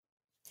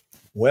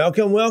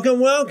Welcome, welcome,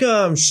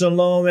 welcome.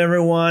 Shalom,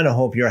 everyone. I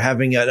hope you're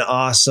having an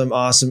awesome,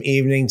 awesome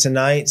evening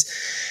tonight.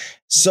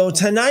 So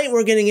tonight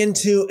we're getting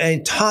into a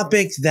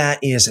topic that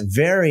is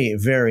very,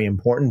 very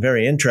important,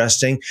 very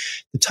interesting.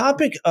 The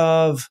topic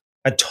of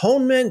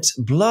atonement,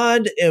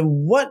 blood,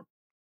 and what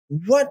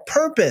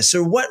purpose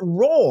or what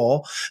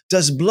role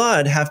does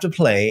blood have to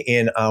play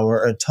in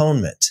our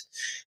atonement?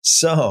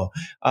 So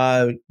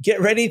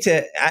get ready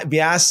to be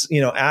asked,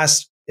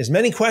 ask as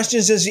many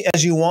questions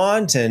as you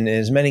want and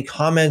as many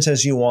comments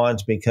as you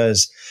want,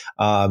 because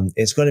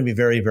it's going to be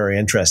very, very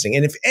interesting.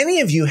 And if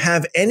any of you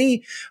have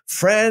any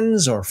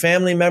friends or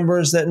family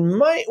members that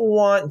might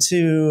want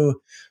to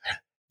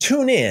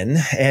tune in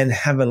and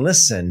have a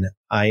listen,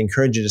 I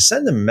encourage you to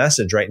send them a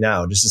message right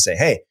now just to say,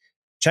 hey,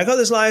 check out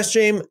this live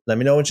stream. Let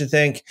me know what you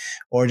think,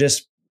 or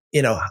just,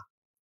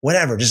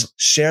 whatever, just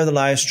share the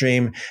live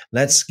stream.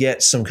 Let's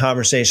get some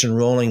conversation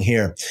rolling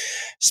here.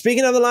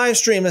 Speaking of the live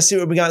stream, let's see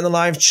what we got in the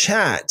live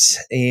chat.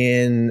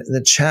 In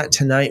the chat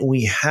tonight,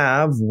 we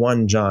have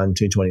 1 John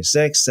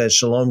 2:26 says,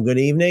 Shalom, good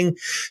evening.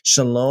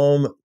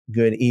 Shalom,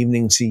 good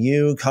evening to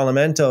you.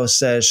 Calamento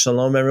says,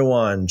 Shalom,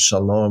 everyone.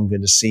 Shalom,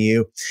 good to see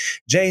you.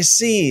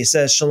 JC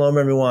says, Shalom,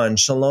 everyone.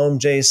 Shalom,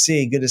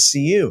 JC, good to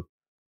see you.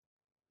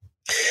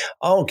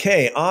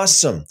 Okay,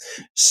 awesome.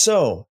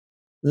 So,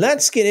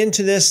 let's get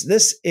into this.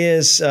 This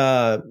is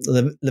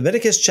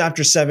Leviticus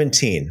chapter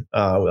 17.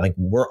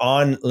 We're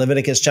on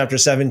Leviticus chapter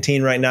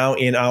 17 right now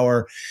in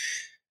our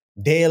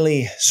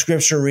daily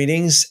scripture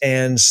readings.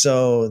 And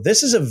so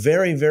this is a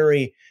very,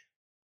 very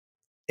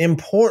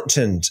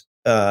important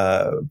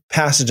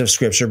passage of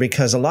scripture,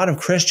 because a lot of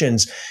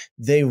Christians,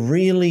 they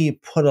really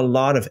put a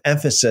lot of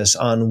emphasis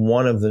on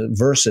one of the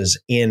verses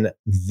in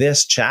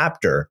this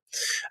chapter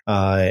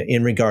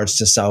in regards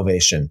to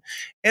salvation.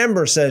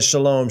 Amber says,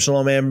 Shalom.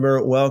 Shalom,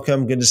 Amber.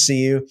 Welcome. Good to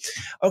see you.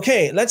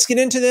 Okay, let's get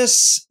into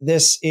this.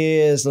 This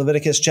is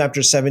Leviticus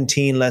chapter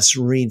 17. Let's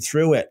read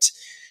through it.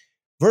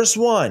 Verse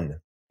 1,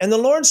 And the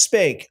Lord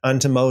spake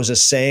unto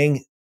Moses,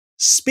 saying,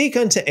 Speak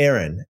unto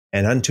Aaron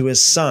and unto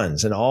his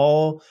sons and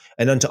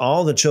unto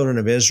all the children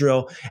of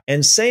Israel,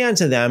 and say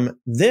unto them,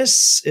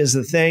 This is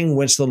the thing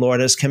which the Lord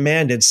has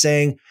commanded,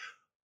 saying,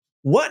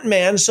 What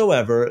man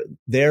soever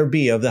there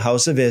be of the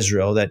house of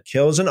Israel that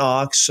kills an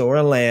ox or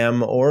a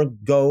lamb or a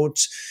goat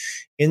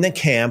in the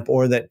camp,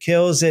 or that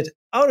kills it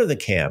out of the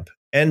camp,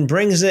 and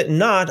brings it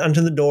not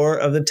unto the door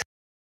of the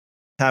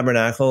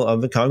tabernacle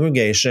of the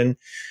congregation,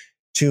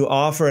 to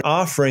offer an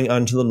offering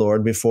unto the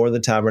Lord before the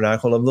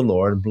tabernacle of the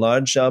Lord,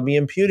 blood shall be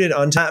imputed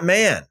unto that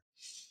man.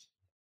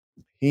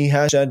 He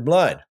has shed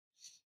blood,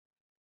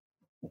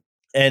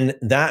 and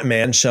that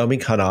man shall be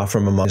cut off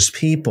from among his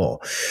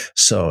people.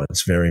 So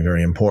it's very,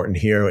 very important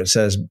here. It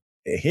says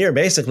here,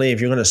 basically, if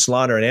you're going to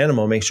slaughter an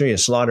animal, make sure you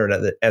slaughter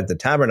it at the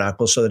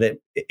tabernacle so that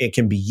it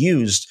can be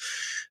used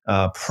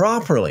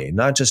properly,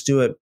 not just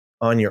do it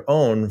on your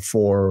own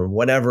for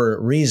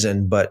whatever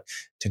reason, but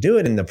to do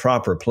it in the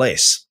proper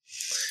place.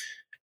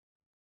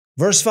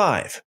 Verse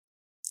 5,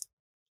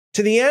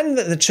 To the end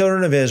that the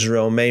children of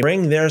Israel may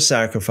bring their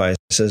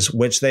sacrifices,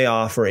 which they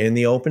offer in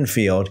the open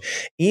field,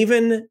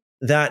 even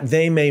that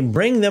they may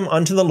bring them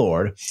unto the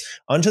Lord,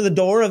 unto the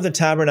door of the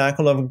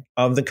tabernacle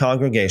of the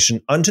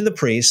congregation, unto the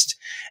priest,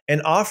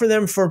 and offer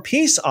them for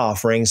peace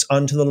offerings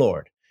unto the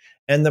Lord.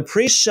 And the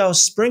priest shall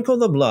sprinkle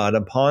the blood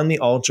upon the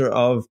altar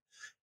of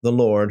the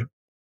Lord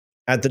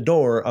at the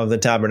door of the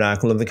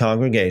tabernacle of the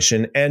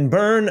congregation, and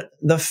burn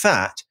the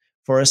fat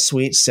for a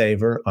sweet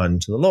savor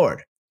unto the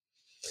Lord.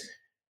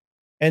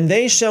 And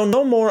they shall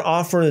no more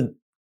offer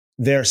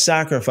their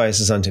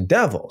sacrifices unto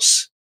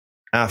devils,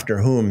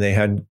 after whom they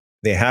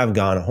have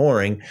gone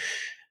whoring.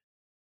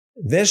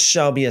 This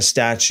shall be a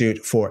statute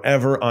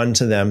forever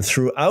unto them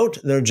throughout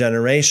their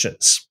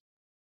generations.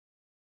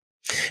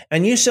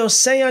 And you shall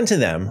say unto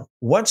them,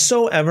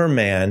 Whatsoever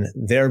man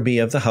there be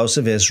of the house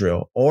of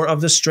Israel, or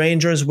of the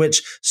strangers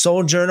which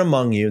sojourn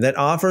among you, that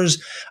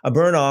offers a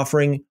burnt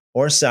offering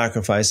or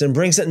sacrifice, and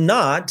brings it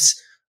not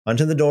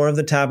unto the door of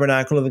the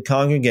tabernacle of the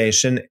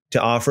congregation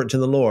to offer it to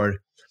the Lord,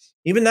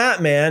 even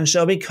that man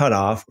shall be cut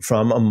off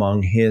from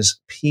among his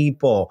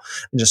people.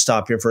 And just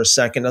stop here for a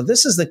second. Now,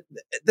 this is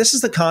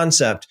the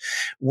concept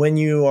when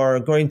you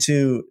are going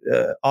to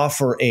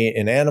offer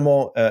an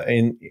animal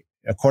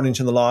according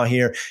to the law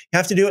here. You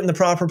have to do it in the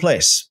proper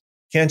place.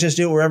 You can't just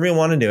do it wherever you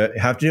want to do it.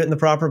 You have to do it in the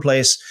proper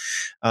place.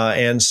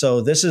 And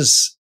so this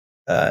is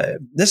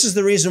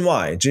the reason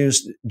why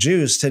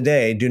Jews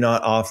today do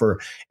not offer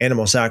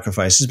animal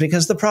sacrifices,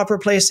 because the proper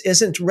place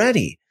isn't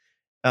ready.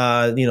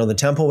 The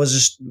temple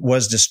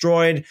was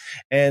destroyed,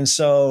 and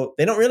so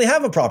they don't really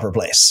have a proper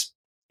place,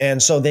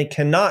 and so they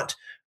cannot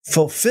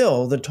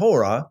fulfill the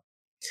Torah,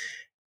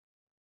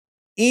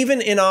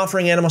 even in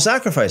offering animal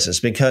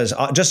sacrifices, because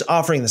just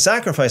offering the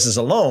sacrifices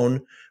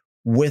alone,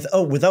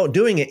 without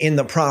doing it in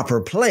the proper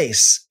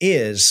place,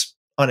 is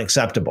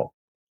unacceptable.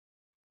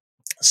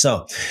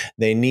 So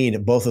they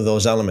need both of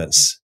those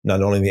elements,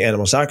 not only the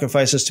animal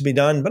sacrifices to be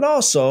done, but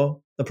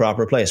also the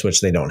proper place,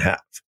 which they don't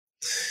have.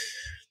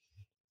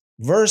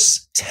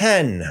 Verse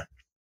 10,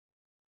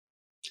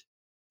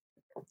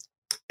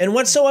 And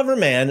whatsoever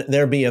man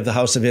there be of the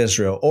house of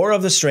Israel, or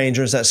of the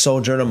strangers that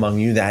sojourn among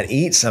you, that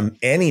eat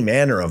any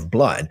manner of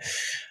blood,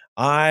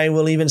 I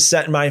will even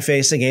set my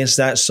face against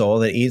that soul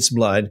that eats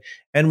blood,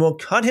 and will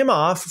cut him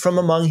off from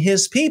among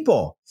his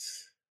people.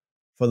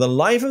 For the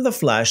life of the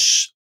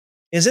flesh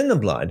is in the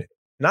blood,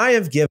 and I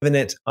have given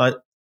it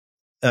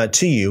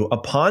to you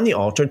upon the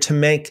altar to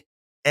make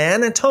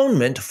an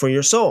atonement for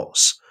your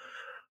souls.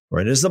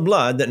 For it is the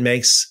blood that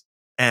makes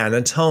an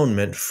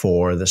atonement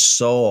for the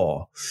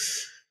soul.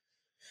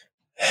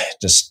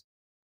 Just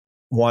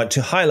want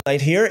to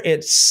highlight here,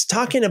 it's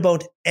talking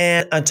about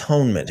an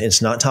atonement.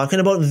 It's not talking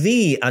about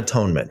the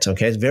atonement.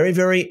 Okay, it's very,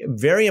 very,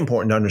 very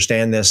important to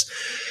understand this.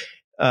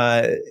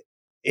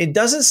 It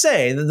doesn't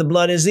say that the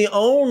blood is the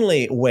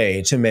only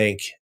way to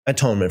make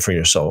atonement for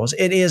your souls.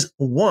 It is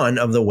one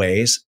of the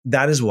ways.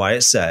 That is why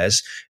it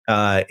says,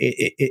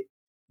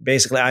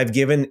 basically, I've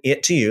given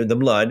it to you, the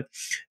blood,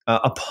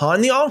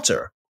 upon the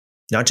altar,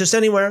 not just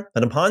anywhere,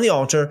 but upon the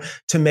altar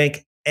to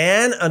make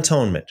an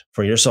atonement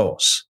for your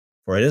souls.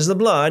 For it is the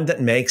blood that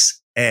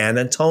makes an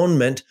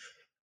atonement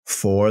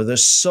for the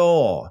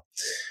soul.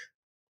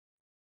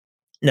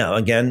 Now,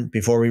 again,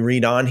 before we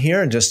read on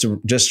here, just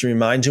to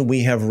remind you,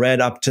 we have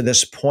read up to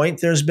this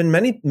point, there's been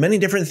many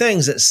different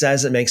things that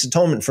says it makes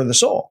atonement for the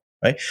soul,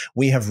 right?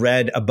 We have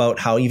read about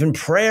how even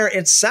prayer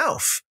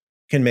itself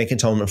can make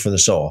atonement for the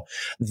soul.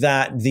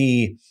 That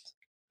the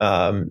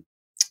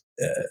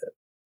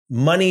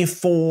money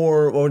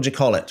for, what would you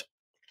call it?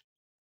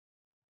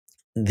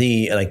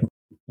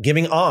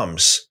 Giving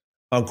alms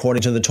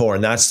according to the Torah.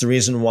 And that's the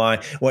reason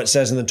why what it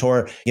says in the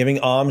Torah, giving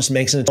alms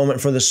makes an atonement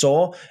for the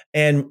soul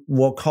and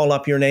will call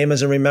up your name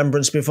as a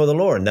remembrance before the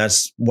Lord. And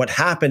that's what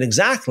happened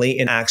exactly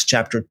in Acts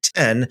chapter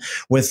 10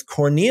 with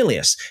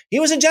Cornelius. He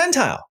was a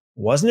Gentile,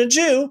 wasn't a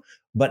Jew,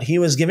 but he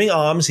was giving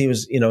alms. He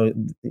was,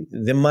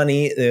 the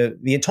money,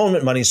 the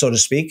atonement money, so to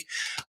speak.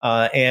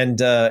 And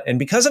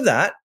because of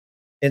that,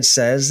 it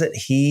says that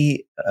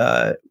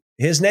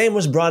his name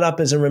was brought up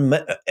as a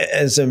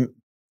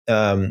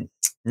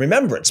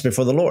remembrance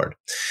before the Lord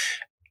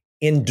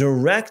in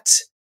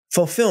direct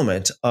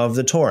fulfillment of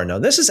the Torah. Now,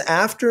 this is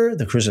after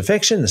the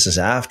crucifixion. This is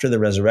after the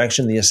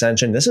resurrection, the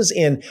ascension. This is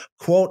in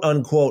quote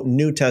unquote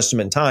New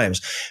Testament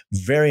times.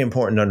 Very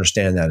important to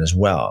understand that as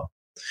well.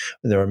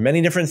 There are many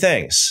different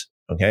things.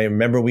 Okay.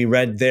 Remember we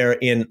read there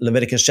in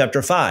Leviticus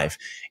chapter 5,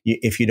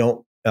 if you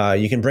don't,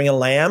 you can bring a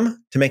lamb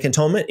to make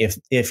atonement.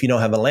 If you don't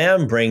have a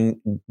lamb,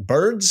 bring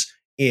birds.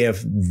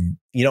 If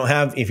you don't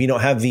have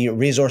the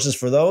resources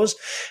for those,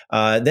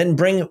 then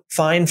bring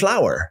fine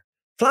flour,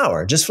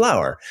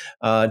 to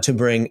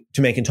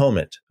make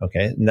atonement.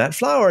 Okay, and that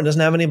flour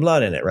doesn't have any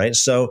blood in it, right?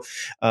 So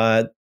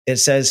it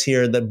says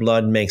here that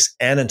blood makes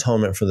an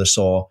atonement for the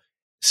soul.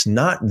 It's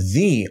not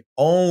the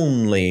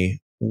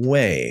only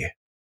way.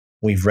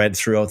 We've read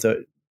throughout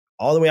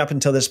all the way up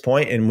until this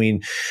point, and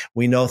we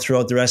know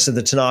throughout the rest of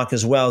the Tanakh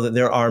as well that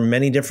there are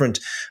many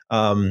different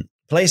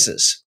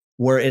places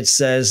where it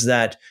says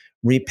that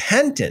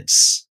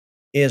repentance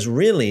is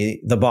really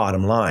the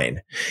bottom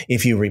line.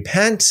 If you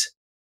repent,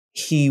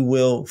 he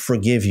will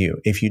forgive you.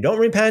 If you don't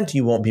repent,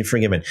 you won't be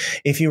forgiven.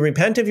 If you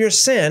repent of your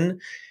sin,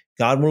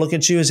 God will look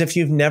at you as if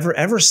you've never,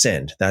 ever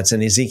sinned. That's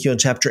in Ezekiel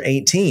chapter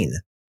 18.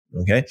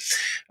 Okay.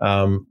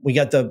 We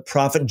got the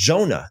prophet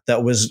Jonah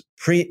that was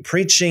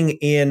preaching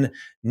in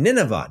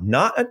Nineveh,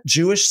 not a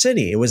Jewish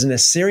city. It was an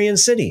Assyrian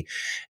city.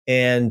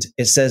 And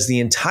it says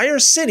the entire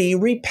city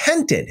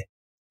repented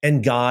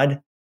and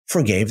God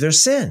forgave their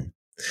sin,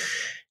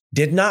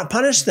 did not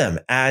punish them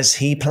as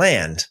he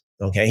planned.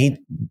 Okay.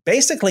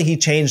 He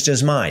changed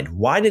his mind.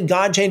 Why did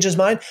God change his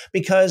mind?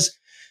 Because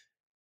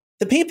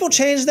the people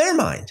changed their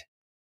mind.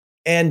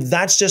 And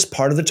that's just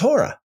part of the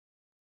Torah.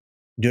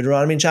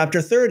 Deuteronomy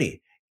chapter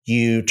 30.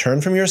 You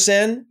turn from your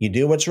sin, you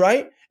do what's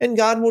right, and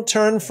God will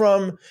turn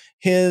from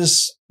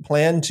his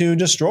plan to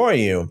destroy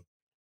you,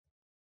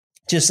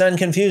 to send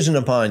confusion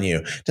upon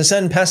you, to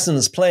send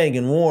pestilence, plague,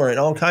 and war, and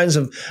all kinds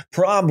of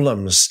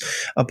problems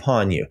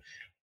upon you.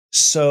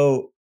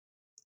 So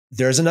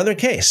there's another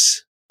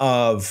case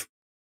of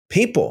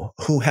people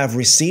who have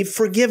received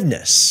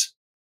forgiveness,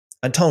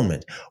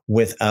 atonement,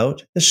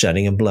 without the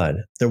shedding of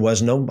blood. There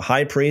was no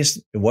high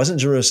priest. It wasn't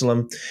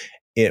Jerusalem.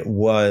 It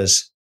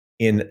was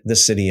in the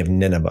city of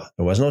Nineveh.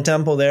 There was no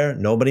temple there,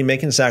 nobody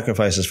making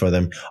sacrifices for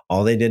them.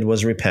 All they did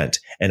was repent.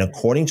 And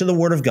according to the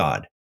word of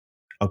God,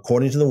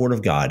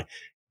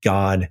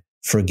 God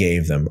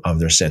forgave them of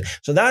their sin.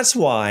 So that's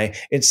why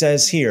it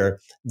says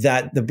here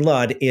that the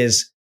blood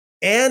is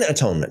an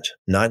atonement,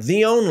 not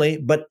the only,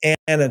 but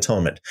an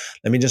atonement.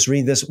 Let me just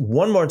read this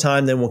one more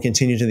time, then we'll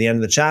continue to the end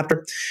of the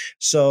chapter.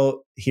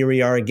 So here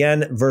we are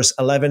again, verse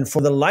 11.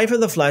 For the life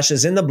of the flesh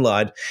is in the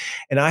blood,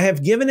 and I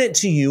have given it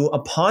to you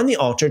upon the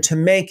altar to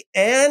make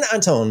an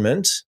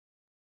atonement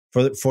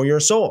for your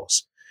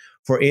souls.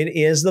 For it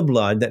is the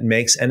blood that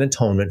makes an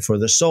atonement for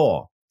the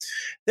soul.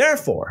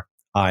 Therefore,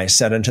 I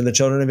said unto the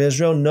children of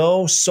Israel,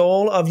 no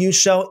soul of you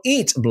shall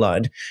eat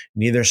blood,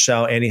 neither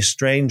shall any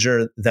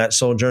stranger that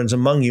sojourns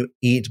among you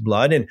eat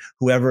blood. And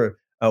whoever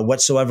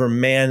whatsoever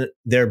man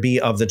there be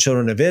of the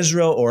children of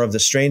Israel or of the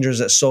strangers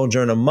that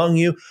sojourn among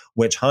you,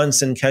 which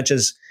hunts and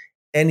catches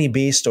any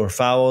beast or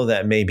fowl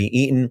that may be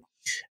eaten,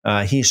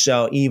 he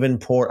shall even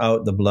pour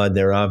out the blood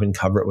thereof and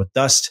cover it with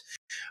dust.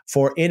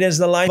 For it is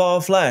the life of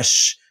all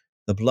flesh.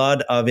 The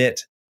blood of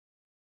it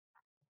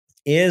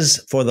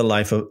is for the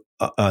life of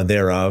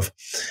thereof.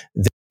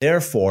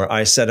 Therefore,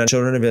 I said unto the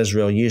children of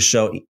Israel, you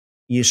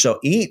shall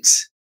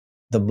eat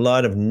the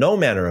blood of no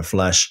manner of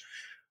flesh,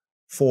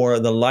 for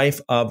the life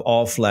of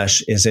all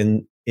flesh is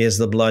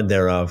the blood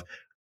thereof.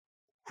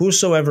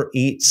 Whosoever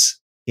eats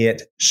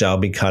it shall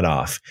be cut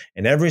off.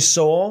 And every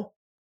soul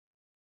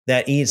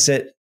that eats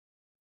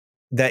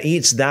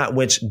that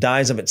which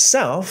dies of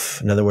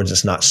itself, in other words,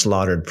 it's not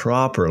slaughtered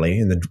properly,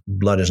 and the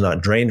blood is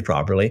not drained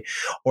properly,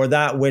 or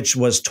that which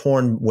was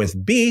torn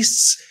with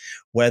beasts,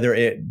 whether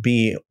it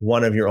be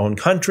one of your own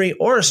country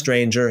or a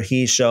stranger,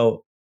 he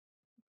shall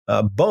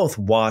both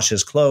wash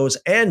his clothes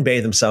and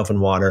bathe himself in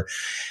water,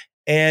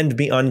 and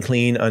be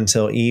unclean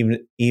until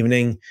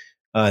evening.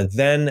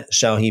 Then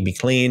shall he be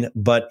clean.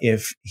 But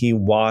if he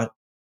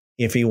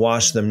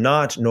wash them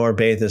not, nor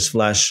bathe his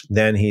flesh,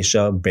 then he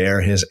shall bear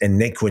his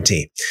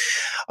iniquity.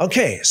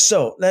 Okay,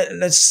 so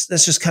let's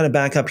just kind of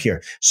back up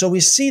here. So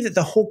we see that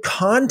the whole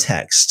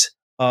context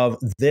of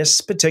this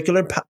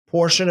particular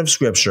portion of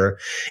Scripture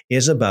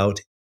is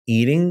about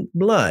eating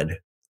blood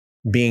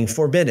being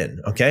forbidden.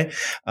 Okay,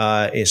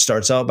 it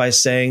starts out by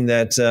saying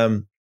that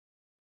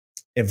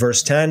in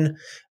verse 10,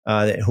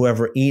 that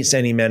whoever eats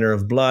any manner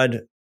of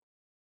blood,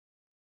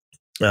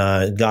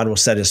 God will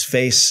set his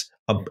face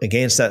up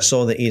against that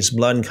soul that eats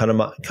blood and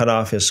cut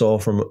off his soul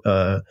from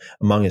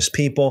among his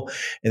people.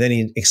 And then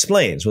he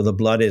explains, well, the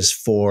blood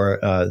is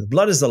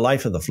the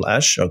life of the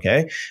flesh.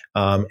 Okay.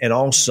 And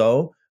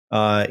also,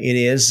 it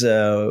is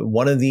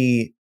one of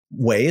the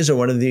ways, or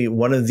one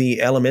of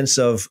the elements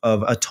of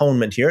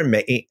atonement here.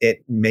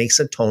 It makes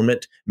an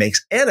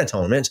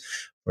atonement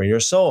for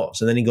your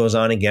souls. And then he goes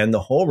on again. The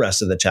whole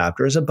rest of the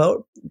chapter is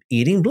about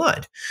eating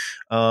blood.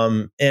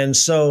 And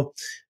so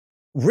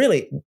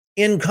really,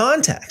 in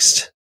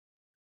context,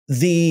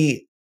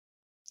 the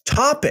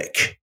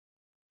topic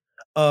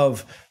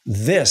of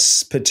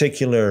this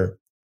particular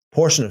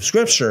portion of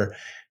Scripture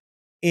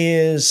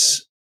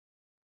is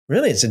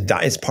really,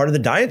 it's part of the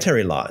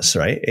dietary laws,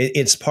 right?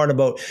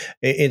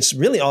 It's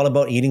really all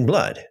about eating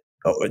blood.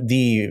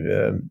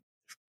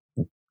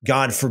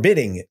 God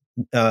forbidding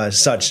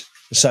such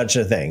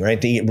a thing, right?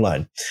 To eat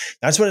blood.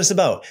 That's what it's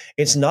about.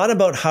 It's not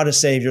about how to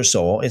save your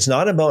soul. It's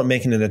not about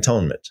making an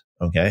atonement.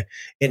 Okay.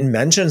 It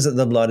mentions that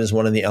the blood is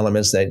one of the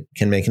elements that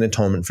can make an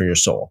atonement for your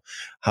soul.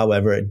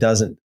 However, it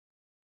doesn't.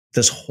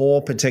 This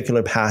whole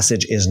particular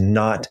passage is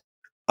not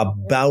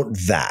about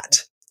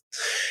that.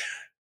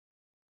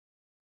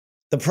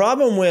 The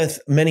problem with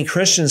many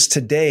Christians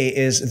today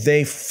is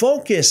they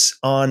focus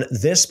on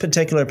this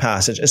particular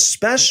passage,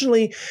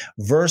 especially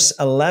verse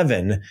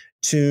 11,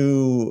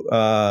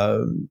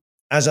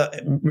 as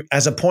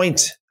a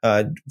point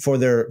for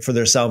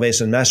their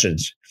salvation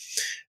message.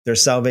 Their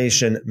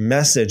salvation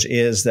message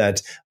is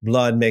that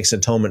blood makes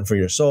atonement for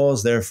your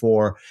souls.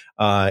 Therefore,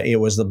 it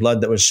was the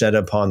blood that was shed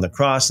upon the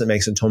cross that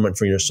makes atonement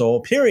for your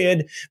soul,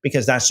 period,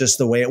 because that's just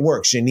the way it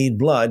works. You need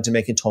blood to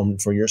make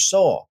atonement for your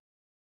soul.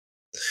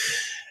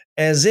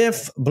 As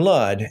if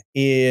blood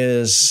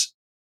is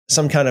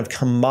some kind of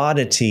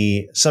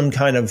commodity, some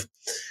kind of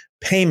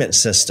payment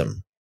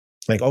system.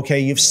 Like, okay,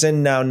 you've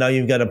sinned now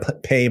you've got to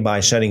pay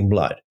by shedding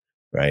blood,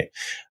 right?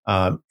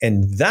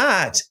 And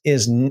that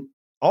is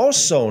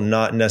also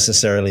not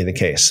necessarily the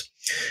case.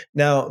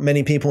 Now,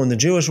 many people in the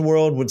Jewish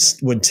world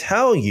would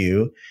tell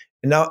you,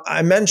 now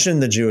I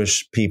mentioned the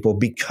Jewish people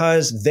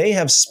because they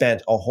have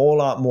spent a whole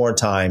lot more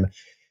time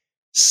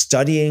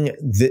studying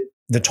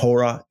the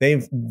Torah.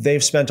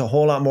 They've spent a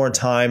whole lot more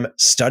time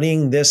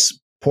studying this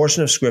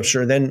portion of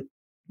Scripture than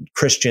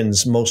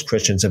most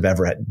Christians have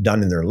ever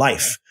done in their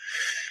life.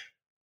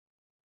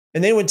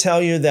 And they would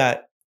tell you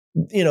that,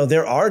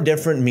 there are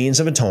different means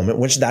of atonement,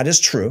 which that is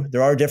true.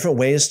 There are different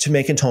ways to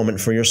make atonement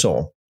for your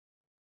soul.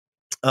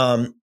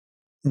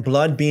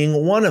 Blood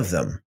being one of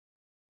them,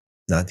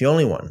 not the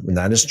only one. And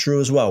that is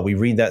true as well. We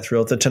read that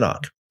throughout the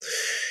Tanakh.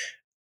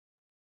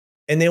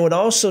 And they would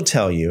also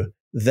tell you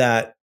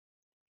that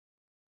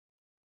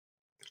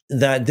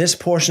this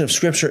portion of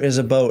Scripture is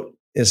about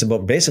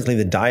basically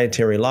the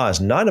dietary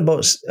laws, not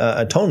about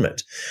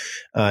atonement.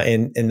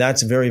 And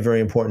that's very, very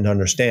important to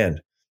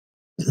understand.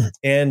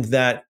 And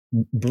that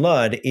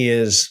blood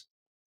is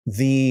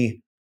the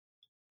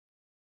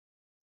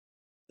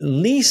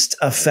least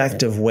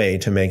effective way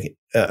to make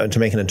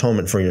an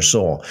atonement for your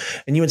soul.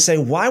 And you would say,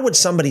 why would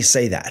somebody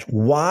say that?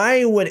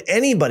 Why would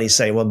anybody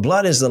say, well,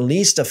 blood is the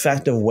least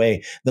effective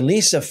way, the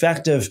least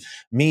effective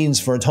means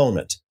for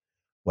atonement?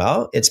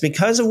 Well, it's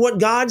because of what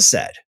God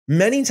said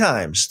many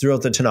times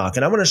throughout the Tanakh.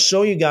 And I'm going to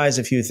show you guys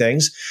a few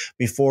things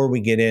before we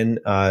get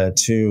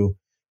into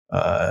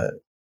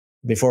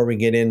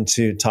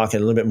talking a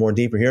little bit more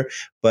deeper here.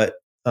 But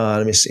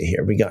Let me see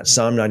here. We got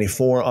Psalm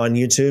 94 on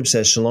YouTube.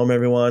 Says, shalom,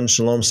 everyone.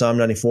 Shalom, Psalm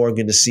 94.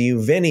 Good to see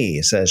you.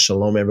 Vinny says,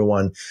 shalom,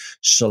 everyone.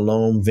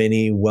 Shalom,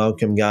 Vinny.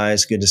 Welcome,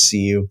 guys. Good to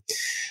see you.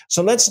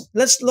 So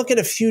let's look at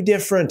a few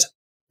different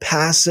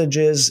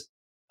passages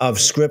of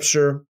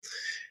Scripture,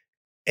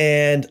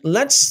 and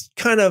let's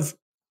kind of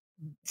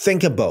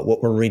think about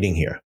what we're reading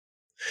here.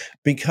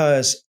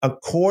 Because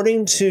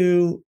according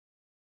to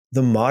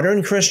the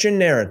modern Christian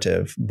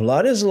narrative,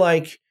 blood is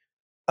like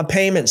a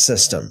payment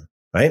system.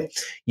 Right?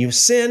 You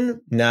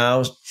sin,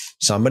 now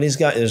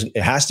it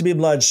has to be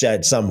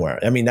bloodshed somewhere.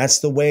 I mean,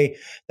 that's the way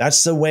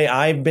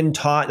I've been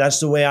taught.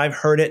 That's the way I've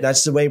heard it.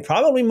 That's the way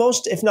probably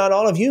most, if not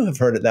all of you have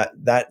heard it,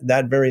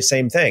 that very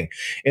same thing.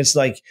 It's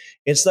like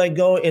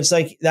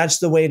that's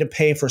the way to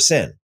pay for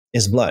sin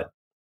is blood.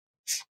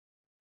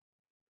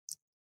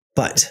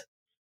 But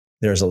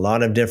there's a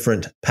lot of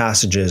different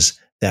passages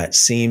that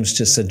seems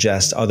to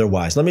suggest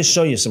otherwise. Let me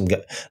show you some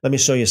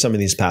of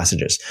these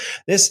passages.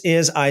 This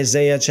is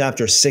Isaiah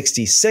chapter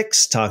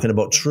 66, talking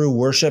about true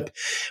worship.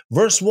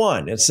 Verse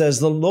 1, it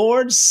says, "The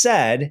Lord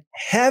said,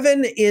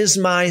 heaven is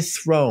my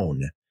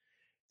throne,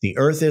 the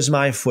earth is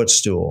my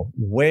footstool.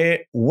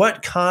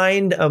 What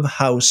kind of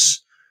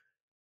house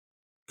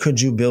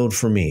could you build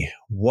for me?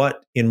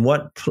 In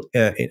what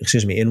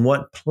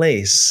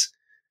place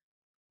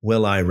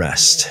will I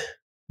rest?"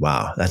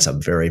 Wow, that's a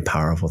very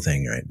powerful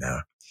thing right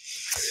now.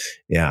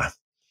 Yeah.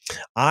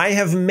 "I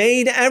have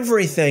made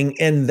everything,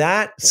 and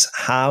that's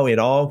how it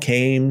all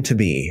came to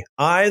be.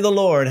 I, the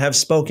Lord, have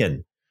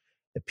spoken.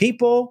 The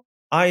people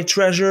I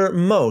treasure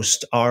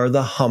most are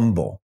the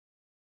humble.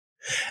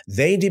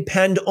 They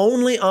depend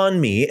only on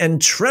me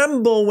and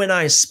tremble when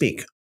I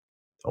speak."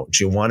 Don't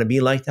you want to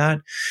be like that?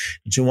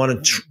 Don't you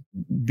want to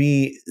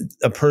be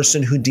a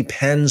person who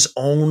depends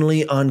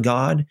only on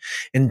God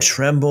and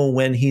tremble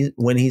when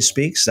he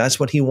speaks? That's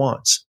what he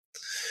wants.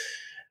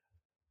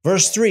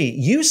 Verse 3,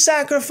 "You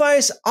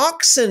sacrifice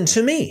oxen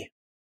to me.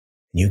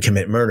 You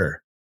commit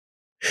murder.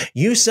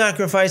 You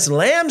sacrifice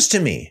lambs to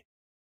me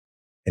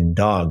and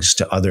dogs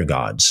to other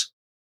gods.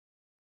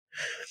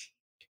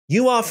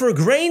 You offer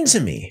grain to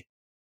me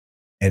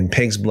and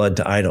pig's blood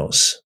to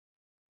idols.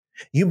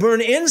 You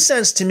burn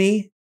incense to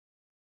me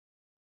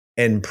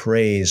and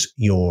praise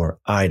your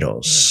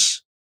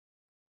idols."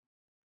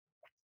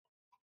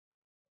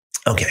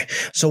 Okay,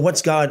 so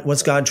what's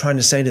God trying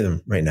to say to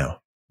them right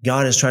now?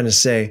 God is trying to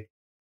say,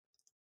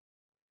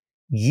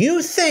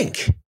 you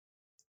think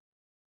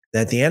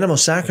that the animal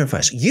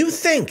sacrifice, you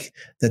think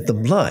that the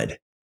blood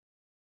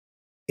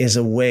is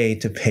a way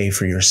to pay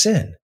for your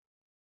sin.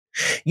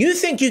 You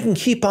think you can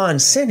keep on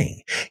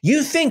sinning.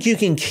 You think you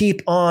can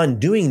keep on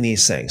doing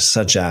these things,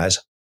 such as,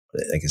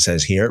 like it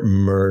says here,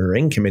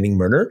 committing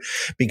murder.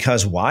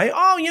 Because why?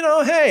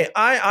 Oh, hey,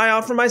 I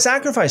offer my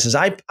sacrifices.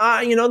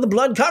 The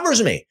blood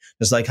covers me.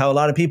 Just like how a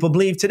lot of people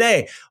believe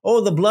today.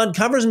 Oh, the blood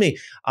covers me.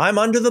 I'm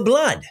under the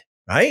blood,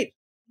 right?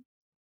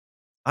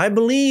 I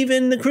believe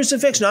in the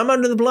crucifixion. I'm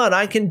under the blood.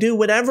 I can do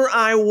whatever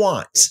I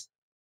want.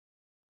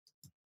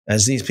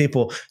 As these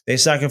people, they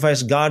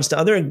sacrifice dogs to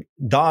other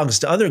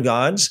gods,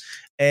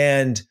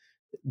 and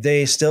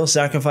they still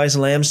sacrifice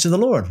lambs to the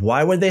Lord.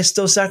 Why would they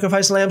still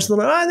sacrifice lambs to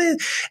the Lord?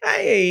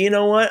 Hey, you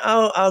know what?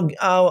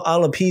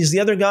 I'll appease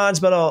the other gods,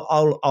 but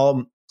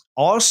I'll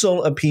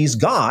also appease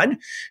God.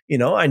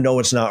 I know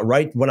it's not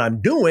right what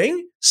I'm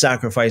doing,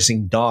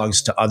 sacrificing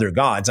dogs to other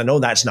gods. I know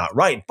that's not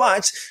right,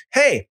 but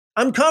hey,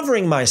 I'm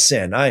covering my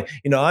sin. I'm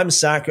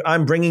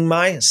bringing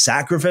my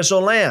sacrificial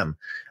lamb.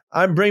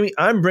 I'm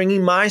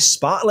bringing my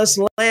spotless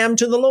lamb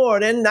to the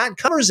Lord, and that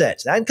covers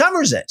it. That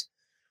covers it.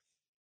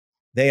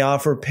 They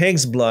offer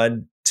pig's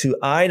blood to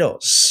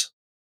idols,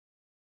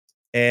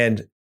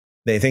 and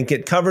they think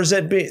it covers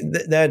it.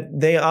 That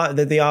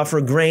they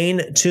offer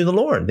grain to the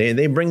Lord.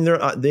 They bring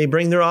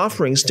their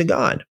offerings to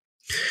God.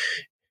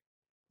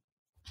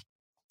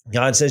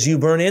 God says, "You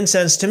burn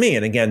incense to me,"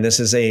 and again, this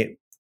is a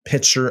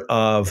picture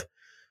of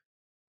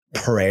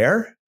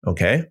prayer.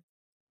 Okay,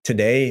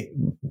 today,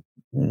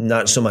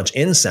 not so much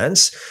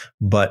incense,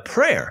 but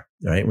prayer.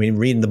 Right? We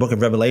read in the book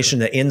of Revelation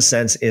that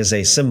incense is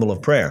a symbol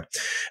of prayer.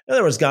 In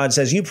other words, God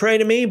says, "You pray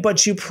to me,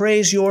 but you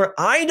praise your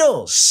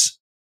idols."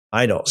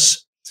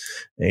 Idols.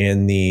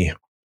 In the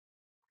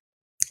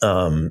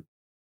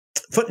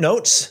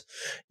footnotes,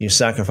 "You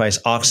sacrifice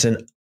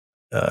oxen,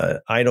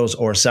 idols,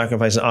 or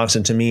sacrifice an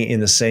oxen to me is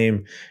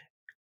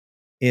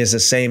the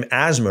same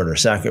as murder.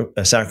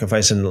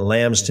 Sacrificing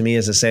lambs to me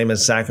is the same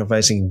as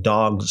sacrificing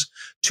dogs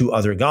to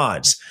other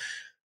gods.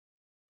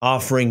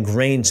 Offering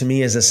grain to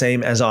me is the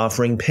same as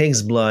offering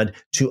pig's blood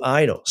to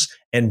idols.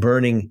 And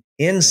burning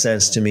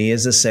incense to me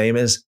is the same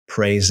as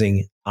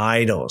praising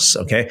idols."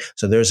 Okay,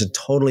 so there's a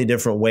totally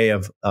different way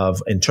of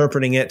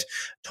interpreting it,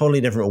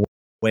 totally different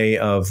way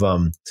of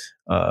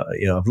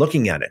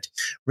looking at it.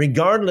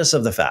 Regardless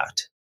of the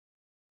fact,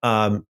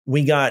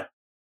 we got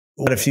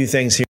a few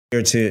things here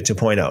to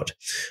point out.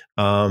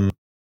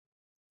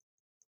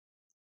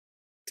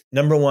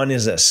 Number one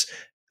is this: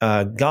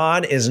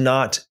 God is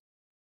not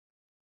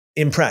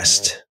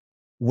impressed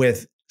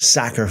with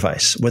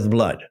sacrifice, with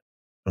blood.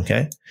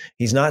 Okay.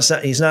 He's not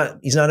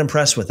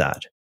impressed with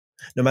that.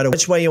 No matter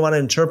which way you want to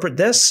interpret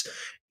this,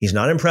 he's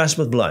not impressed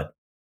with blood.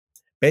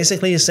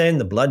 Basically, he's saying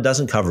the blood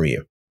doesn't cover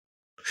you.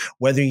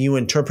 Whether you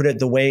interpret it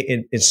the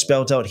way it's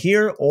spelled out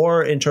here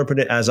or interpret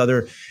it as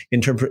other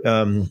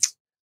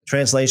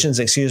translations,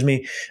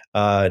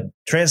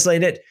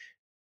 translate it,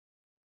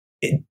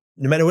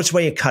 no matter which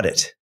way you cut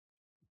it,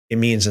 it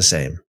means the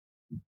same.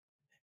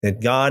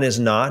 That God is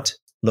not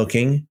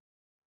looking,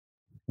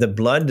 the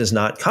blood does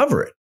not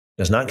cover it,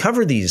 does not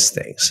cover these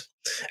things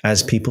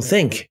as people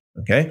think,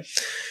 okay?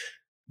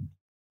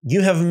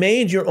 You have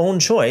made your own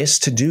choice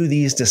to do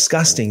these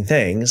disgusting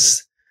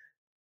things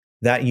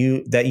that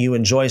you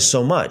enjoy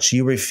so much.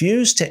 You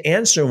refused to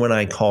answer when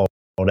I called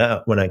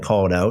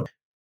out.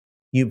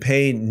 You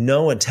paid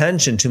no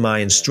attention to my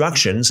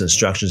instructions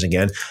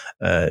again,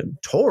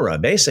 Torah,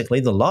 basically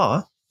the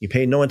law. You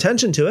paid no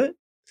attention to it.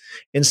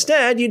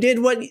 Instead, you did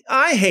what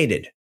I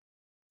hated,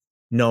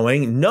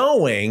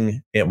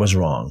 knowing it was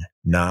wrong.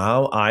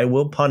 Now I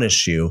will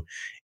punish you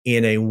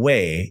in a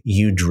way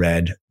you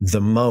dread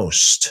the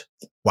most.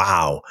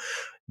 Wow.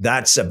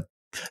 That's a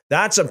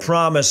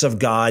promise of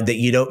God that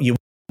you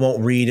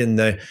won't read in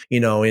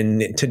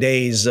in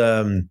today's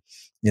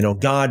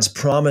God's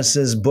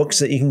promises books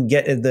that you can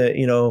get at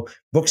the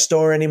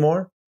bookstore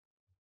anymore.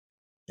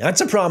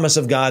 That's a promise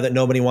of God that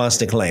nobody wants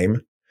to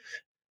claim.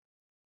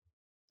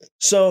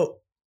 So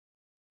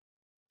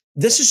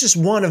this is just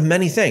one of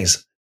many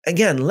things.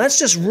 Again, let's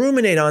just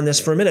ruminate on this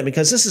for a minute,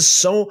 because this is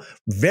so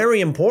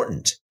very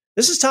important.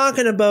 This is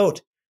talking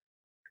about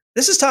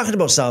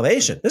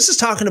salvation. This is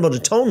talking about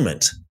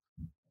atonement.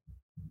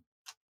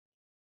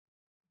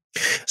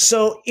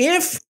 So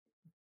if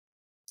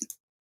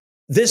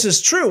this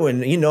is true,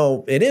 and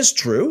it is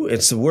true,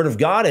 it's the word of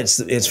God,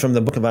 it's from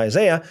the book of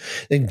Isaiah,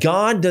 that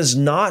God does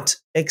not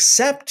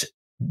accept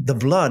the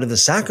blood of the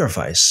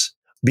sacrifice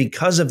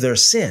because of their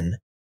sin,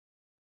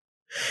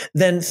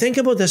 then think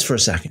about this for a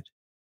second.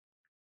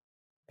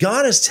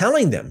 God is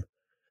telling them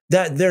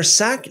that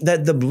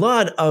that the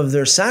blood of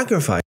their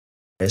sacrifice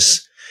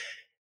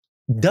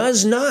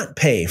does not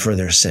pay for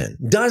their sin,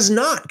 does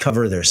not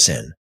cover their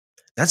sin.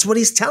 That's what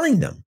he's telling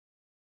them.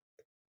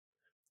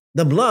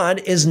 The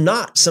blood is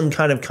not some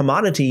kind of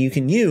commodity you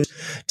can use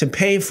to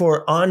pay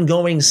for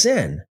ongoing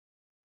sin.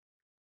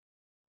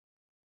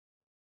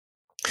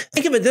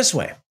 Think of it this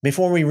way,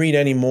 before we read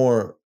any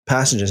more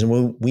passages,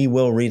 and we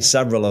will read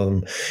several of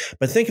them,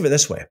 but think of it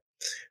this way.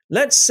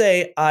 Let's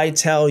say I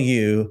tell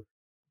you,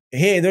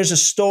 hey, there's a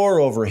store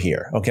over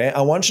here, okay?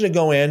 I want you to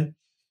go in,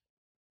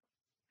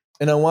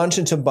 and I want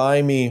you to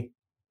buy me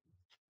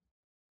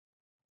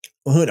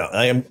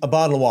a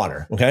bottle of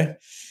water, okay?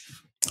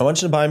 I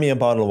want you to buy me a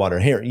bottle of water.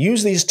 Here,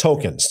 use these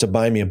tokens to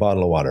buy me a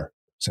bottle of water.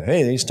 Say,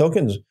 hey, these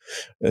tokens,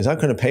 is that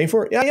going to pay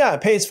for it? Yeah,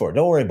 it pays for it.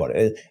 Don't worry about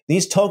it.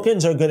 These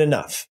tokens are good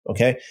enough,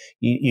 okay?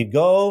 You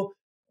go,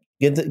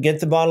 get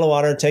the bottle of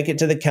water, take it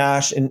to the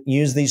cash, and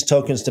use these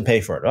tokens to pay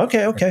for it.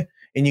 Okay.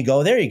 And you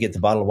go there, you get the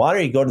bottle of water,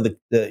 you go to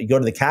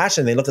the cash,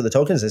 and they look at the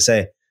tokens, they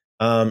say,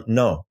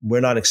 no, we're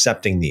not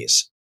accepting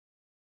these.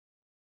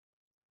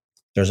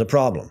 There's a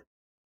problem.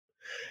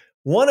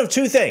 One of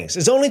two things.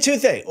 It's only two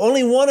things.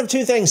 Only one of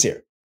two things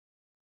here.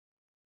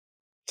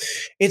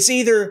 It's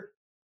either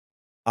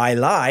I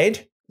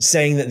lied,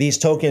 saying that these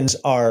tokens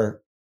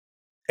are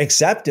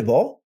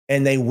acceptable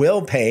and they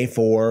will pay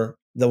for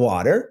the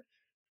water,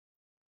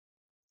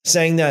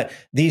 saying that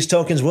these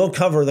tokens will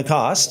cover the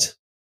cost.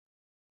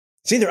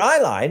 It's either I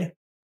lied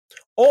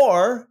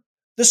or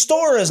the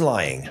store is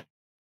lying.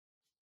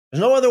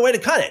 There's no other way to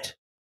cut it.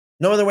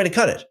 No other way to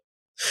cut it.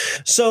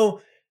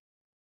 So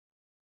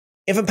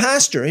if a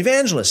pastor,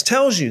 evangelist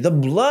tells you the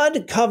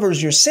blood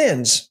covers your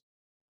sins,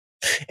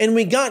 and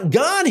we got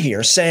God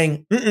here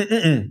saying,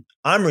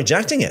 I'm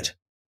rejecting it,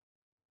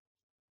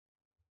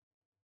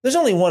 there's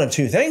only one of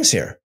two things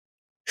here.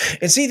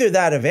 It's either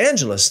that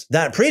evangelist,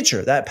 that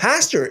preacher, that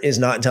pastor is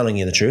not telling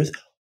you the truth,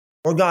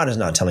 or God is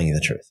not telling you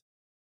the truth.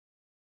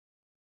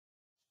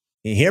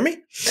 You hear me?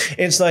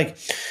 It's like,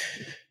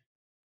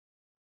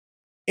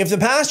 if the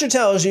pastor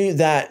tells you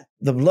that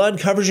the blood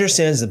covers your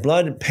sins, the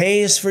blood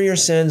pays for your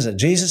sins, that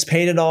Jesus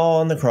paid it all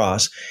on the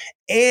cross,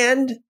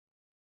 and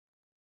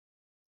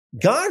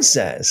God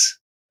says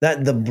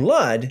that the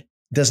blood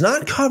does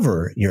not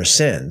cover your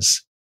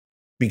sins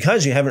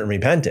because you haven't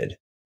repented.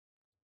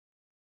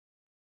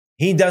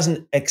 He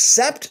doesn't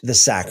accept the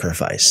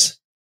sacrifice.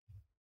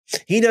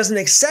 He doesn't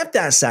accept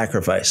that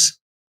sacrifice.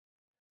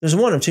 There's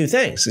one of two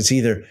things. It's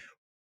either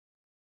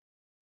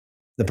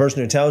the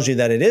person who tells you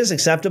that it is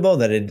acceptable,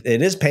 that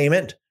it is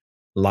payment,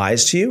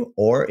 lies to you,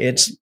 or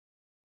it's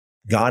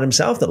God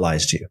himself that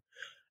lies to you.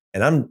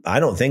 And I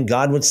don't think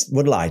God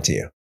would lie to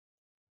you.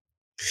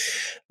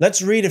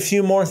 Let's read a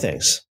few more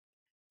things.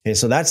 Okay,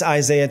 so that's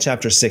Isaiah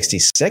chapter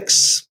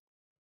 66.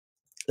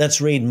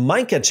 Let's read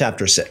Micah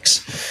chapter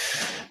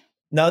 6.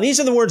 Now, these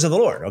are the words of the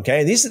Lord,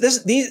 okay? This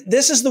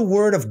is the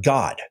word of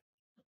God.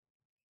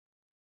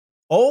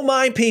 O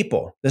my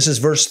people, this is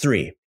verse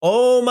 3.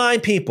 O my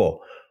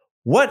people,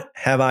 what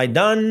have I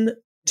done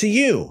to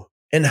you?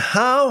 And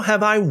how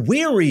have I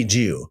wearied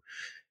you?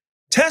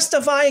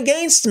 testify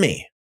against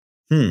me.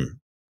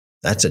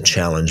 That's a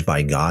challenge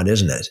by God,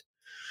 isn't it?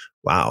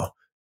 Wow.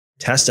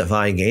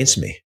 Testify against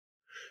me.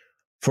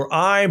 For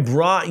I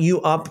brought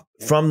you up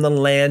from the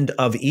land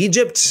of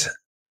Egypt.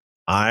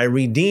 I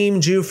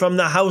redeemed you from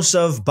the house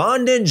of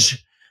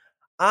bondage.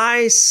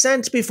 I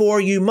sent before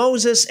you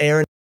Moses,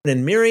 Aaron,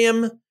 and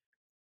Miriam.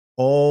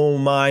 O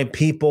my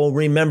people,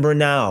 remember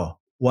now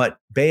what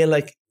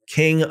Balak,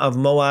 king of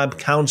Moab,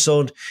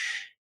 counseled,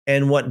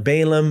 and what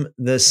Balaam,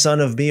 the son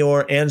of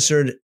Beor,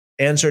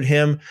 answered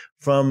him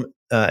from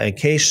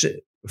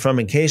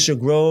Acacia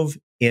Grove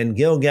in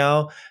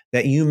Gilgal,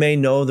 that you may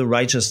know the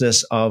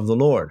righteousness of the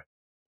Lord.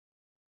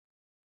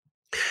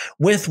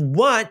 With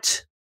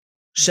what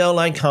shall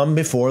I come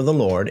before the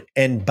Lord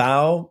and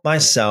bow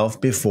myself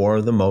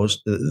before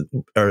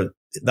the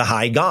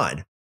high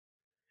God?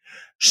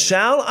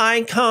 Shall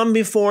I come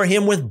before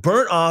him with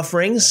burnt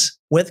offerings,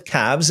 with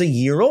calves a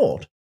year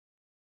old?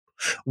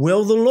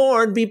 Will the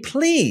Lord be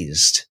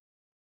pleased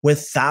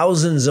with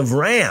thousands of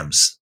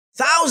rams?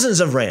 Thousands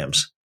of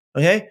rams.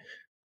 Okay.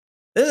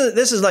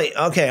 This is like,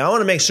 okay, I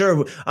want to make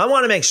sure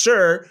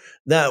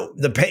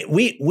that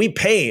we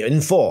pay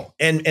in full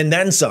and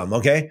then some.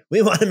 Okay.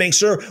 We want to make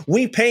sure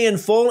we pay in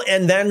full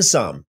and then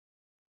some.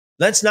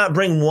 Let's not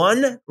bring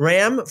one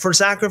ram for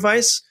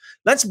sacrifice.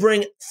 Let's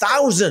bring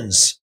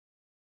thousands.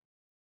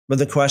 But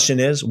the question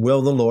is,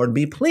 will the Lord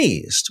be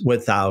pleased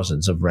with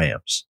thousands of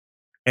rams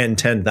and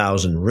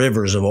 10,000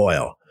 rivers of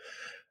oil?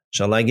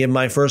 Shall I give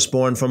my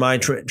firstborn for my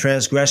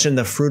transgression,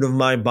 the fruit of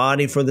my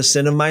body for the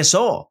sin of my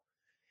soul?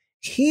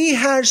 He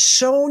has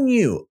shown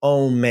you,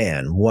 O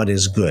man, what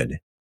is good.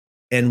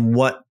 And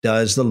what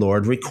does the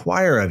Lord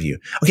require of you?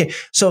 Okay,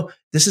 so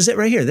this is it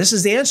right here. This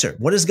is the answer.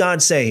 What does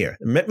God say here?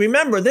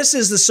 Remember, this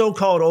is the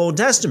so-called Old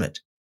Testament.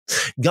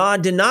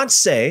 God did not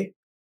say,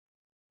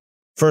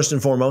 first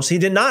and foremost, he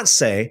did not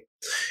say,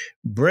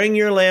 bring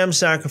your lamb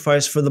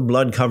sacrifice for the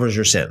blood covers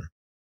your sin.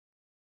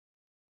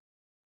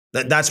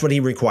 That's what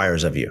he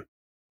requires of you.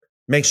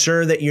 Make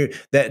sure that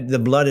the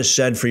blood is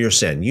shed for your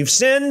sin. You've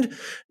sinned.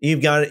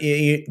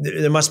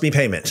 There must be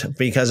payment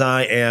because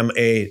I am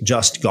a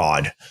just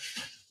God.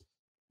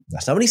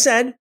 That's not what he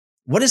said.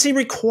 What does he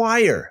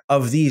require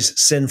of these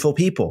sinful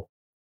people?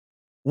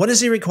 What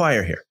does he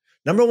require here?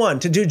 Number one,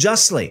 to do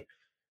justly.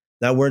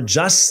 That word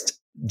just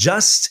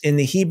in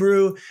the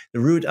Hebrew, the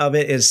root of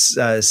it is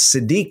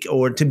siddiq,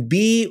 or to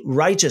be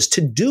righteous.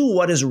 To do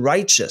what is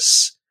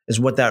righteous is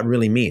what that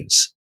really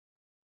means.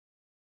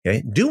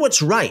 Okay, do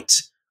what's right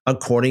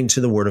according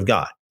to the word of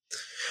God.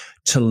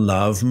 To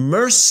love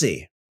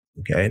mercy.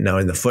 Okay, now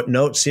in the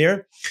footnotes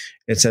here,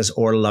 it says,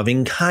 or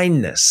loving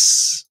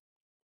kindness.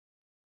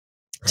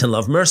 To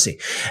love mercy.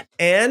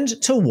 And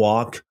to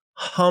walk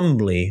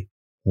humbly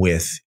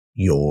with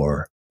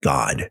your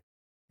God.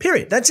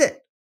 Period. That's it.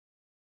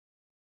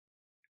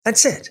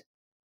 That's it.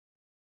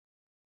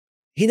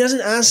 He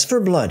doesn't ask for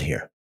blood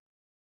here.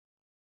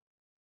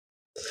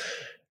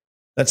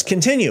 Let's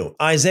continue.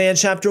 Isaiah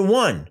chapter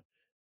 1.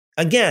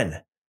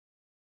 Again,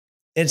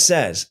 it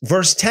says,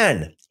 verse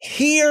 10,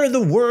 hear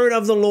the word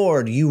of the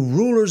Lord, you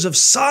rulers of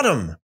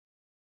Sodom.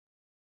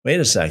 Wait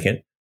a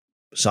second.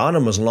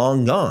 Sodom was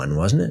long gone,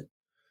 wasn't it?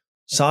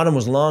 Sodom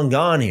was long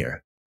gone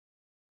here.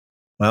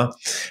 Well,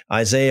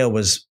 Isaiah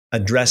was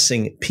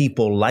addressing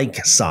people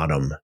like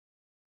Sodom,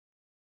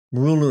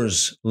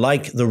 rulers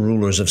like the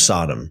rulers of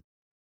Sodom.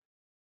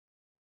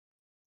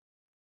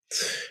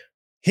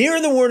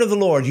 Hear the word of the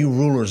Lord, you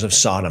rulers of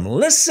Sodom.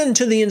 Listen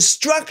to the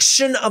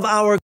instruction of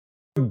our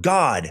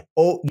God,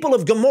 O people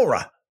of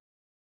Gomorrah.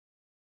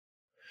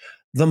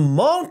 The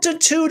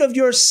multitude of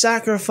your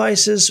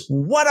sacrifices,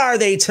 what are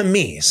they to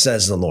me,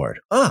 says the Lord?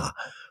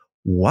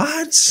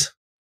 What?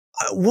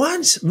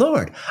 What,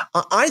 Lord?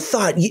 I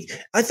thought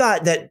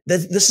that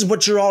this is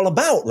what you're all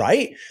about,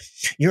 right?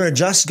 You're a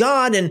just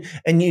God,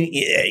 and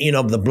you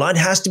know the blood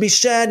has to be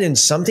shed, and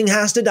something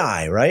has to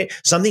die, right?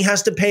 Something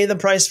has to pay the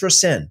price for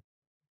sin.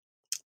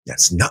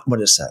 That's not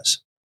what it says.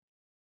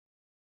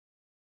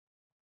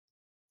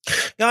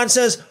 God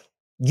says,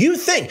 you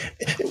think,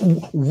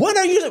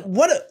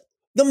 the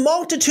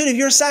multitude of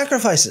your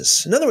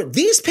sacrifices. In other words,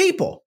 these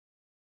people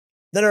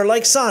that are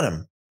like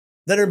Sodom,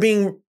 that are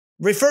being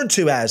referred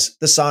to as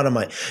the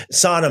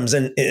Sodoms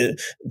and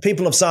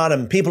people of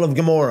Sodom, people of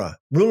Gomorrah,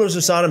 rulers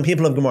of Sodom,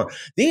 people of Gomorrah.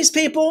 These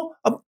people,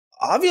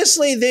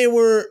 obviously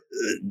they're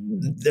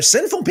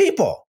sinful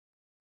people.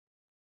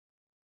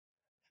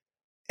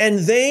 And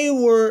they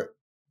were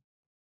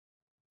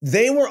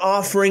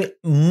offering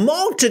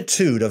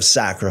multitude of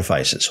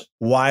sacrifices.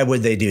 Why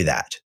would they do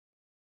that?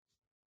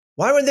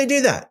 Why would they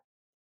do that?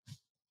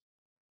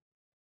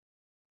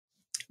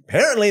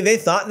 Apparently, they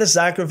thought the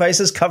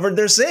sacrifices covered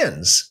their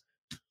sins.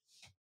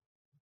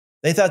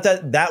 They thought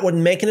that would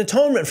make an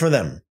atonement for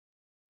them.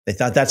 They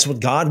thought that's what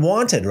God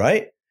wanted,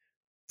 right?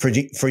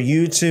 For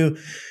you to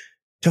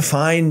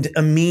find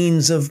a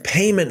means of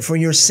payment for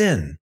your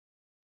sin.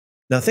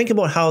 Now, think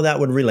about how that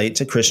would relate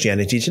to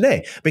Christianity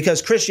today.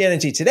 Because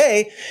Christianity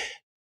today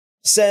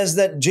says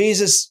that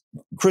Jesus'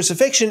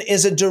 crucifixion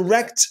is a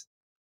direct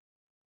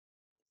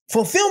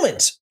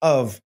fulfillment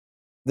of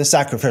the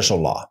sacrificial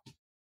law.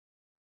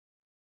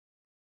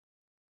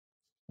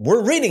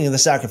 We're reading the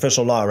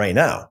sacrificial law right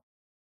now.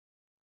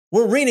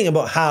 We're reading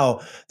about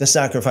how the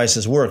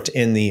sacrifices worked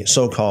in the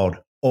so-called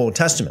Old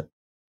Testament.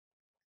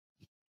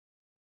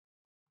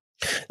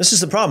 This is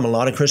the problem. A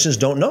lot of Christians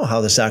don't know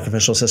how the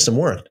sacrificial system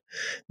worked.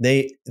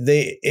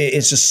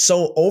 It's just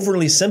so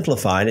overly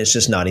simplified, it's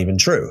just not even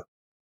true.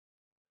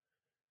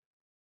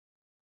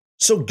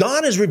 So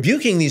God is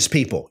rebuking these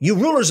people, you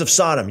rulers of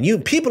Sodom, you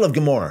people of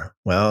Gomorrah.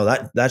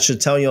 Well, that should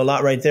tell you a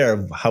lot right there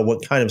of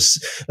what kind of,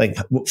 like,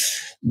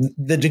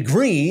 the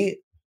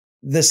degree,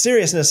 the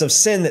seriousness of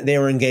sin that they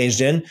were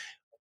engaged in.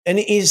 And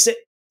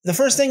the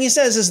first thing he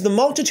says is, the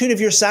multitude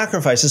of your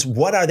sacrifices,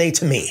 what are they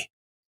to me?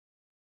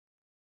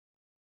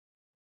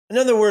 In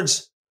other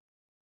words,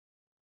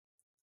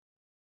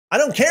 I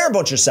don't care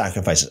about your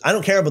sacrifices. I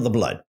don't care about the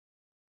blood.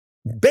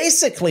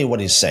 Basically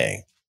what he's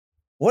saying,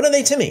 what are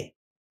they to me?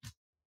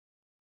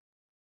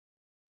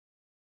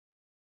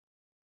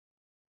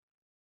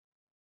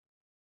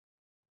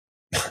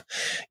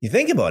 You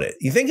think about it.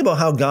 You think about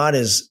how God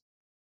is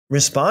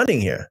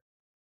responding here.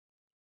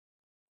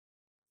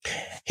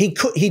 He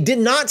did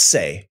not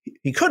say,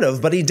 he could have,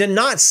 but he did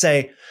not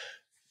say,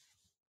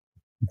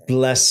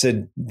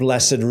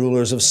 blessed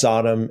rulers of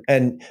Sodom,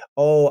 and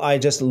I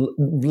just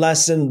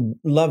bless and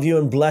love you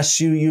and bless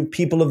you, you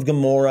people of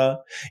Gomorrah.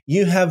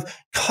 You have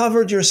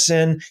covered your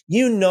sin.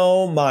 You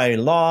know my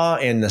law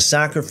and the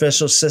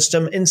sacrificial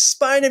system. In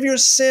spite of your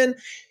sin,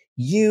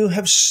 you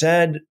have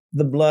shed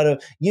the blood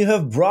you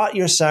have brought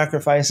your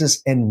sacrifices,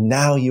 and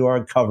now you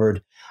are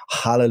covered.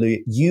 Hallelujah.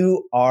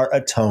 You are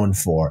atoned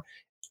for.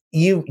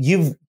 You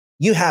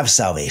have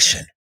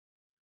salvation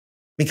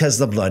because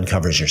the blood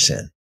covers your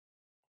sin.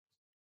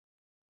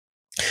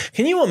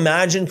 Can you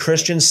imagine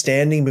Christians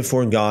standing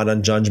before God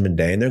on Judgment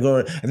Day, and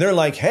they're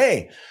like,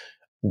 hey,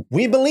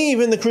 we believe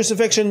in the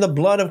crucifixion, the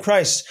blood of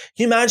Christ.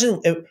 Can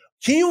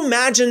you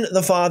imagine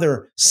the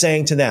Father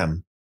saying to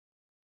them,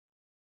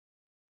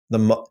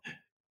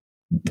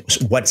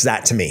 what's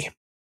that to me?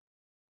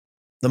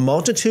 The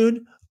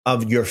multitude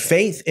of your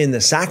faith in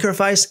the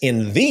sacrifice,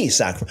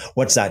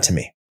 what's that to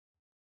me?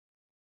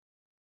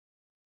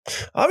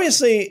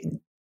 Obviously,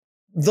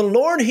 the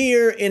Lord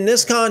here in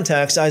this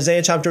context,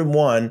 Isaiah chapter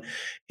 1,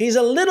 he's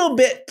a little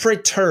bit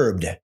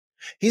perturbed.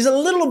 He's a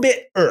little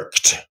bit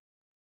irked.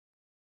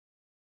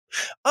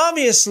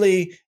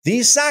 Obviously,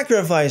 these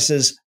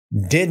sacrifices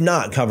did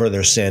not cover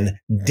their sin,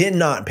 did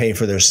not pay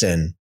for their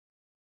sin.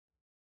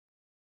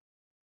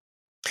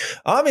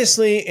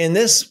 Obviously, in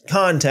this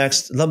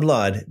context, the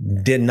blood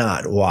did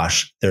not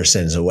wash their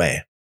sins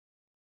away.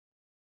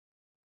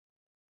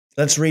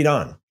 Let's read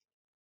on.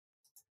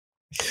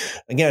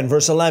 Again,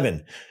 verse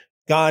 11.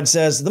 God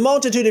says, the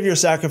multitude of your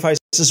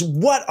sacrifices,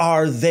 what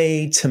are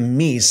they to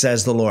me,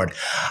 says the Lord?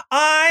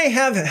 I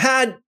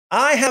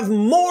have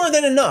more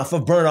than enough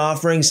of burnt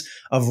offerings,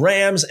 of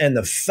rams, and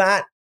the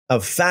fat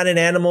of fattened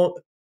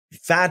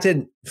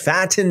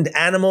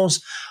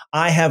animals.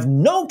 I have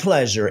no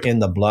pleasure in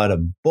the blood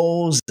of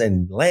bulls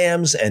and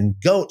lambs and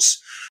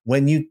goats.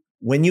 When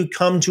you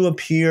come to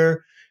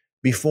appear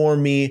before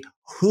me,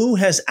 who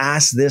has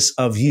asked this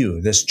of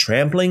you, this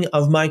trampling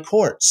of my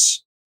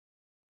courts?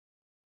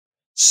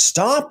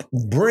 Stop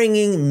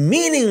bringing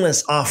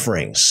meaningless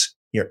offerings.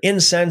 Your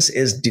incense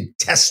is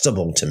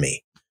detestable to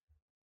me.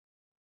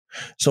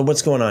 So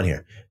what's going on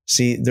here?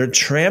 See, they're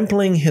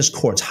trampling his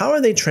courts. How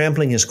are they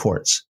trampling his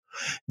courts?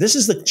 This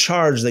is the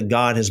charge that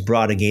God has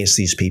brought against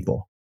these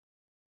people.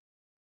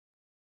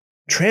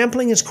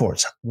 Trampling his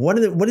courts. What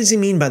does he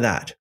mean by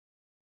that?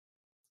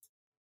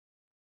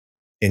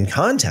 In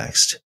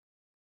context,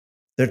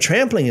 they're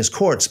trampling his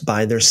courts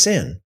by their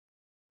sin.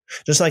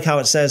 Just like how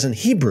it says in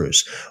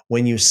Hebrews,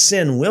 when you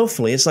sin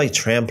willfully, it's like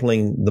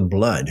trampling the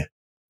blood.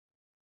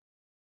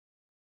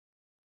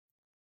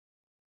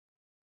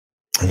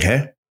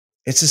 Okay?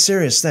 It's a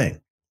serious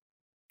thing.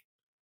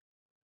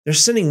 They're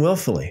sinning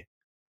willfully.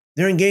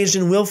 They're engaged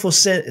in willful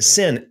sin,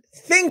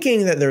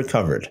 thinking that they're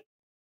covered.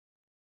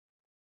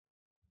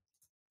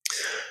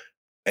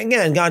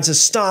 Again, God says,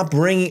 stop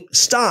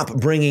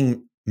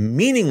bringing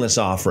meaningless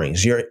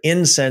offerings. Your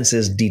incense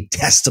is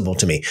detestable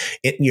to me.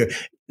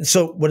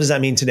 So what does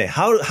that mean today?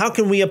 How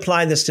can we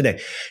apply this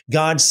today?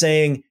 God's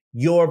saying,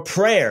 your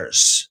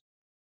prayers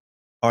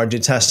are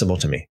detestable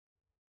to me.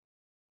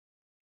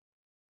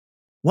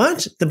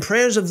 What? The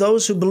prayers of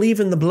those who believe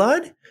in the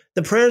blood?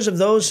 The prayers of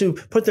those who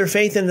put their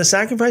faith in the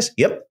sacrifice?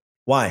 Yep.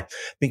 Why?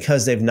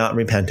 Because they've not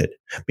repented.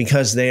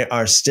 Because they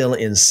are still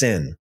in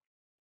sin.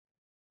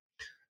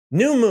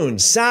 New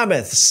moons,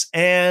 Sabbaths,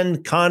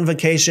 and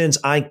convocations,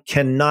 I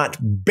cannot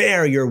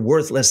bear your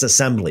worthless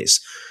assemblies.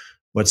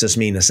 What's this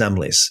mean,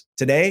 assemblies?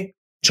 Today,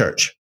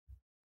 church.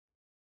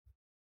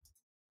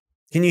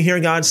 Can you hear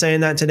God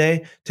saying that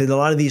today? To a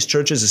lot of these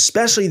churches,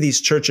 especially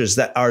these churches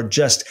that are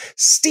just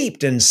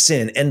steeped in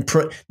sin and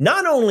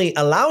not only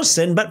allow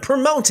sin, but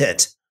promote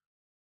it.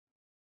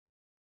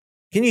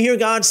 Can you hear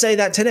God say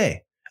that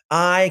today?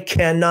 I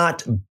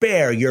cannot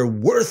bear your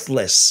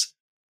worthless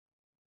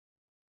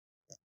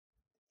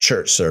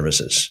church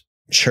services,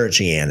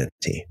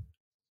 churchianity.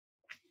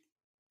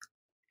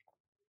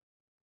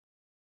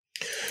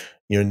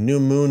 Your new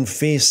moon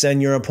feasts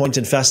and your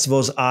appointed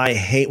festivals I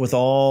hate with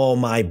all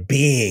my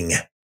being.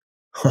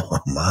 Oh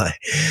my,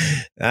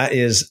 that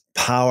is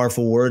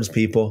powerful words,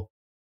 people.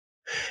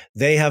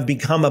 They have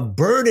become a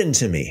burden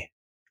to me.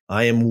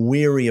 I am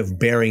weary of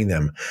bearing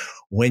them.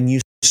 When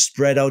you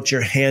spread out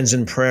your hands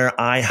in prayer,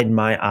 I hide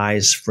my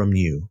eyes from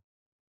you.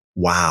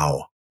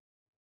 Wow.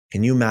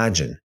 Can you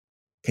imagine?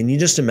 Can you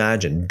just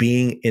imagine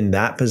being in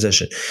that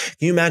position?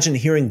 Can you imagine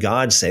hearing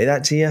God say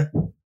that to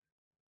you?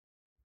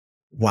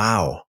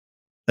 Wow.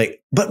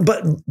 Like,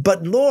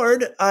 but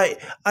Lord, I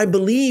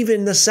believe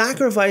in the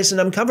sacrifice and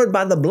I'm covered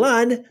by the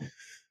blood.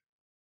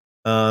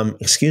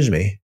 Excuse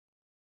me.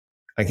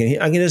 I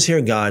can just hear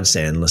God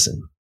saying,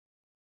 listen,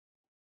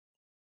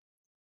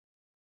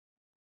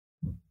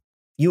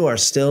 you are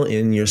still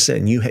in your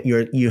sin.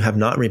 You have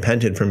not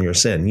repented from your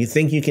sin. You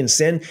think you can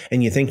sin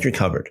and you think you're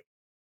covered.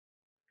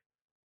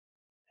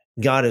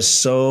 God is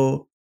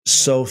so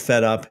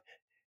fed up.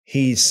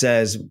 He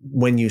says,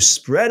 when you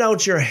spread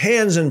out your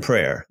hands in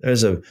prayer,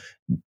 there's a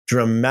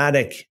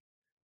dramatic,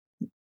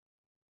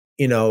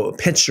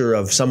 picture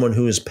of someone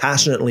who is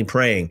passionately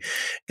praying.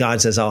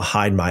 God says, I'll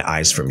hide my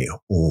eyes from you.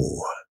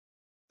 Ooh,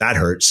 that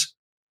hurts.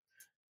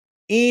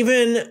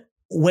 Even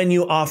when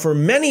you offer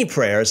many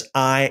prayers,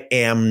 I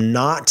am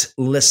not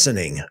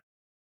listening.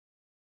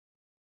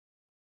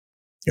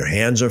 Your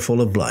hands are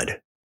full of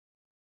blood.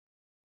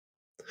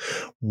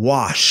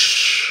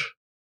 Wash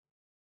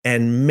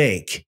and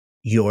make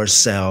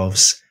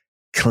yourselves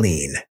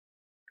clean.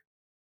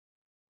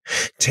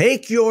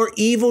 Take your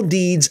evil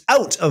deeds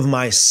out of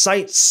my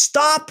sight.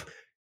 Stop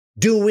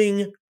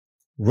doing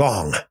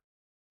wrong.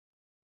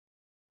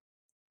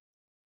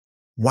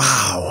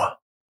 Wow.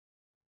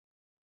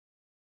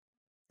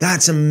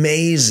 That's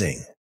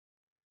amazing.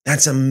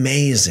 That's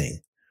amazing.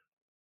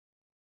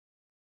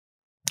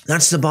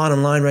 That's the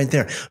bottom line right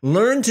there.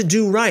 Learn to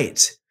do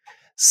right.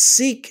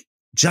 Seek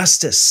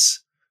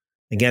justice.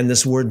 Again,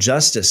 this word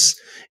justice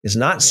is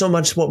not so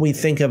much what we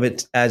think of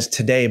it as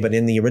today, but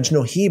in the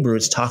original Hebrew,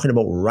 it's talking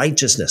about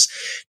righteousness.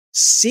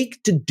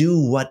 Seek to do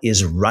what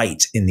is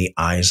right in the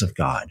eyes of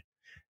God.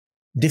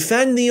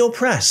 Defend the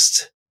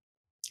oppressed.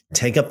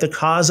 Take up the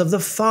cause of the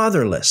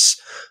fatherless.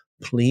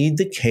 Plead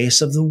the case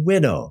of the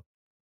widow.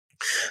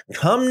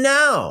 Come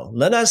now,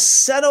 let us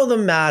settle the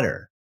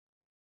matter,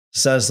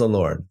 says the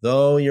Lord.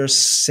 Though your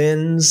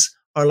sins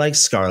are like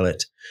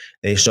scarlet,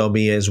 they shall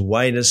be as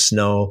white as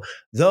snow.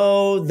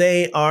 Though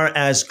they are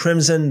as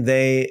crimson,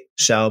 they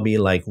shall be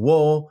like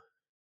wool.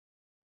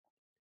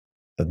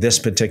 But this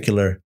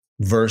particular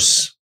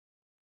verse,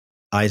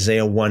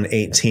 Isaiah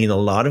 1:18, a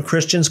lot of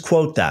Christians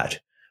quote that,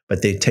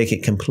 but they take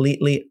it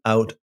completely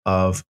out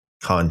of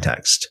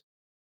context.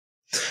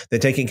 They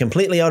take it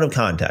completely out of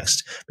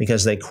context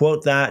because they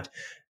quote that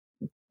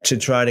to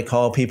try to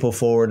call people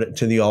forward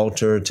to the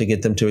altar to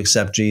get them to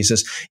accept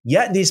Jesus.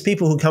 Yet these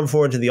people who come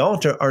forward to the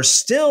altar are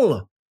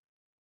still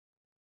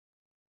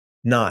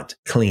not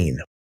clean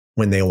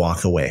when they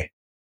walk away.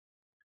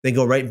 They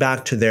go right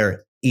back to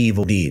their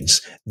evil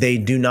deeds. They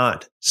do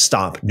not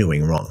stop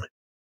doing wrong.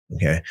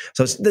 Okay,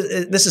 so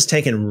this is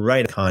taken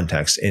right out of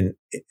context in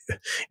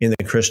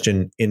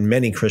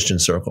many Christian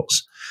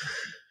circles.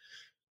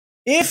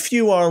 If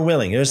you are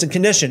willing, there's a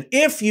condition.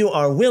 If you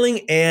are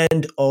willing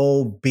and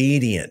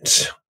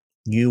obedient,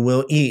 you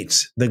will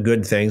eat the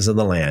good things of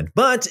the land.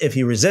 But if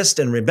you resist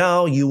and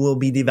rebel, you will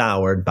be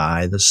devoured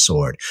by the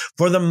sword.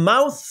 For the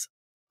mouth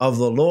of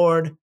the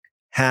Lord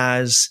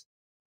has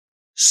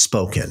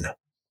spoken.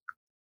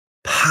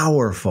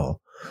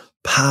 Powerful,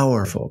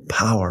 powerful,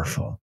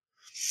 powerful.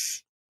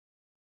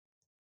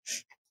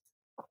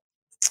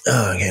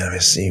 Okay, let me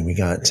see. We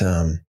got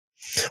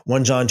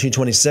 1 John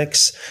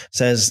 2:26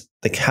 says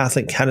the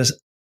Catholic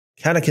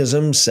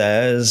Catechism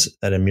says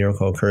that a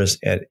miracle occurs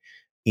at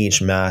each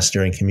Mass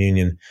during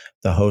communion.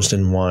 The host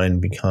and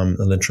wine become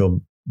the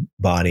literal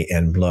body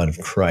and blood of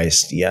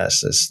Christ.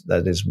 Yes,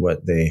 that is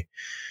what they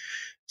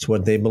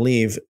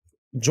believe.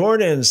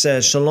 Jordan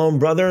says, Shalom,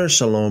 brother.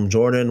 Shalom,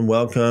 Jordan.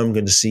 Welcome.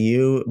 Good to see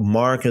you.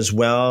 Mark as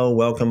well.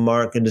 Welcome,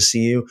 Mark. Good to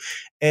see you.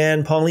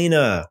 And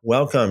Paulina,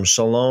 welcome.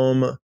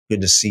 Shalom.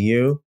 Good to see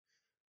you.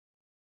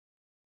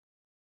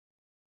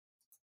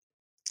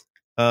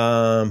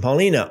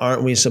 Paulina,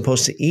 aren't we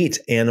supposed to eat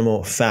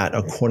animal fat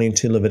according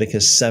to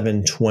Leviticus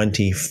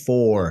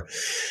 7:24?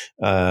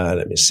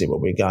 Let me see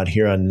what we got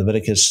here on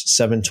Leviticus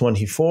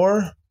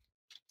 7:24.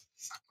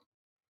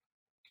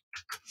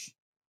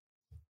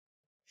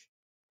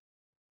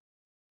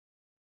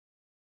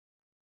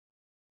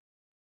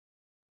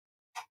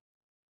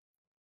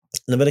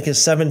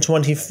 Leviticus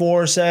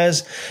 7:24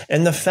 says,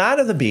 and the fat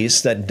of the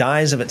beast that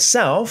dies of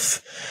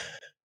itself,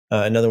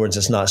 in other words,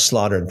 it's not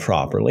slaughtered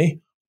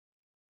properly,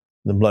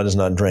 the blood is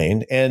not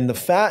drained, and the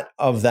fat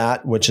of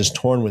that which is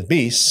torn with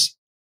beasts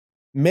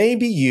may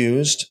be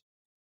used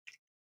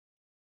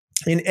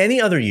in any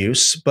other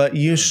use, but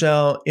you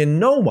shall in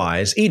no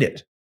wise eat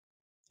of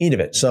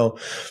it. So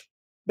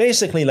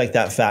basically, like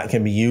that fat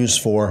can be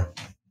used for,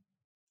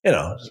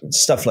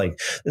 stuff like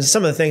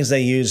some of the things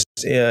they used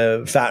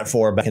fat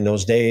for back in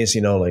those days,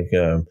 like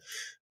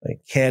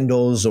like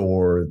candles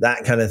or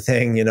that kind of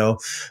thing,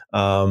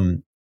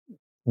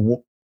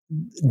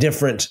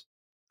 different,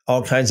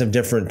 all kinds of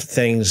different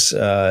things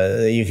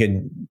that you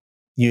could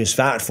use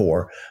fat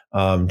for,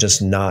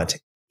 just not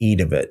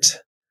eat of it,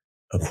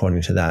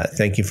 according to that.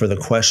 Thank you for the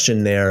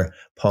question there,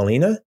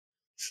 Paulina.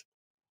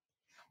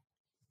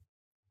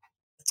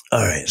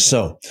 All right,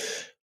 so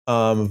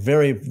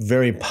very,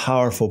 very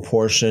powerful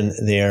portion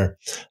there.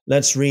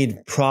 Let's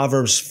read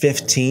Proverbs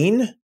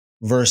 15,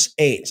 verse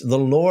 8. The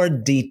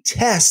Lord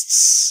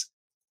detests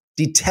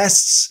the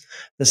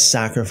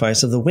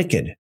sacrifice of the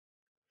wicked,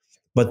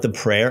 but the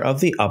prayer of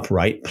the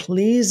upright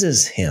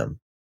pleases him.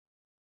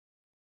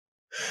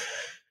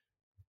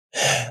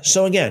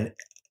 So again,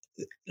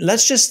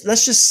 let's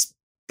just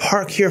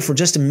park here for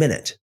just a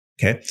minute.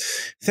 Okay.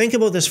 Think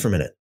about this for a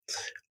minute.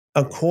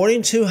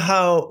 According to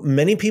how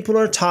many people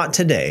are taught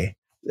today,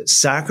 that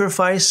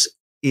sacrifice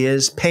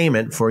is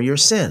payment for your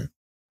sin.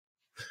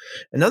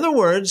 In other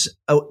words,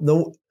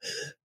 the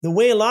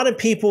way a lot of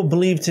people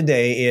believe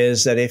today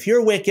is that if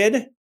you're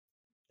wicked,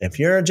 if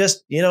you're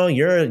just,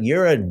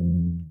 you're a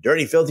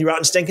dirty, filthy,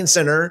 rotten, stinking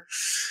sinner,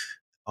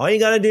 all you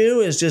got to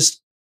do is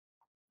just,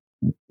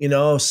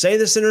 say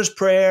the sinner's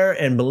prayer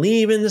and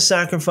believe in the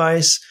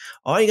sacrifice.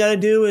 All you got to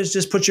do is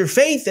just put your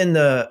faith in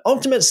the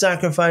ultimate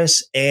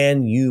sacrifice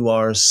and you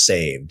are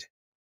saved.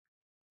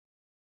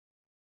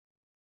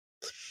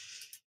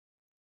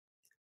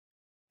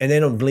 And they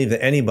don't believe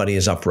that anybody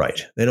is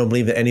upright. They don't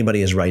believe that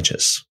anybody is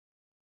righteous.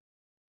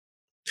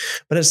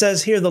 But it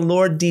says here, the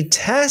Lord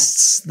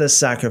detests the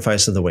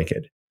sacrifice of the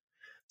wicked.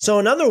 So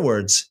in other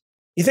words,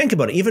 you think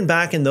about it, even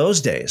back in those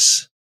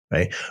days,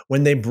 right,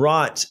 when they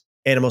brought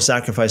animal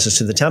sacrifices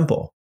to the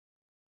temple,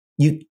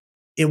 it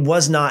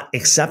was not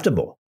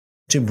acceptable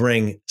to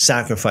bring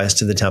sacrifice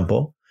to the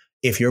temple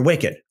if you're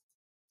wicked.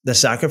 The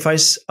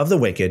sacrifice of the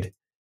wicked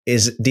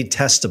is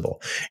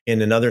detestable.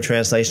 In another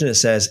translation, it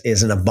says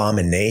is an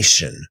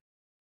abomination.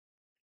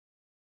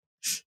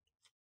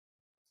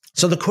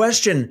 So the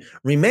question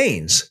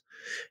remains,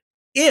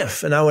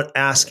 if, and I would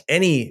ask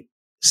any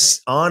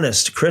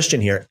honest Christian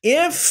here,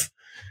 if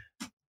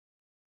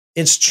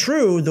it's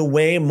true the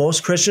way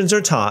most Christians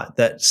are taught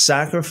that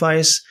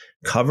sacrifice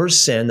covers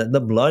sin, that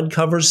the blood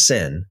covers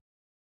sin,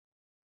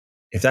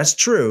 if that's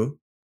true,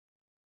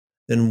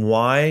 then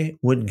why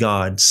would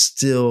God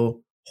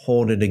still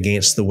hold it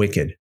against the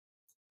wicked?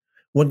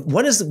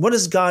 What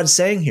is God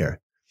saying here?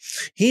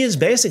 He is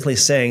basically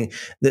saying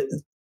that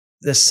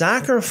the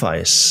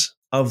sacrifice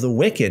of the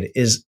wicked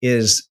is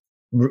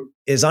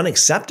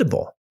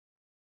unacceptable.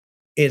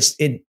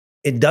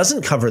 It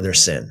doesn't cover their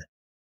sin.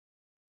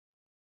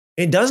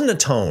 It doesn't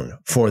atone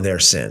for their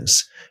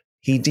sins.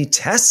 He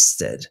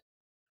detests it.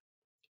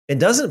 It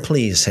doesn't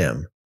please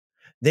him.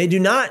 They do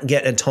not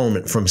get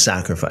atonement from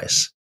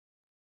sacrifice.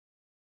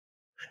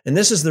 And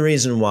this is the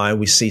reason why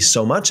we see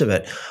so much of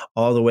it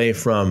all the way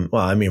from,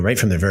 right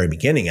from the very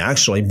beginning,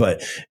 actually,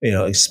 but,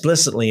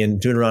 explicitly in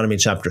Deuteronomy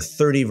chapter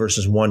 30,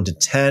 verses 1 to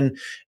 10,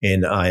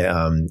 in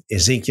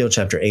Ezekiel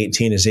chapter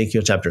 18,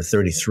 Ezekiel chapter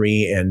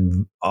 33,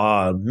 and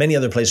many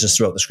other places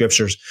throughout the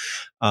scriptures.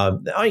 All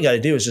you got to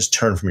do is just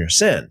turn from your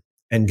sin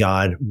and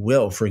God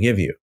will forgive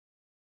you.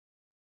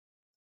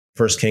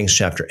 1 Kings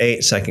chapter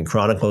 8, 2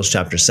 Chronicles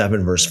chapter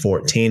 7, verse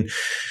 14.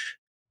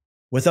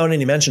 Without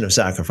any mention of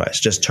sacrifice,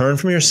 just turn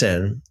from your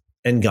sin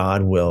and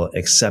God will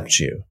accept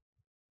you.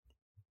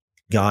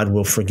 God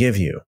will forgive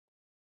you.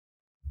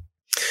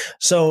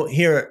 So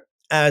here,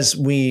 as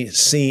we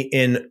see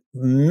in,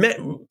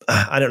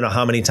 I don't know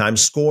how many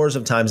times, scores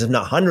of times, if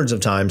not hundreds of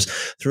times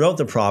throughout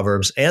the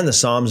Proverbs and the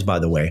Psalms, by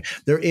the way,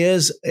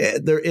 there's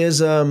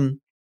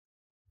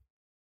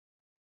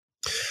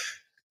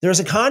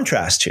a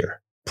contrast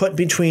here put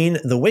between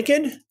the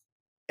wicked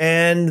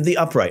and the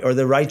upright or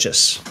the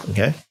righteous.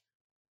 Okay.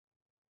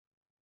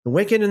 The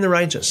wicked and the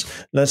righteous.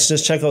 Let's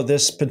just check out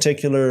this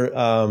particular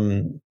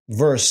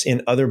verse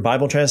in other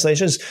Bible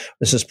translations.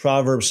 This is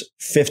Proverbs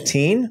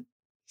 15.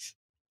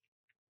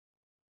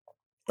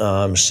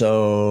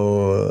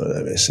 So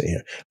let me see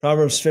here.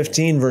 Proverbs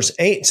 15, verse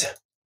 8.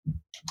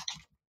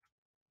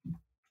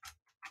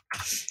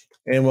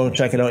 And we'll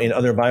check it out in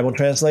other Bible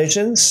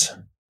translations.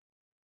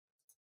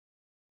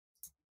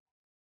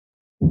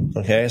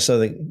 Okay, so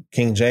the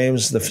King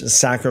James, the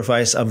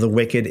sacrifice of the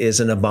wicked is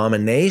an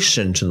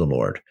abomination to the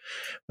Lord,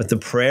 but the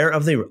prayer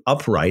of the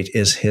upright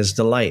is his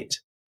delight.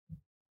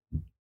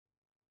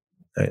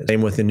 Right,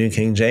 same with the New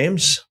King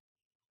James.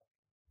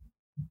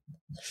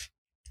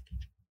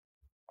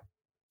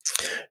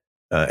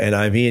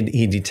 NIV,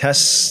 he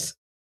detests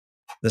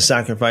the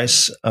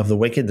sacrifice of the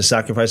wicked. The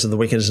sacrifice of the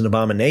wicked is an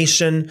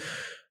abomination.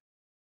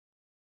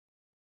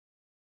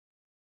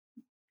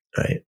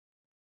 Right.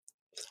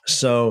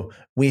 So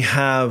we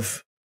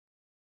have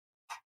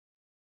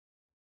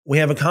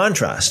a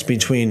contrast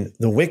between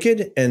the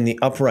wicked and the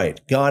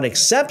upright. God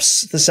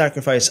accepts the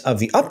sacrifice of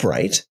the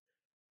upright,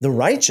 the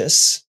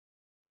righteous,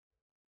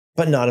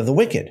 but not of the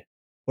wicked.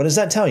 What does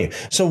that tell you?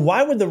 So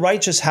why would the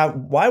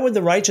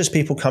righteous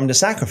people come to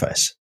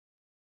sacrifice?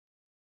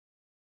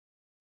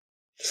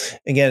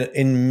 Again,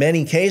 in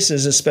many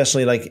cases,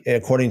 especially like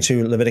according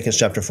to Leviticus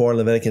chapter 4,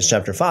 Leviticus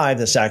chapter 5,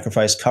 the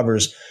sacrifice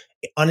covers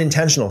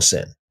unintentional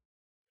sin.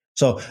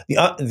 So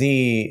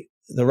the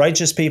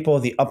righteous people,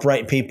 the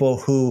upright people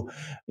who,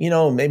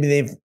 maybe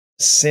they've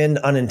sinned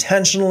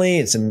unintentionally,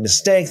 it's a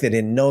mistake, they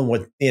didn't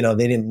know they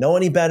didn't know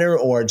any better,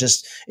 or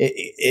just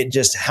it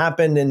just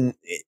happened and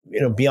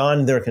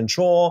beyond their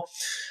control.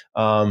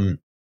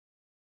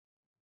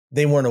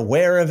 They weren't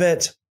aware of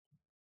it.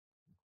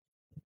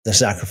 The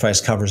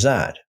sacrifice covers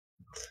that.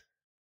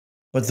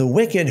 But the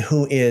wicked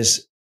who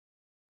is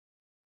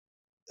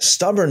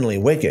stubbornly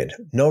wicked,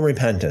 no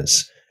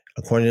repentance,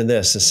 according to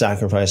this, the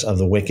sacrifice of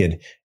the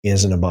wicked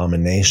is an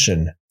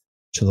abomination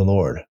to the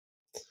Lord.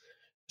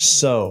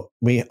 So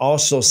we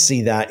also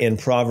see that in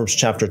Proverbs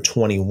chapter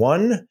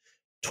 21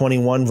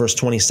 verse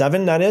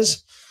 27, that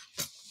is.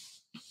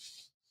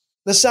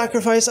 The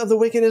sacrifice of the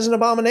wicked is an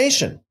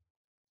abomination.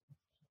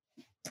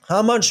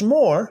 How much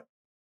more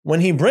when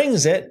he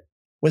brings it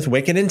with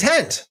wicked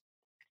intent?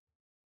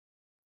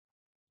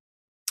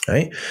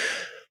 Right?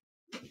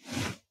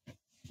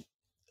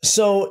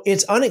 So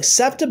it's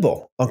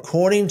unacceptable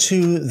according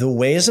to the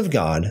ways of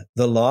God,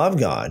 the law of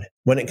God,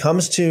 when it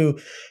comes to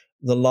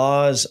the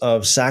laws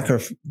of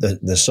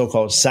the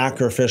so-called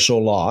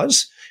sacrificial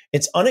laws.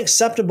 It's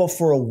unacceptable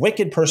for a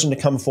wicked person to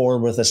come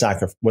forward with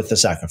the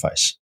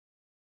sacrifice.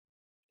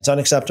 It's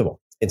unacceptable.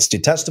 It's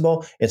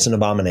detestable. It's an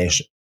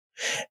abomination.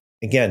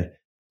 Again,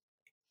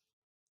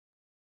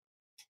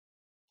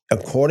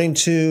 according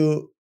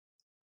to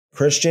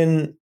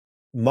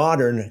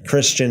modern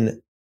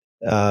Christian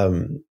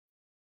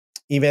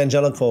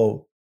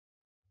evangelical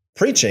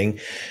preaching,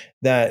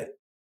 that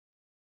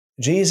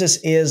Jesus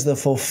is the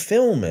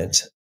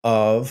fulfillment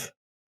of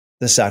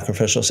the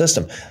sacrificial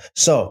system.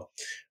 So,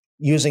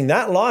 using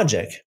that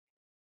logic,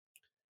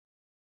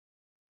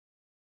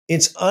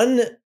 it's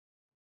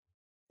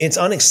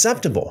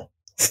unacceptable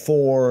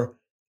for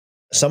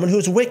someone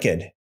who's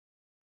wicked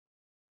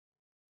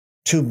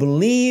to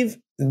believe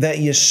that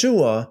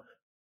Yeshua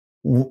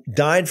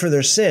died for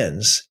their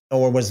sins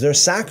or was their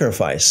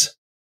sacrifice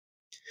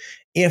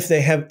if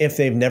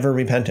they've never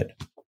repented.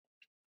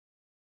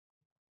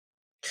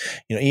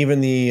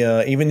 Even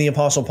the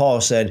Apostle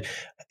Paul said,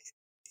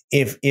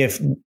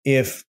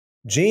 if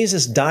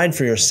Jesus died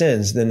for your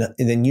sins,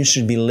 then you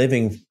should be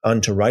living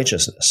unto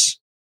righteousness.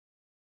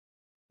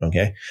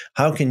 Okay?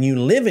 How can you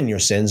live in your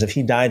sins if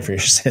he died for your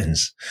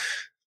sins?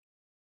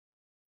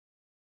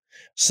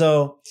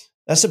 So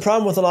that's the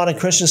problem with a lot of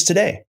Christians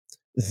today.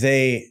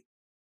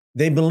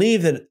 They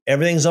believe that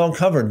everything's all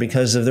covered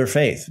because of their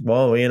faith.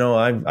 Well,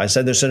 I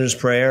said the sinner's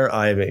prayer.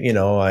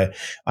 I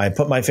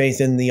put my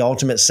faith in the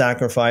ultimate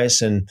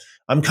sacrifice and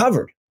I'm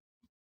covered.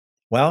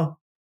 Well,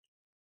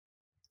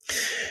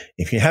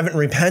 if you haven't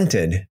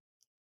repented,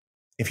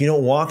 if you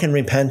don't walk in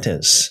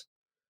repentance,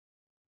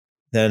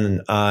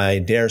 then I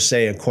dare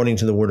say, according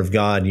to the word of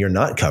God, you're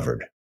not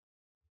covered.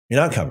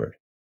 You're not covered.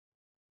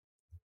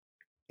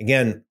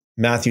 Again,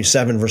 Matthew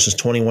 7, verses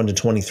 21 to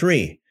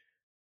 23.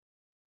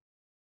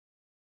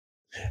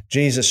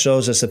 Jesus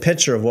shows us a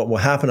picture of what will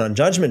happen on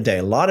Judgment Day.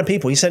 A lot of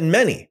people, he said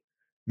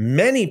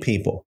many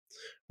people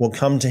will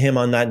come to him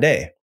on that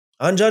day,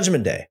 on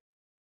Judgment Day,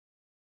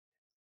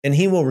 and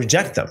he will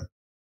reject them.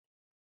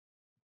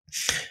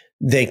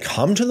 They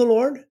come to the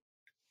Lord.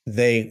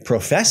 They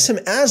profess him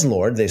as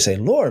Lord. They say,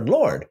 Lord,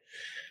 Lord.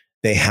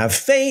 They have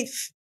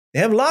faith. They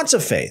have lots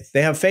of faith.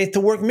 They have faith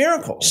to work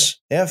miracles.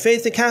 They have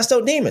faith to cast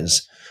out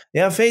demons. They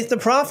have faith to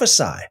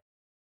prophesy.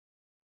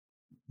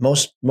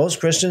 Most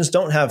Christians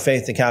don't have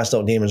faith to cast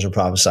out demons or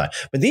prophesy,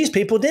 but these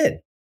people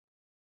did.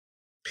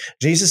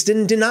 Jesus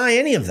didn't deny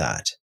any of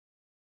that.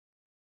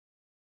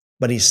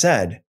 But he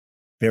said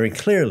very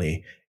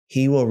clearly,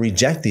 he will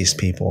reject these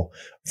people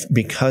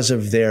because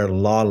of their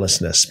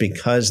lawlessness,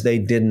 because they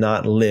did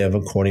not live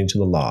according to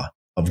the law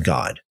of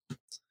God.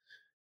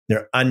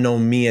 Their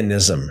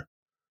anomianism.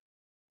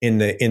 In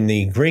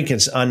the Greek,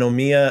 it's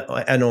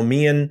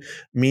anomian,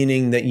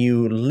 meaning that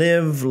you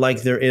live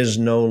like there is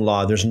no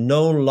law. There's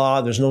no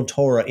law, there's no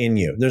Torah in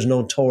you. There's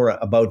no Torah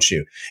about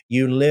you.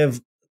 You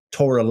live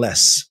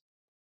Torah-less,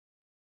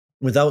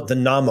 without the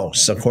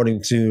nomos,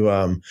 according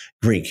to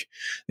Greek.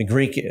 The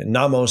Greek,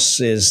 nomos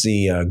is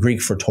the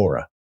Greek for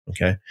Torah.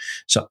 Okay,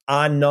 so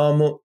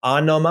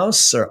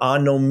anomos or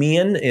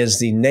anomian is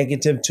the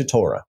negative to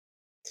Torah.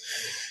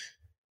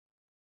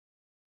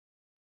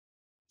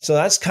 So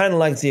that's kind of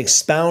like the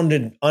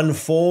expounded,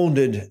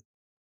 unfolded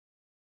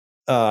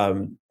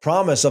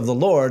promise of the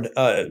Lord,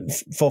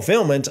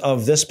 fulfillment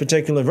of this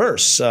particular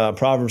verse,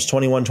 Proverbs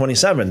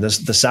 21:27.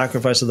 The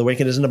sacrifice of the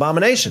wicked is an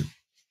abomination.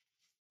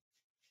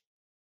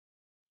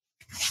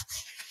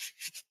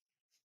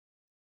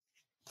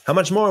 How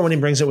much more when he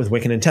brings it with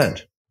wicked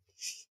intent?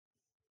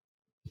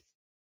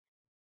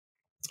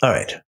 All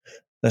right,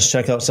 let's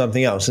check out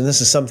something else. And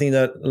this is something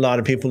that a lot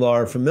of people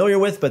are familiar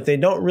with, but they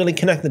don't really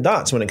connect the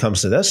dots when it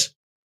comes to this.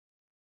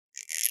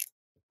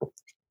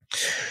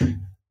 1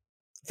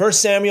 1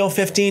 Samuel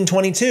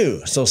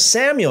 15:22. So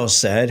Samuel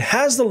said,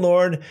 has the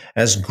Lord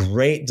as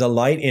great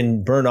delight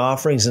in burnt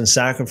offerings and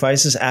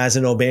sacrifices as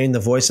in obeying the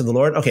voice of the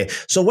Lord? Okay,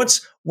 so what's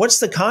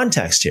the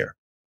context here?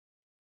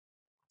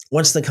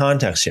 What's the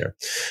context here?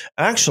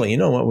 Actually, you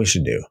know what we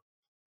should do?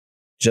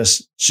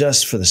 Just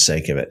for the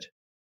sake of it.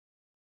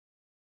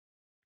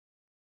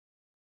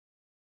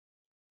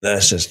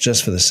 That's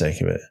just for the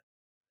sake of it.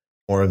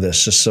 More of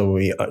this, just so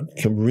we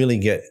can really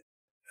get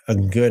a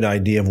good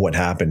idea of what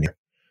happened here.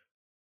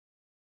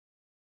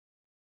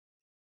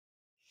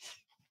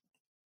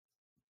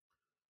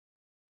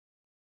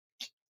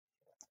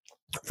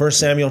 First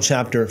Samuel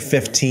chapter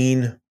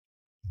 15,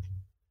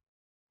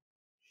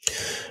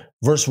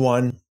 verse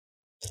 1.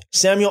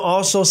 Samuel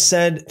also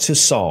said to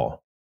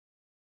Saul,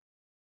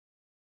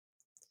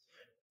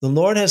 the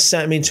Lord has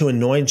sent me to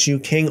anoint you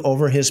king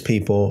over his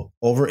people,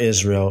 over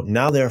Israel.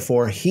 Now,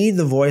 therefore, heed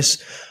the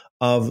voice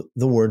of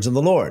the words of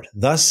the Lord.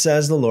 Thus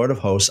says the Lord of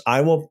hosts,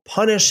 I will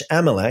punish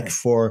Amalek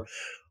for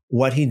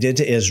what he did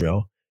to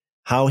Israel,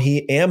 how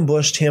he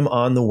ambushed him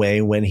on the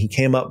way when he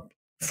came up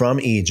from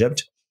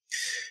Egypt.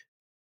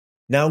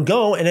 Now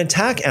go and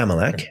attack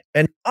Amalek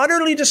and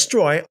utterly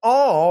destroy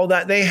all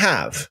that they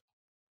have.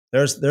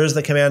 There's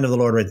the command of the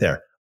Lord right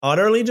there.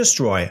 Utterly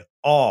destroy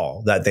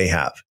all that they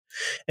have.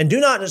 And do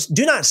not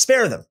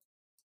spare them.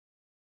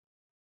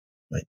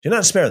 Right? Do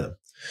not spare them.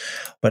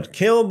 But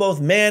kill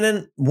both man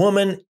and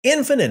woman,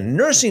 infant and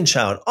nursing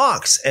child,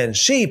 ox and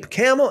sheep,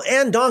 camel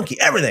and donkey,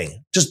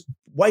 everything. Just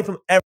wipe them,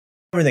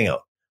 everything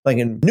out. Like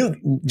a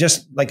nuke,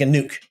 just like a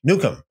nuke.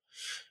 Nuke them.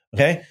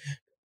 Okay?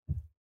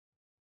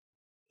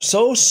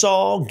 So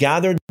Saul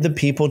gathered the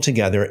people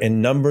together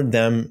and numbered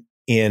them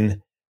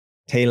in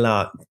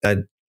Telaim.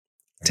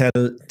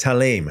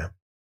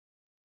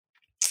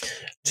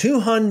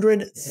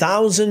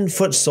 200,000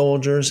 foot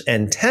soldiers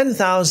and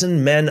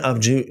 10,000 men of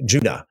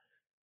Judah.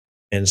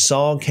 And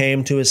Saul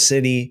came to a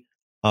city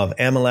of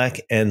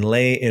Amalek and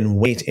lay in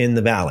wait in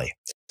the valley.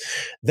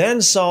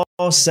 Then Saul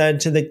said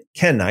to the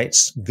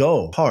Kenites,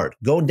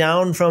 go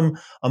down from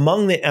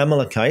among the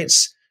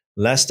Amalekites,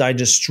 lest I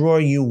destroy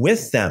you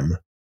with them.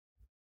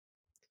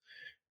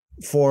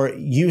 For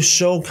you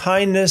showed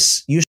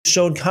kindness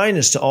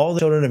to all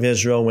the children of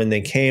Israel when they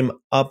came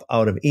up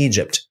out of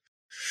Egypt.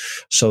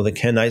 So the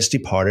Kenites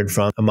departed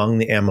from among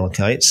the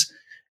Amalekites,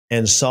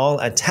 and Saul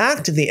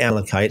attacked the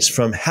Amalekites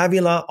from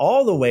Havilah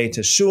all the way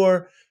to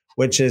Shur,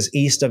 which is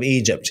east of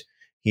Egypt.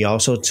 He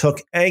also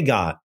took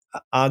Agag,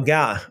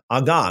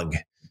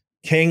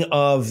 king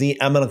of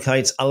the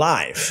Amalekites,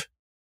 alive,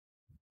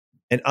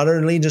 and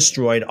utterly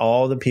destroyed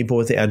all the people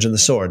with the edge of the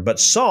sword. But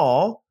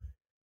Saul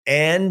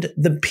and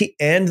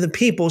the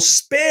people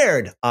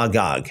spared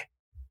Agag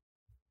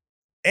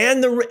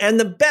and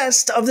the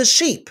best of the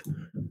sheep,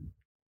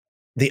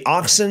 the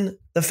oxen,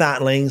 the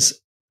fatlings,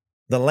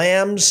 the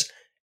lambs,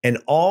 and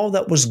all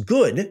that was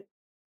good,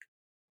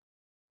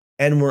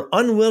 and were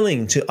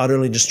unwilling to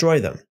utterly destroy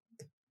them.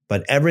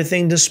 But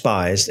everything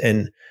despised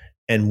and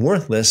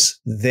worthless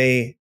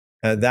they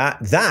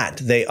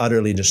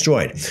utterly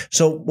destroyed.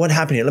 So what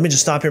happened here? Let me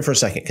just stop here for a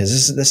second,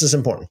 because this is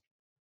important.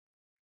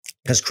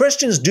 Because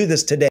Christians do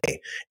this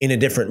today in a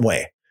different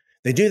way.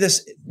 They do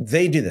this.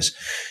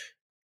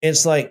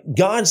 It's like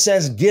God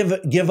says,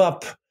 give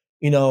up,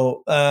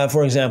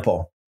 for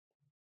example,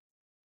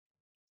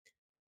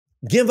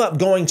 give up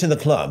going to the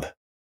club.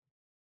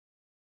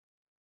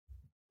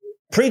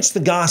 Preach the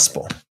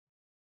gospel.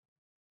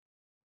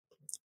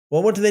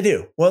 Well, what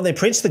do? Well, they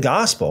preach the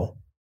gospel,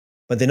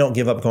 but they don't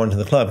give up going to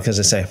the club because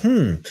they say,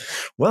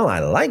 well, I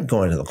like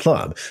going to the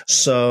club.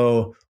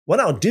 So what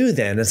I'll do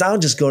then is I'll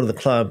just go to the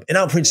club and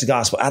I'll preach the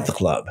gospel at the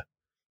club.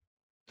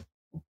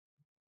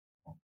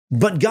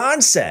 But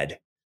God said,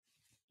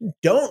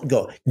 don't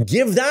go.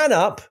 Give that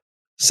up,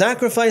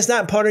 sacrifice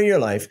that part of your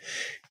life,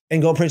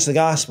 and go preach the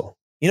gospel.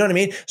 You know what I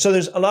mean? So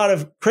there's a lot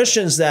of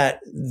Christians that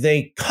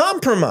they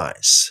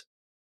compromise.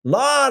 A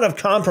lot of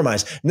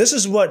compromise. And this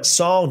is what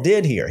Saul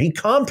did here. He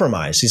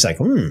compromised. He's like,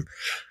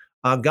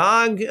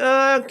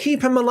 Agag,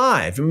 keep him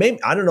alive.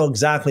 Maybe, I don't know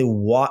exactly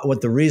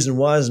what the reason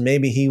was.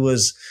 Maybe he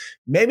was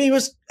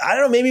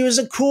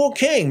a cool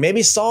king.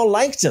 Maybe Saul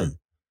liked him.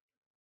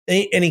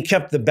 And he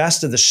kept the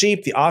best of the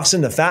sheep, the oxen,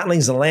 the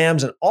fatlings, the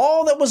lambs, and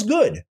all that was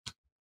good.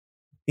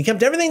 He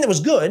kept everything that was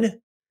good,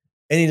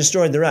 and he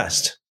destroyed the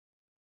rest.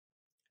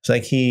 It's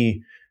like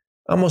he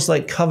almost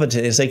like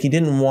coveted. It's like he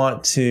didn't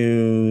want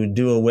to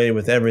do away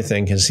with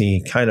everything because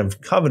he kind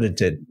of coveted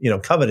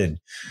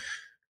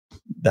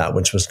that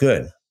which was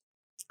good.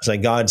 It's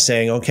like God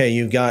saying, okay,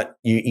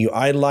 you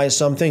idolize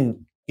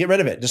something, get rid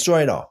of it,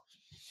 destroy it all.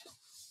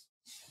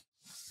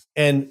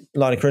 And a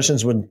lot of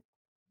Christians would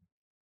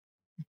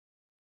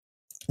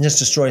just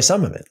destroy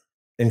some of it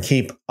and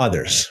keep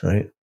others,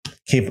 right?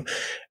 Keep,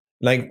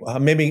 like,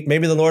 maybe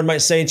the Lord might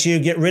say to you,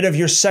 get rid of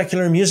your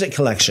secular music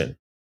collection.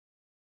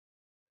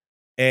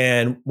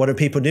 And what do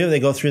people do? They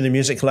go through the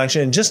music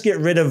collection and just get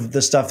rid of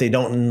the stuff they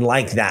don't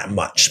like that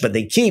much, but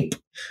they keep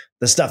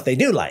the stuff they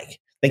do like.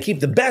 They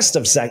keep the best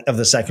of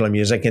the secular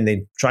music, and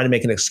they try to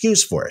make an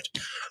excuse for it.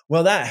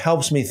 Well, that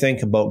helps me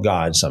think about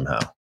God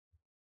somehow.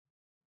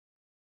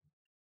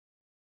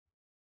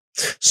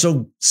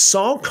 So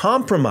Saul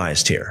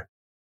compromised here.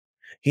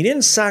 He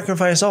didn't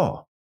sacrifice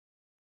all.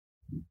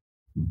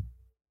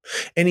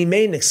 And he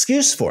made an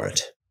excuse for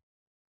it.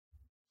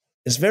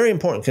 It's very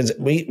important because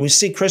we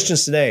see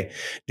Christians today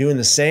doing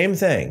the same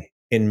thing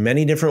in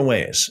many different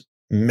ways.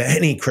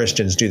 Many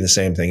Christians do the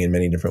same thing in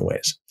many different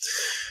ways.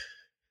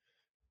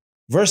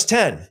 Verse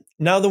 10,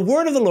 now the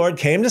word of the Lord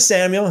came to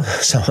Samuel.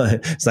 So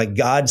it's like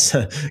God's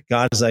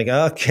like,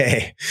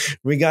 okay,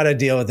 we got to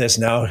deal with this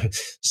now.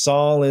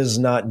 Saul is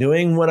not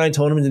doing what I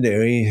told him to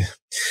do.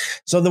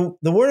 So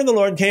the word of the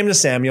Lord came to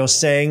Samuel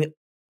saying,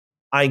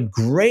 I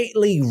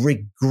greatly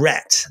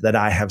regret that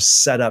I have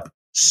set up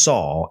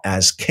Saul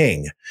as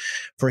king,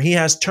 for he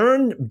has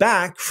turned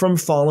back from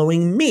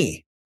following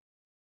me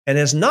and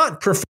has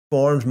not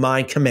performed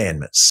my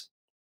commandments.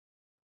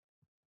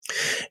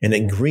 And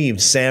it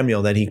grieved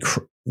Samuel that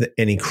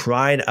he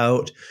cried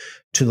out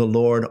to the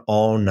Lord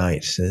all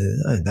night.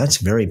 That's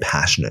very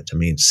passionate. I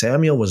mean,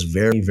 Samuel was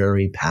very,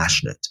 very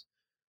passionate.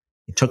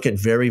 He took it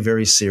very,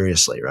 very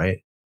seriously, right?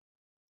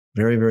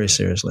 Very, very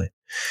seriously.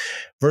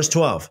 Verse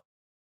 12.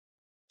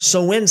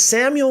 So when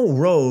Samuel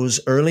rose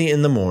early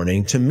in the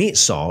morning to meet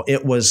Saul,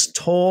 it was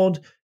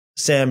told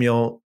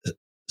Samuel,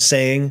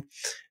 saying,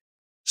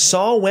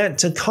 Saul went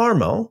to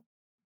Carmel,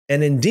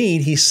 and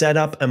indeed he set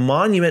up a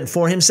monument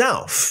for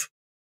himself.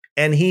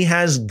 And he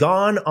has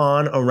gone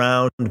on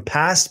around,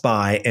 passed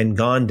by, and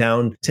gone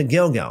down to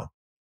Gilgal.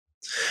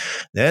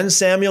 Then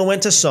Samuel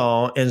went to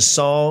Saul, and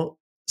Saul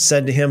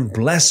said to him,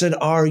 Blessed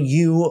are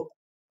you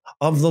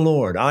of the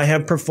Lord. I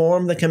have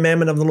performed the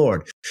commandment of the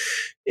Lord.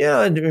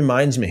 Yeah, it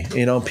reminds me,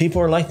 people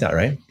are like that,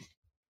 right?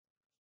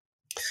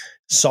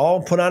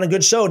 Saul put on a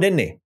good show, didn't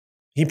he?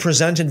 He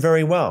presented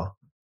very well.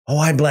 Oh,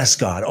 I bless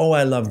God. Oh,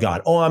 I love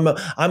God. Oh,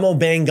 I'm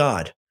obeying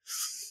God.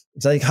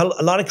 It's like a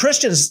lot of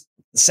Christians,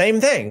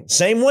 same thing,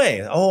 same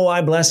way. Oh,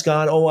 I bless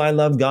God. Oh, I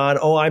love God.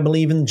 Oh, I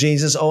believe in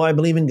Jesus. Oh, I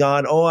believe in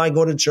God. Oh, I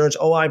go to church.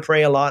 Oh, I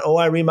pray a lot. Oh,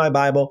 I read my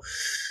Bible.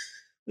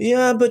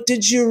 Yeah, but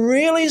did you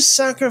really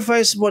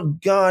sacrifice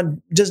what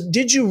God does?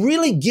 Did you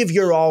really give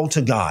your all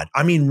to God?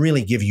 I mean,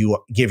 really give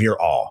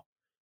your all,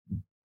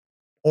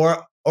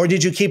 or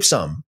did you keep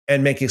some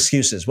and make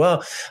excuses?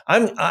 Well,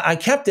 I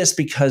kept this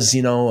because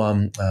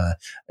I'm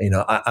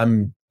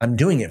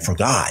doing it for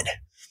God.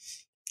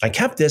 I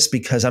kept this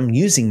because I'm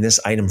using this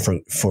item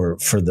for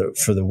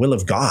the will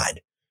of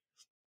God.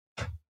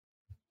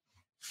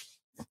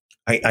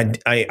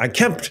 I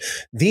kept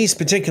these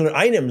particular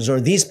items or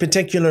these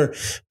particular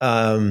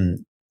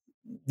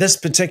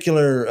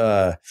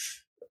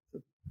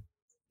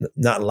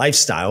not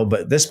lifestyle,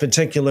 but this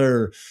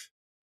particular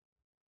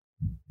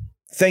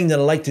thing that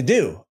I like to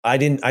do. I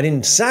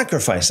didn't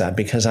sacrifice that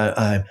because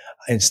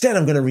instead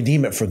I'm going to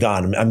redeem it for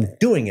God. I'm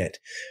doing it,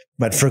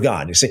 but for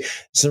God. You see,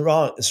 it's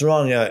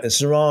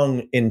the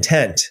wrong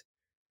intent.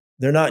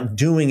 They're not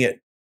doing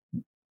it.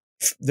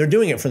 They're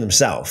doing it for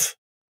themselves.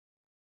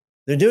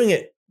 They're doing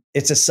it.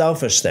 It's a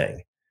selfish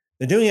thing.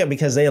 They're doing it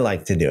because they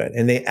like to do it,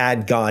 and they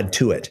add God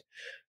to it.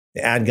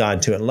 They add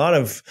God to it. A lot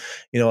of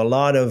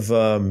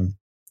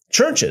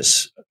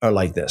churches are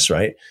like this,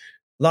 right?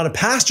 A lot of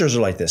pastors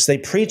are like this. They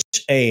preach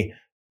a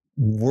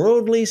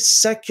worldly,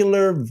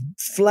 secular,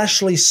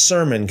 fleshly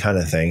sermon kind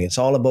of thing. It's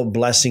all about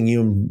blessing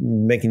you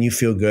and making you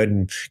feel good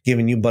and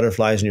giving you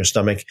butterflies in your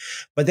stomach,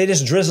 but they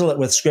just drizzle it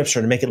with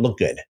scripture to make it look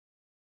good.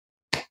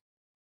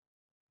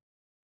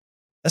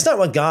 That's not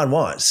what God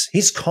wants.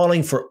 He's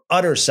calling for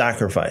utter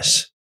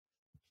sacrifice,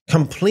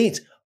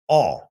 complete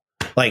all,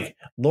 like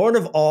Lord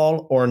of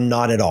all or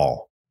not at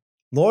all,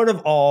 Lord of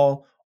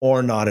all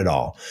or not at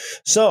all.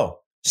 So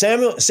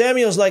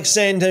Samuel's like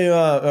saying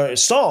to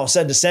Saul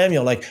said to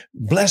Samuel, like,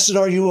 blessed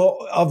are you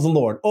of the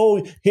Lord.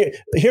 Oh,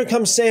 here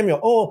comes Samuel.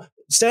 Oh,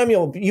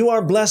 Samuel, you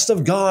are blessed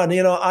of God.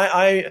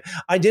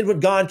 I did what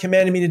God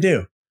commanded me to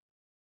do.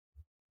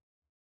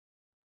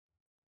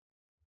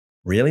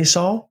 Really,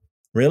 Saul?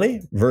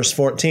 Really? Verse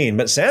 14.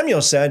 But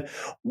Samuel said,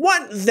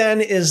 what then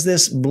is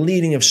this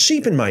bleating of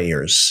sheep in my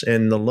ears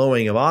and the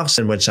lowing of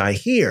oxen which I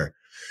hear?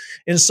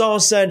 And Saul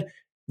said,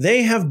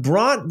 they have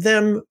brought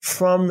them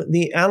from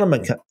the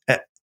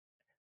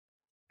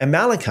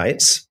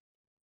Amalekites,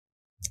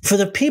 for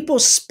the people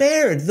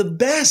spared the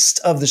best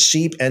of the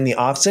sheep and the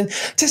oxen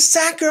to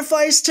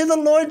sacrifice to the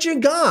Lord your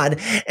God,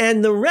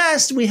 and the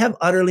rest we have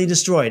utterly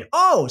destroyed.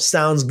 Oh,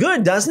 sounds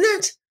good, doesn't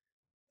it?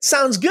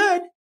 Sounds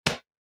good.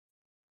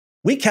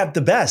 We kept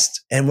the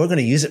best, and we're going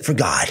to use it for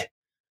God.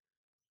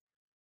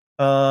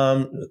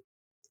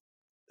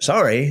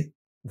 Sorry,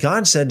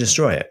 God said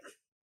destroy it.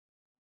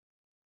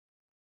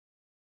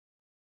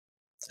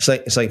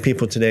 It's like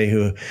people today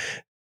who,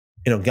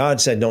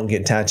 God said don't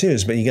get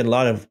tattoos, but you get a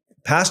lot of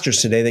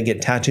pastors today that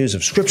get tattoos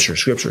of scripture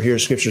here,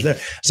 scripture there.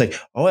 It's like,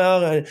 oh,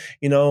 well,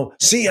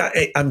 see,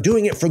 I'm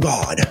doing it for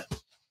God.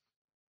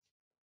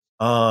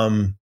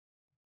 No,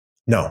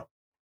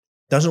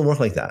 doesn't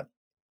work like that.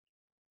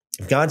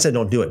 If God said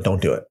don't do it,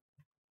 don't do it.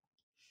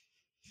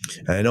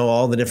 I know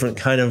all the different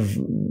kind of,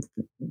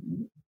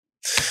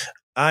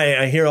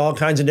 I hear all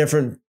kinds of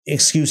different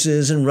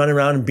excuses and run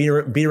around and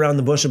beat around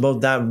the bush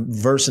about that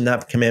verse and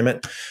that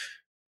commandment.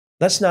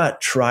 let's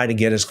not try to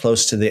get as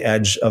close to the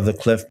edge of the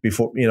cliff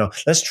before,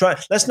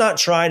 let's not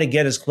try to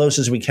get as close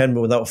as we can,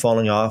 but without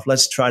falling off.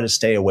 Let's try to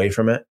stay away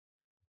from it.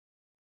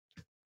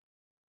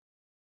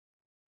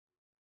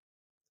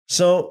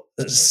 So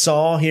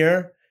Saul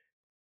here,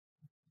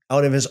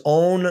 out of his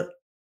own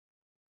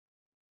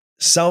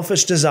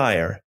selfish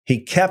desire,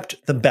 he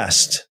kept the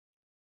best.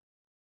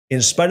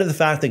 In spite of the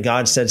fact that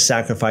God said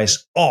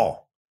sacrifice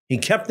all, he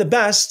kept the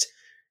best,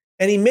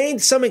 and he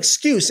made some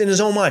excuse in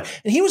his own mind.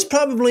 And he was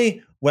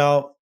probably,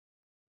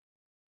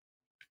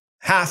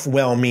 half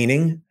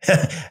well-meaning,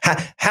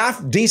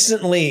 half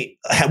decently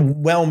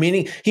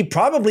well-meaning. He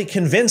probably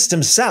convinced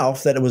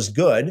himself that it was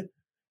good.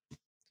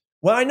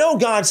 Well, I know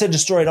God said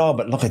destroy it all,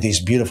 but look at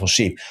these beautiful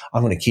sheep.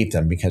 I'm going to keep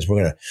them because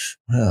we're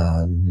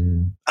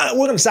going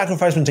to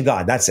sacrifice them to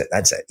God. That's it.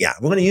 Yeah,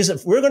 we're going to use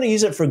it. We're going to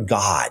use it for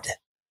God.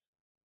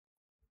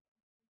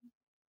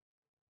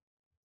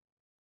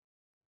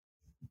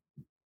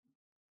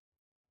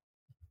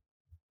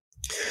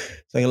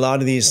 Like a lot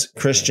of these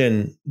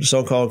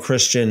so-called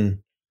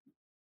Christian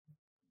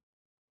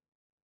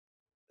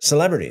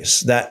celebrities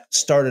that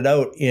started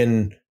out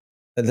in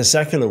the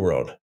secular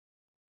world,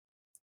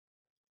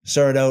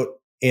 started out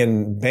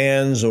in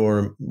bands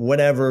or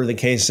whatever the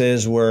case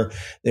is, where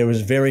it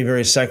was very,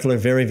 very secular,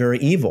 very, very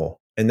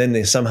evil. And then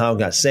they somehow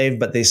got saved,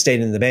 but they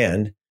stayed in the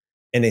band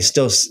and they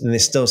still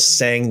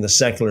sang the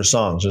secular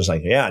songs. It was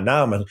like, yeah,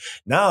 now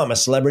I'm a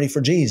celebrity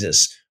for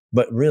Jesus,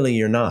 but really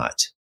you're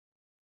not.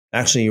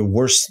 Actually, you're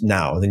worse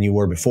now than you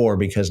were before,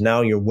 because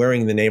now you're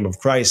wearing the name of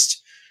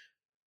Christ,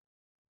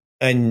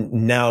 and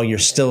now you're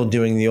still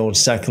doing the old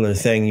secular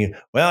thing.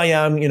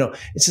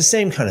 It's the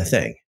same kind of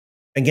thing.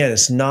 Again,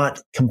 it's not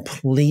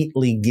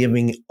completely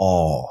giving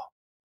all.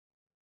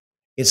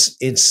 It's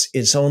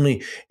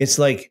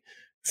like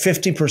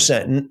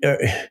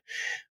 50%.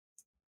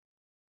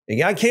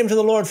 I came to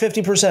the Lord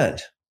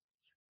 50%.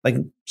 Like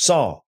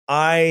Saul,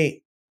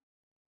 I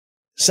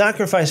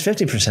sacrificed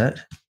 50%.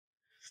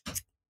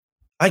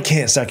 I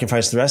can't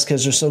sacrifice the rest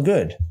because they're so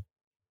good.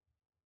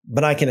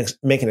 But I can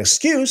make an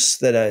excuse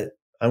that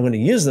I'm going to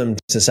use them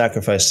to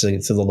sacrifice to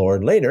the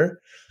Lord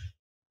later.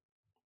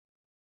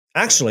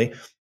 Actually,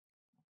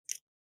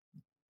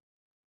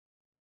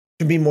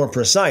 to be more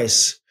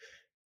precise,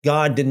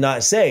 God did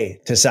not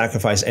say to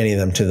sacrifice any of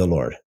them to the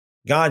Lord.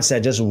 God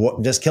said,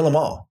 just kill them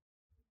all.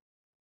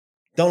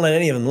 Don't let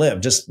any of them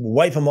live. Just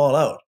wipe them all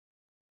out.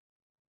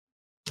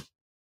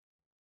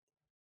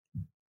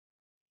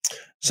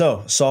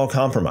 So Saul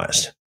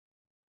compromised.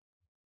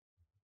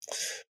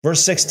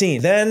 Verse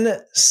 16, then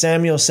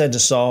Samuel said to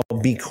Saul,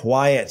 be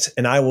quiet,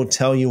 and I will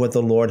tell you what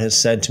the Lord has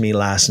said to me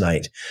last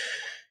night.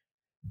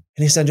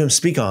 And he said to him,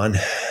 speak on.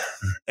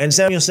 And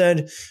Samuel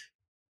said,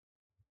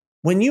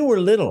 when you were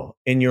little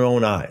in your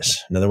own eyes,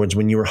 in other words,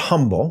 when you were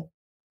humble,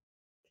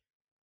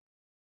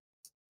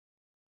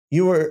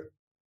 were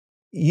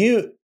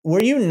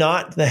you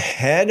not the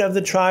head of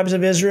the tribes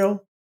of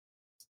Israel?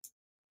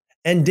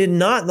 And did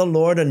not the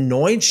Lord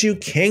anoint you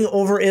king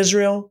over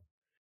Israel?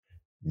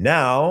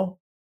 Now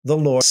the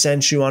Lord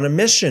sent you on a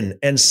mission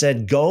and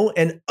said, go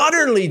and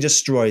utterly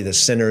destroy the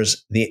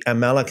sinners, the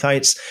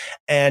Amalekites,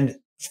 and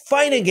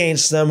fight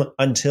against them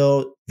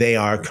until they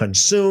are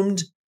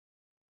consumed.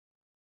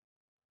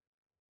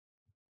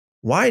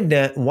 Why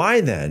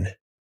then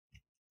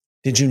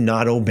did you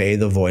not obey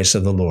the voice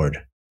of the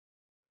Lord?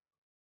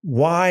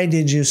 Why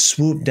did you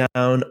swoop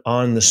down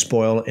on the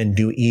spoil and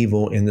do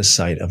evil in the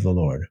sight of the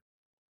Lord?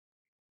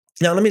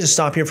 Now, let me just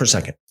stop here for a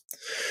second,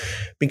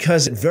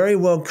 because it very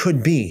well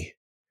could be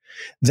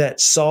that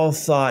Saul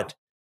thought,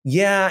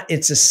 yeah,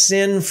 it's a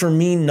sin for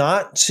me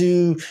not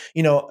to,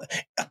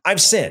 I've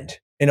sinned.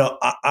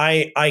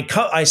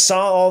 I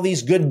saw all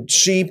these good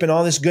sheep and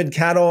all this good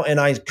cattle,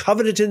 and I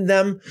coveted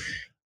them.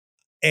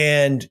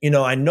 And,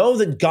 I know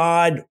that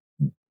God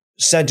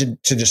said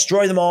to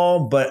destroy them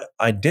all, but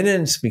I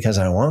didn't because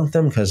I want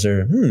them, because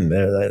they're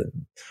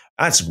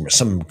that's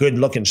some good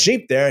looking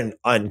sheep there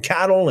and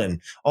cattle and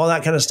all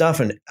that kind of stuff.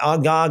 And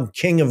Agag,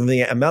 king of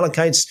the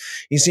Amalekites,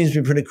 he seems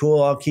to be pretty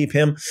cool. I'll keep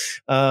him.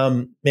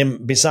 And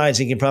besides,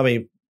 he can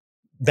probably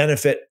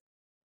benefit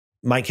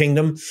my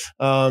kingdom.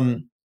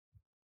 And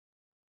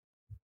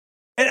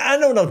I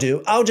know what I'll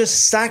do. I'll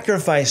just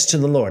sacrifice to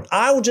the Lord.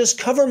 I will just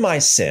cover my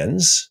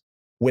sins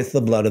with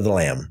the blood of the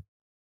lamb.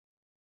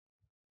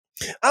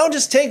 I'll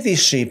just take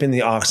these sheep and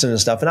the oxen and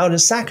stuff, and I'll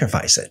just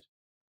sacrifice it.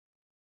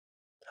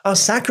 I'll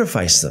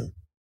sacrifice them.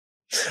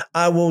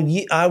 I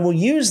will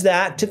use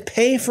that to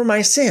pay for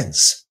my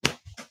sins.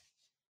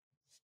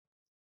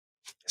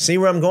 See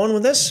where I'm going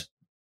with this?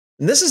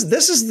 And this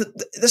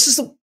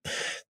is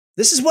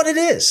what it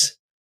is.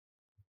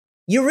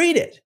 You read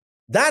it.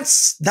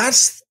 That's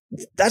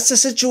the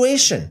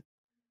situation.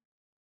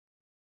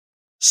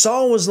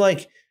 Saul was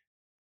like,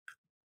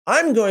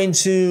 I'm going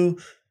to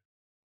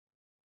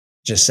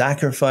just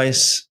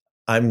sacrifice.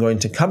 I'm going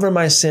to cover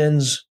my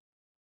sins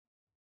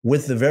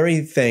with the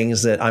very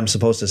things that I'm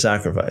supposed to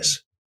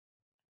sacrifice.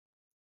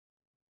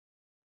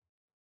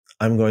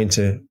 I'm going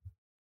to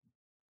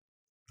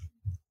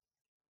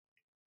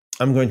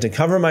I'm going to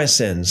cover my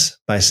sins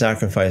by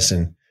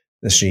sacrificing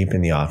the sheep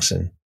and the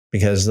oxen,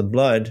 because the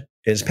blood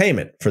is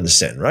payment for the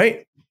sin,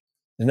 right?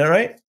 Isn't that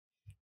right?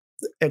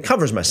 It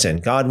covers my sin.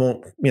 God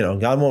won't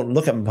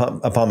look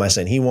upon my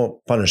sin. He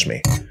won't punish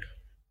me.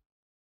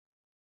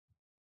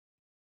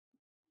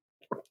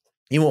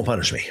 He won't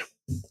punish me.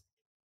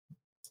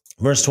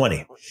 Verse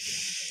 20.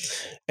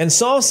 And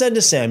Saul said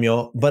to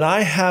Samuel, but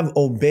I have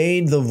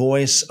obeyed the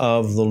voice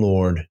of the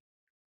Lord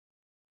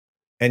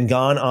and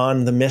gone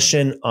on the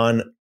mission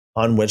on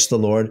which the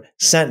Lord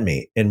sent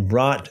me, and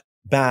brought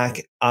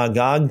back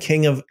Agag,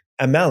 king of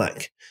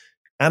Amalek.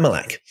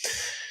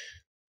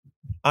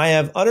 I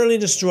have utterly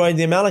destroyed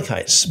the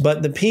Amalekites,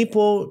 but the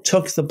people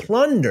took the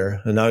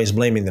plunder. And now he's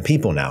blaming the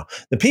people now.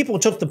 The people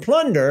took the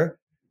plunder,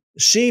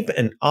 sheep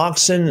and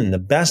oxen and the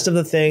best of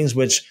the things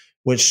which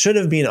should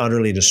have been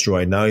utterly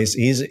destroyed. Now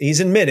he's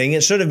admitting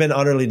it should have been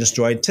utterly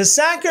destroyed, to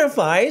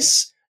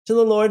sacrifice to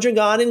the Lord your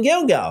God in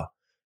Gilgal.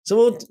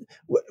 So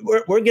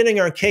we're getting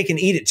our cake and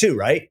eat it too,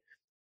 right?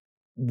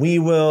 We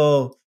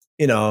will,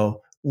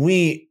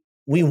 we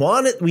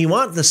want it. We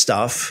want the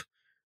stuff,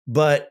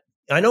 but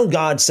I know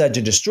God said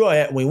to destroy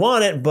it. We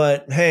want it,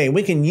 but hey,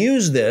 we can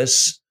use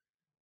this.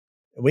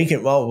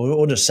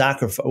 We'll just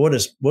sacrifice.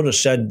 We'll just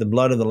shed the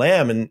blood of the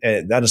lamb, and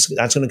that's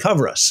going to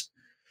cover us.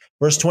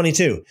 Verse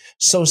 22.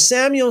 So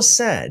Samuel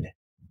said,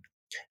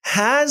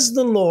 has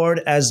the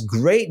Lord as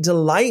great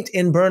delight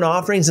in burnt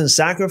offerings and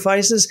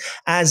sacrifices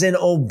as in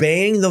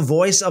obeying the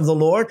voice of the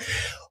Lord?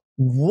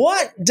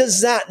 What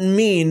does that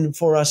mean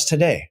for us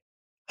today?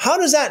 How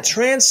does that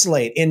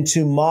translate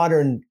into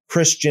modern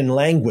Christian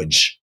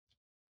language?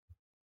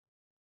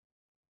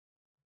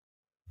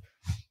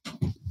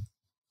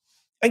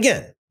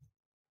 Again,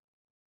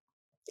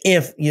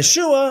 if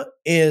Yeshua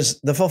is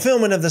the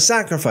fulfillment of the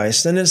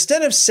sacrifice, then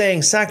instead of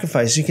saying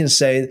sacrifice, you can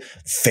say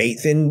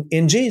faith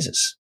in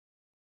Jesus.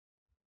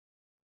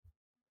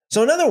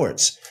 So in other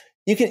words,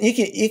 you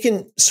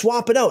can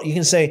swap it out. You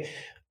can say,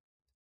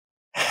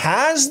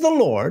 has the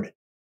Lord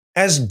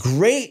as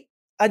great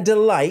a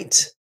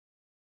delight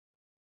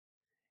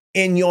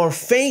in your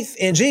faith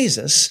in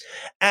Jesus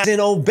as in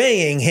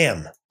obeying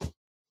him?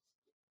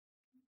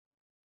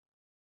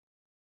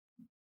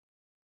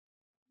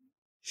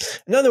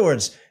 In other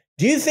words,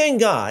 do you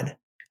think God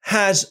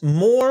has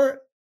more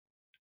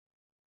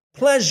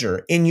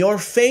pleasure in your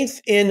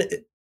faith in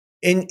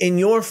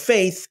your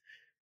faith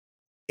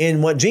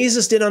in what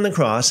Jesus did on the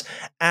cross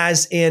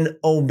as in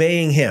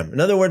obeying him? In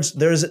other words,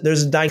 there's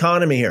a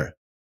dichotomy here.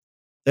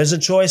 There's a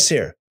choice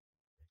here.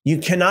 You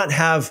cannot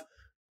have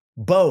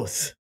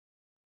both.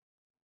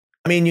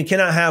 I mean, you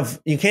can't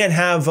have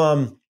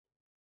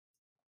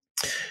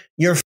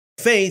your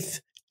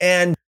faith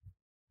and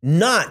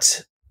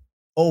not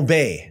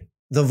obey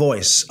the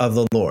voice of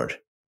the Lord.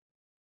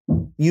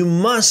 You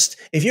must,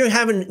 if you're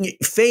having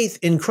faith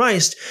in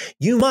Christ,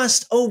 you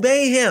must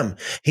obey him.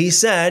 He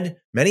said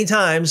many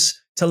times,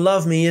 to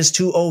love me is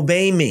to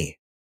obey me.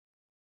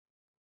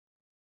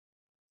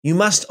 You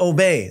must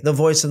obey the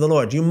voice of the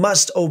Lord. You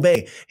must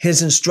obey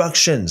his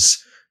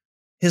instructions,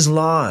 his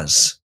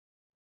laws,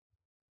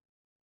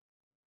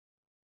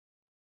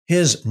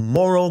 his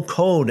moral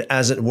code,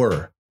 as it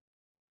were.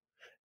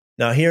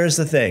 Now, here's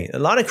the thing. A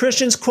lot of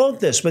Christians quote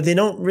this, but they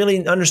don't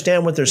really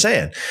understand what they're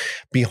saying.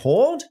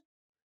 Behold,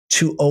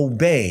 to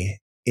obey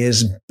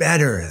is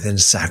better than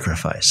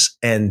sacrifice,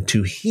 and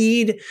to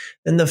heed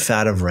than the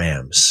fat of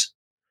rams.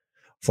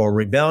 For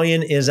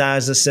rebellion is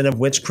as the sin of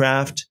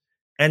witchcraft,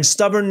 and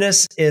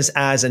stubbornness is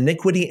as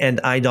iniquity and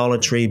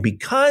idolatry.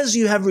 Because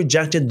you have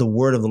rejected the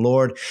word of the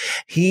Lord,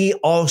 he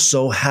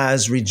also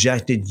has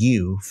rejected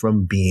you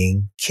from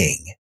being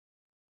king.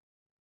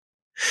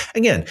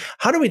 Again,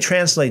 how do we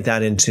translate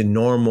that into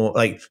normal,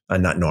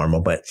 not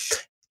normal, but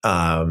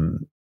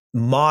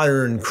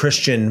modern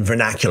Christian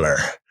vernacular?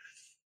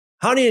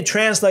 How do you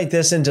translate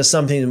this into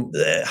something?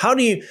 How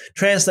do you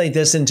translate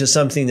this into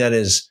something that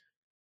is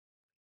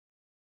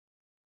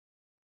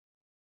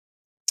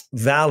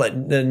valid,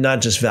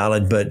 not just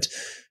valid, but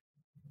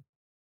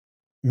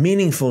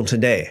meaningful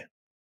today?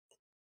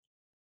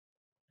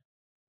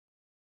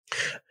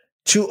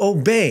 To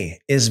obey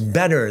is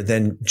better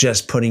than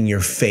just putting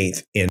your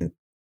faith in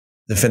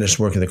the finished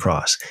work of the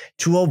cross.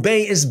 To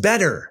obey is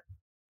better,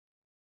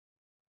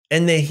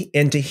 and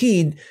to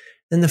heed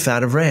than the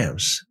fat of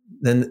rams,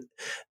 than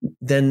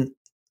the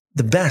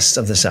best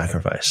of the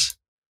sacrifice.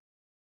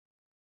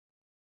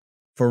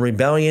 For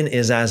rebellion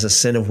is as a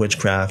sin of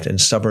witchcraft, and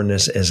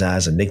stubbornness is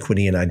as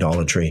iniquity and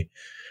idolatry.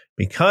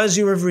 Because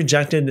you have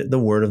rejected the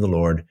word of the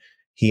Lord,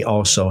 he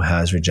also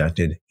has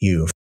rejected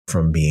you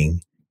from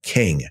being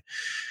king.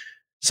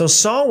 So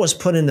Saul was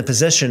put in the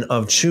position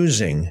of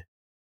choosing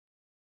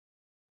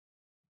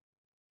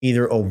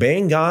either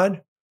obeying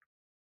God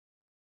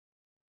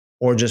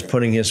or just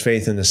putting his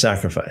faith in the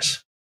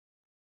sacrifice.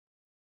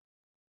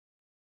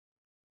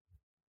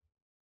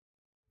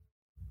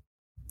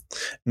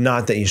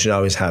 Not that you should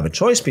always have a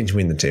choice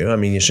between the two. I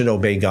mean, you should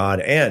obey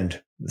God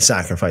and the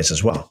sacrifice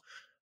as well.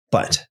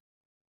 But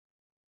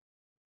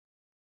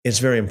it's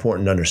very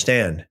important to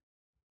understand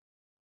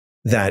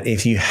that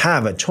if you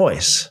have a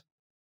choice,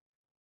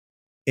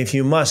 if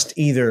you must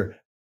either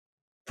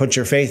put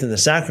your faith in the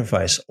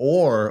sacrifice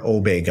or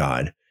obey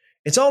God,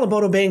 it's all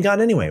about obeying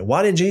God anyway.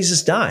 Why did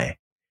Jesus die?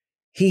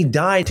 He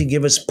died to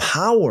give us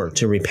power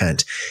to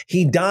repent.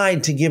 He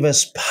died to give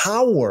us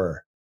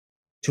power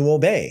to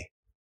obey.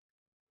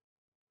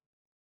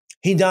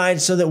 He died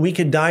so that we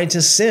could die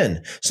to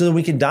sin, so that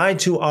we could die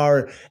to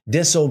our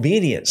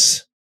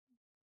disobedience.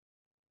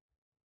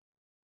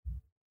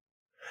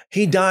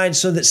 He died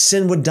so that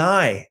sin would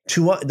die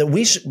to us,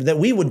 that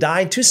we would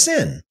die to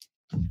sin,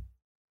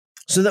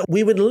 so that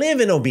we would live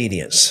in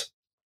obedience.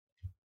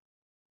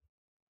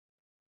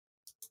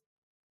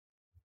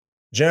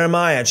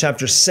 Jeremiah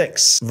chapter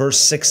 6, verse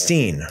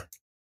 16.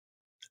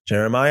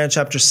 Jeremiah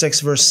chapter 6,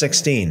 verse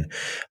 16.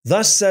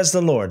 Thus says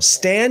the Lord,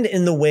 stand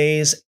in the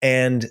ways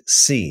and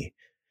see,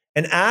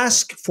 and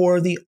ask for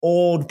the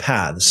old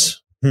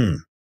paths,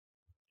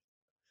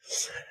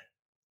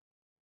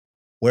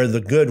 where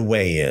the good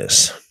way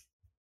is.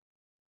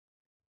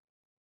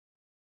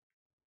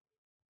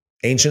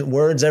 Ancient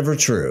words ever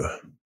true.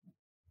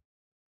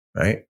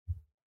 Right?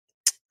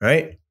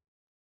 Right?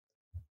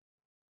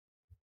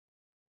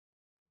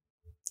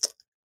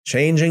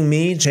 Changing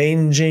me,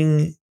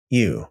 changing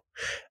you.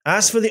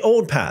 Ask for the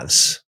old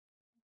paths.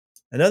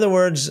 In other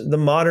words, the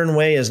modern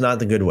way is not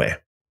the good way.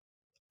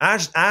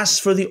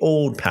 Ask for the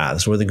old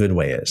paths where the good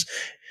way is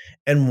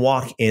and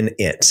walk in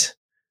it.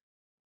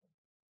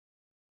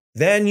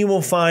 Then you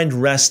will find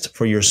rest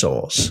for your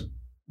souls.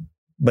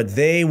 But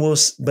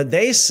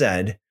they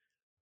said,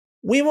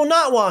 we will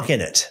not walk in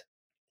it.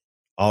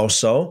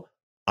 Also,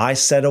 I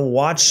set a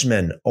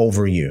watchman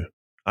over you.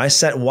 I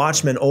set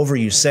watchmen over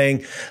you,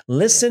 saying,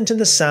 listen to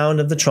the sound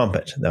of the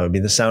trumpet. That would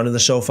be the sound of the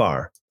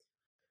shofar.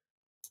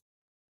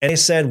 And he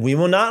said, we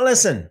will not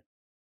listen.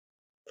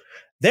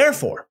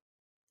 Therefore,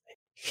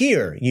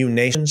 hear, you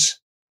nations,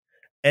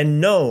 and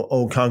know,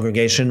 O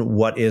congregation,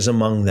 what is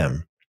among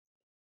them.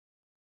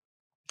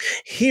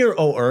 Hear,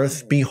 O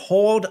earth,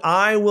 behold,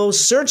 I will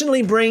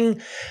certainly bring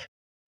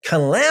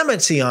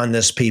calamity on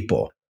this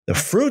people, the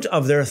fruit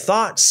of their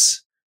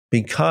thoughts,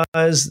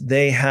 because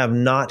they have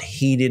not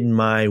heeded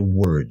my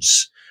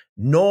words,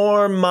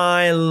 nor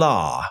my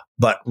law,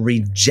 but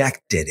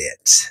rejected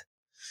it.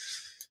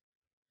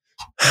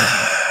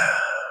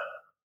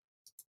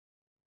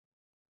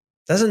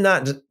 Doesn't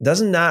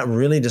that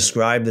really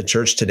describe the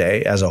church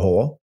today as a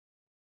whole?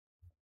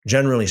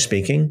 Generally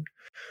speaking,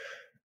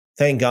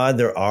 thank God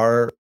there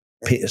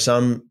is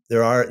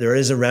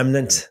a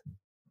remnant.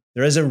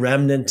 There is a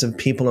remnant of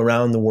people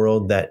around the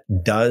world that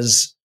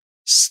does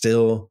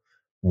still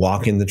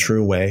walk in the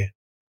true way.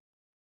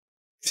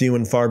 Few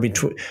and far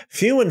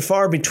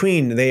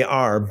between they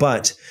are,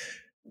 but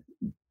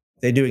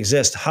they do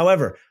exist.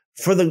 However,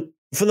 for the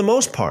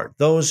most part,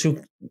 those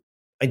who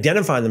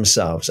identify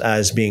themselves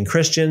as being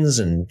Christians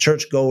and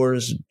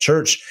churchgoers,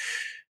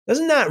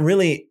 doesn't that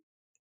really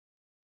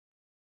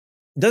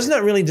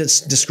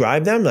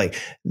describe them? Like,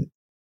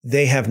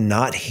 they have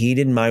not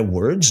heeded my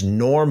words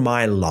nor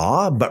my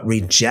law, but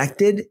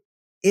rejected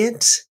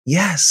it.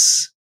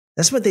 Yes,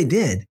 that's what they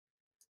did.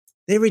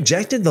 They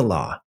rejected the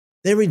law.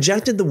 They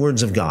rejected the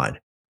words of God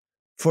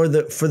for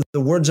the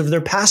words of their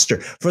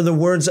pastor, for the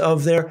words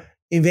of their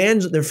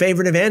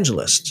favorite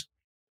evangelist,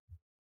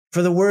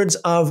 for the words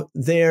of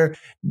their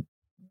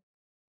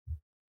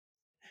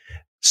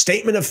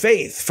statement of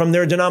faith from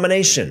their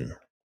denomination.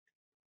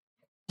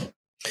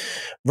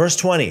 Verse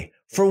 20,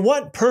 for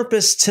what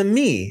purpose to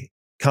me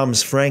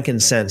comes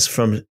frankincense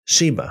from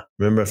Sheba?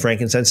 Remember,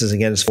 frankincense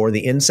is for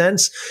the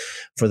incense,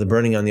 for the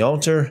burning on the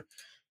altar.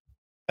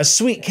 A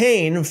sweet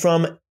cane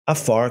from a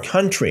far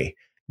country.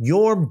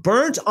 Your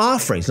burnt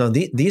offerings. Now,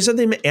 these are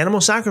the animal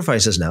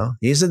sacrifices now.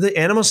 These are the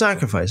animal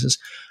sacrifices.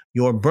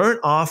 Your burnt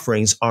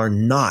offerings are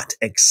not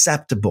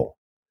acceptable.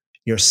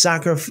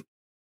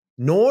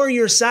 Nor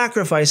your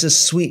sacrifice is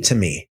sweet to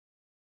me.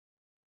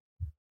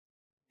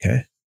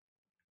 Okay?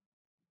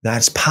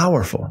 That's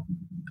powerful.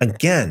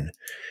 Again,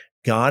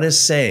 God is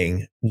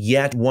saying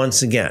yet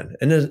once again,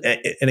 and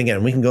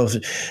again, we can go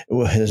through,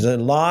 there's a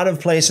lot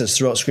of places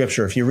throughout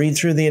Scripture. If you read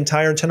through the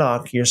entire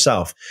Tanakh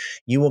yourself,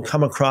 you will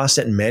come across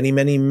it many,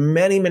 many,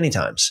 many, many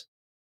times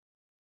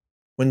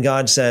when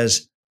God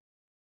says,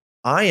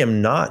 I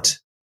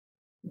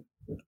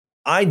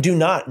do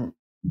not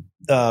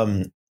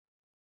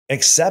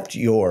accept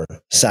your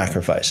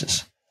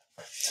sacrifices.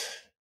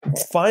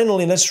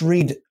 Finally, let's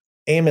read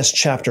Amos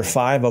chapter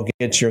 5. I'll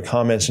get to your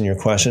comments and your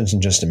questions in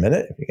just a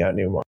minute. If you got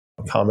any more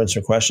comments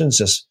or questions,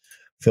 just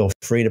feel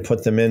free to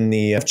put them in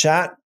the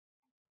chat.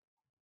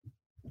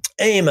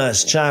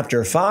 Amos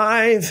chapter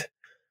 5.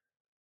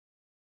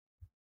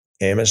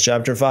 Amos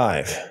chapter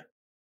 5.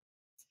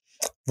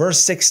 Verse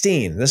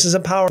 16. This is a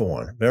powerful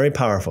one, very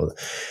powerful.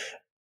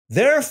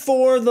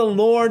 Therefore, the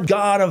Lord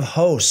God of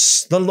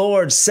hosts, the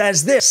Lord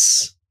says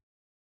this,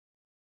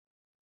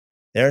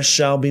 there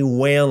shall be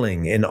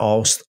wailing in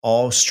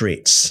all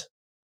streets,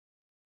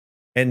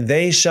 and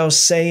they shall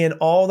say in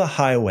all the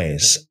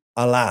highways,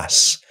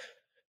 alas,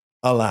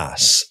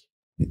 alas.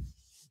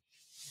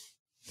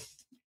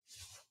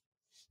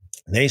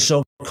 They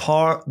shall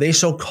call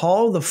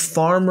the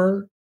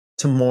farmer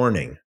to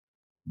mourning,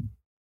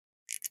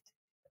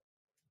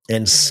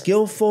 and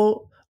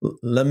skillful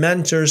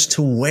lamenters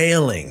to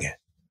wailing.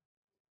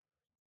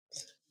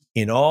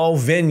 In all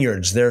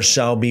vineyards there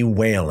shall be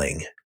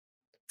wailing,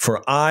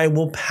 for I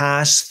will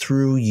pass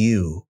through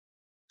you,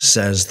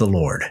 says the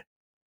Lord.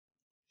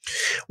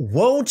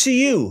 Woe to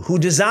you who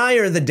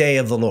desire the day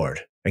of the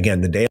Lord.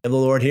 Again, the day of the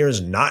Lord here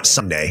is not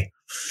Sunday.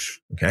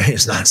 Okay,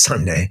 it's not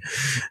Sunday.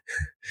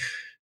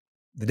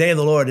 The day of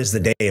the Lord is the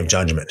day of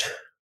judgment.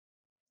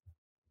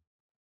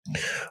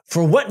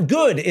 For what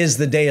good is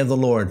the day of the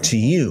Lord to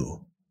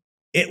you?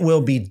 It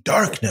will be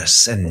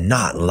darkness and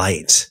not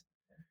light.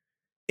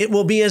 It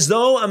will be as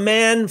though a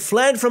man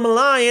fled from a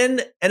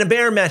lion and a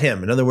bear met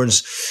him. In other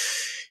words,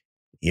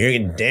 you're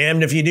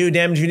damned if you do,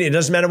 damned if you do. It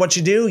doesn't matter what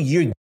you do,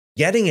 you're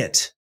getting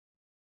it.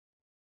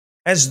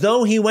 As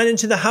though he went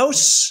into the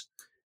house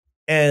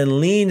and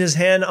leaned his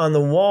hand on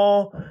the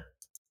wall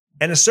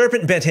and a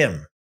serpent bit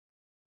him.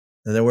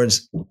 In other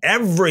words,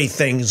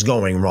 everything's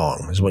going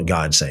wrong, is what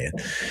God's saying.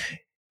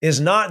 Is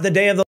not the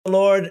day of the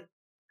Lord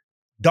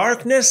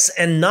darkness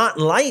and not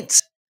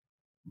light?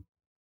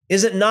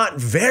 Is it not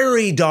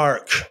very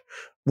dark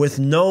with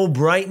no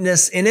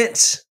brightness in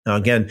it? Now,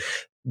 again,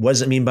 what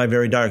does it mean by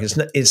very dark?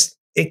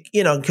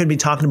 It could be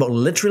talking about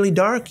literally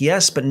dark,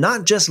 yes, but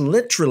not just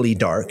literally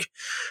dark,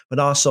 but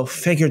also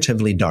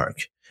figuratively dark.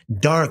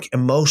 Dark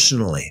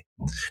emotionally,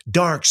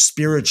 dark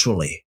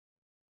spiritually.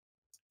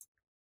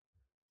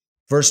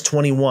 Verse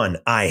 21,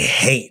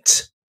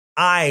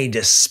 I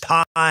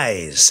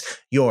despise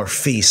your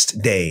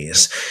feast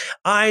days.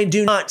 I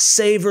do not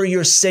savor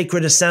your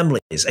sacred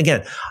assemblies.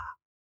 Again,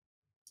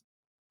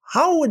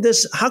 how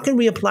can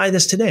we apply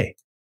this today?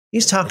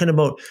 He's talking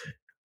about,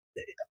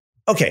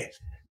 okay,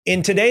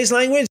 in today's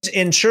language,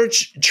 in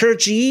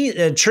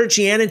churchianity,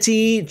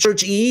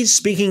 churchese,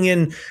 speaking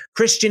in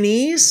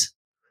Christianese,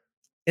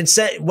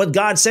 what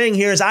God's saying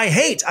here is,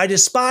 I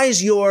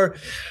despise your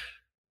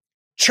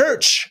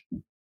church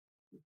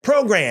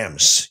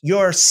programs,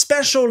 your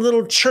special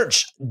little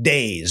church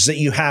days that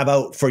you have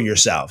out for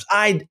yourselves.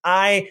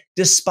 I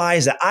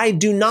despise that. I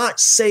do not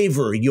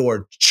savor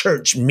your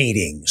church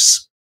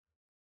meetings.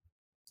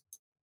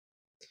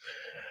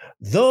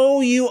 Though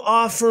you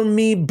offer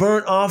me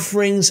burnt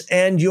offerings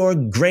and your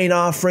grain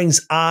offerings,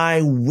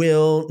 I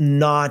will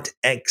not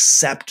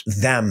accept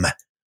them.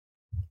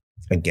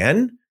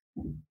 Again,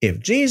 if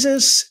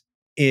Jesus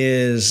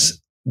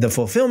is the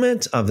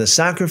fulfillment of the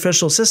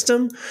sacrificial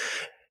system,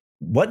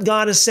 what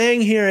God is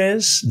saying here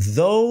is,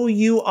 though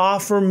you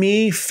offer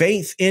me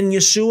faith in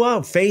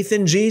Yeshua, faith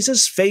in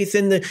Jesus, faith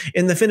in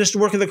the finished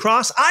work of the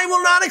cross, I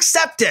will not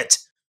accept it.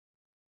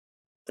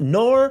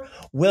 Nor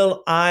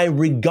will I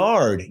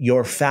regard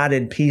your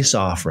fatted peace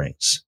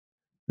offerings.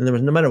 In other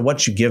words, no matter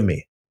what you give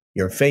me,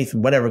 your faith,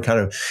 whatever kind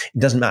of, it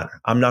doesn't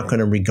matter. I'm not going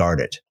to regard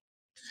it.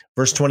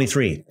 Verse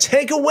 23,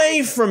 take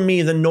away from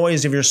me the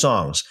noise of your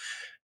songs.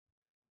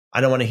 I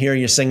don't want to hear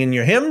you singing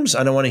your hymns.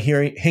 I don't want to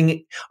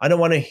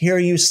hear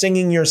you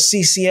singing your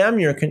CCM,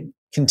 your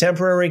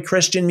contemporary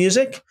Christian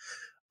music.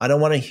 I don't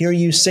want to hear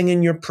you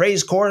singing your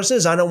praise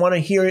choruses. I don't want to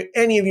hear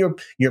any of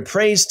your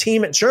praise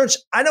team at church.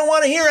 I don't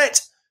want to hear it.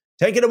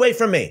 Take it away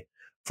from me,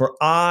 for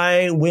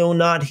I will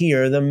not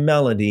hear the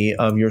melody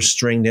of your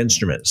stringed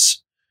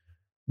instruments.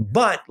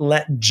 But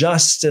let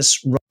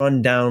justice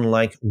run down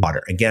like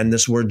water. Again,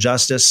 this word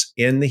justice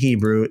in the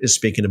Hebrew is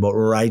speaking about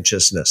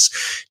righteousness.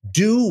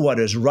 Do what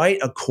is right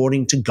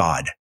according to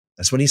God.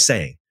 That's what he's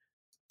saying.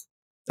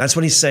 That's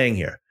what he's saying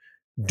here.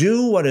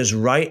 Do what is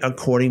right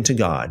according to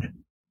God.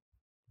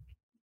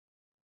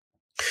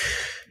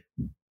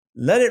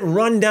 Let it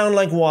run down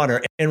like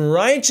water, and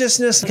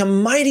righteousness like a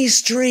mighty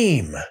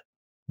stream.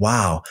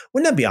 Wow.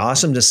 Wouldn't that be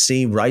awesome to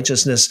see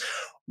righteousness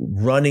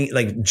running,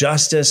 like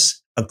justice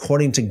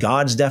according to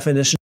God's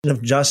definition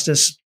of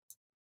justice,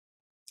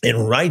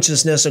 and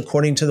righteousness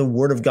according to the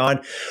word of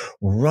God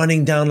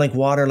running down like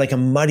water, like a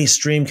mighty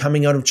stream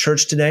coming out of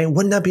church today?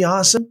 Wouldn't that be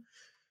awesome?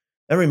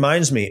 That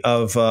reminds me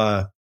of,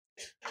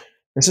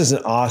 this is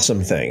an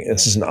awesome thing.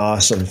 This is an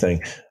awesome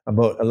thing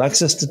about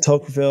Alexis de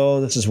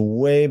Tocqueville. This is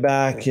way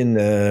back in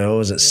the,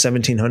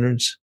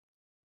 1700s?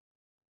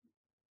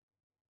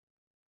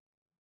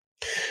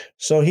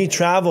 So he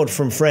traveled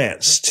from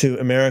France to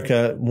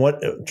America,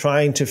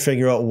 trying to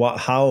figure out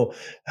how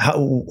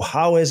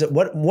is it,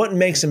 what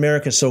makes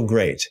America so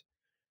great?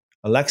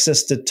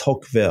 Alexis de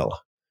Tocqueville.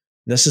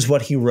 This is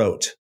what he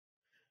wrote.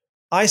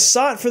 I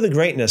sought for the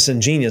greatness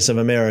and genius of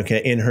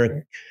America in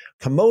her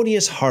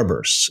commodious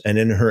harbors and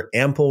in her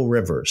ample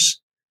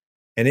rivers,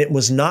 and it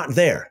was not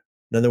there.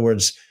 In other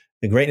words,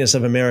 the greatness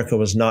of America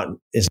is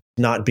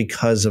not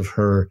because of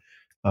her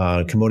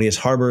commodious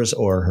harbors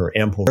or her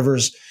ample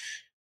rivers.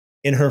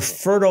 In her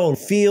fertile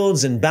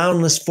fields and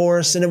boundless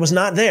forests, and it was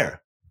not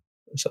there.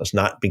 So it's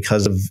not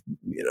because of,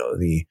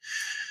 the,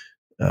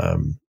 what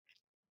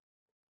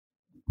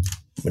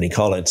do you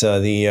call it?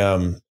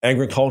 The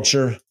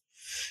agriculture.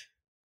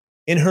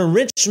 In her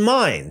rich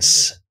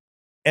mines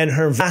and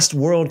her vast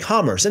world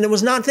commerce, and it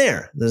was not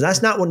there.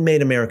 That's not what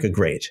made America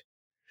great.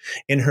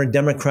 in her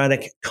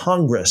democratic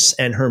Congress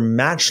and her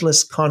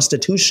matchless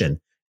Constitution.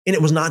 And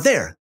it was not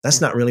there.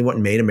 That's not really what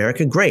made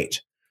America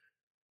great.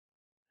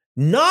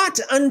 Not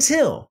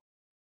until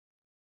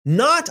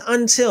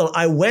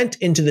I went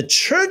into the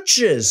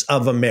churches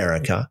of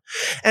America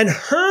and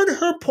heard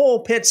her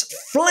pulpits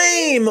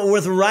flame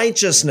with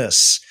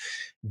righteousness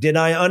did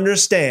I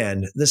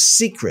understand the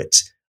secret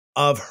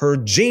of her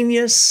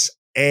genius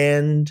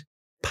and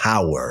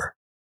power.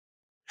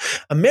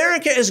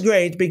 America is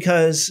great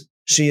because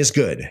she is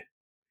good.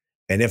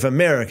 And if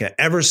America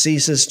ever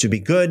ceases to be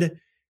good,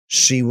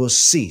 she will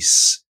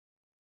cease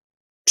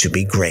to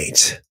be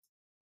great.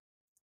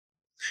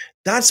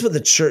 That's what the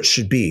church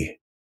should be.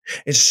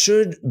 It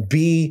should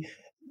be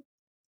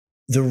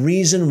the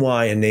reason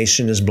why a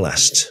nation is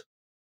blessed.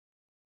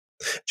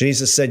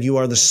 Jesus said, "You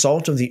are the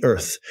salt of the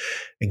earth."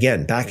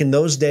 Again, back in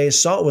those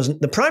days,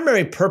 the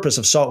primary purpose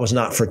of salt was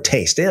not for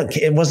taste.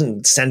 It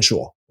wasn't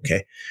sensual.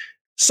 Okay.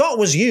 Salt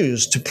was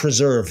used to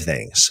preserve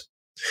things.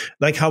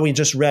 Like how we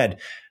just read,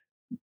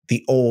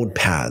 the old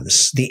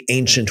paths, the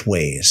ancient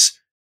ways,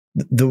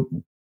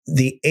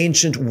 the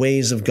ancient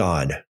ways of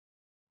God.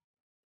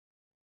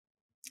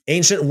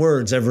 Ancient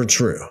words ever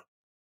true.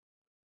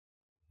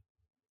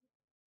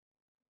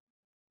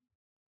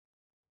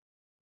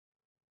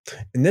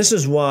 And this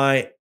is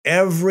why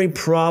every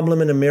problem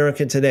in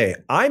America today,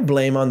 I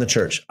blame on the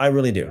church. I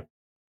really do.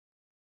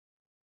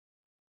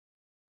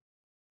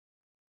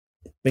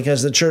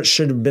 Because the church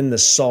should have been the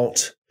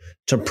salt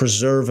to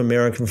preserve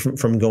America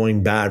from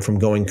going bad, from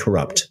going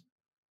corrupt.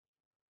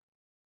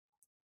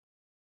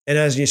 And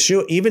as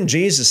Yeshua, even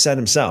Jesus said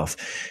himself,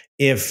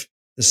 if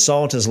the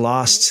salt has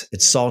lost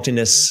its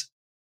saltiness,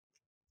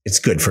 it's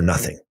good for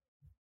nothing,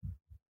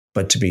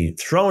 but to be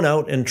thrown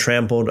out and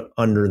trampled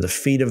under the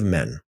feet of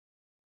men.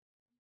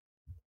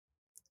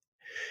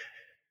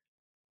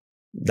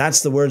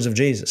 That's the words of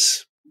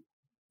Jesus.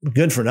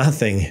 Good for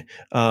nothing.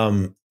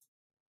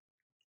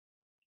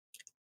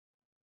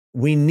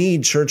 We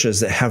need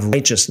churches that have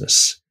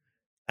righteousness.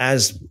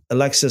 As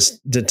Alexis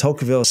de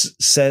Tocqueville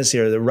says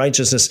here, the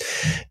righteousness,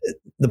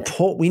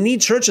 we need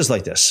churches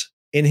like this.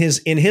 In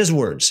his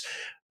words,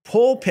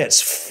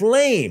 pulpits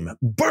flame,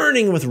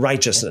 burning with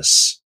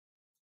righteousness.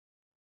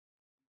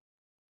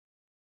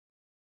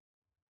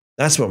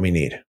 That's what we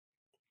need.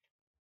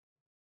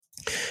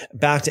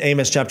 Back to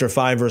Amos chapter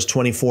 5, verse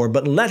 24.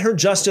 But let her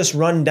justice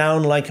run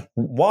down like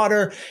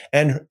water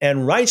and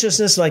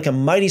righteousness like a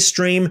mighty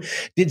stream.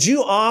 Did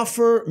you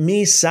offer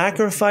me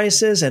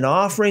sacrifices and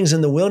offerings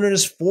in the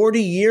wilderness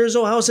 40 years,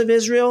 O house of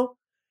Israel?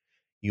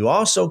 You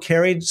also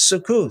carried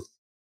Succoth.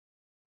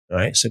 All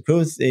right,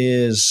 Succoth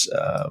is,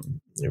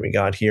 we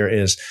got here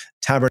is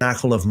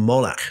tabernacle of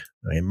Moloch.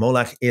 Right?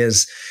 Moloch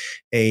is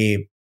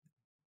a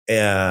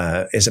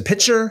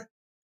picture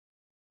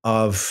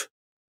of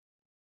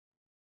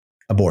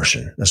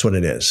abortion. That's what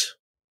it is.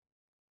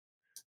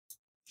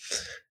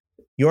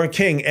 Your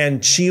king and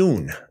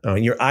Chiun,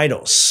 your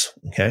idols.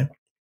 Okay.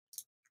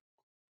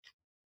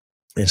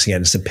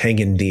 It's a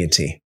pagan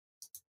deity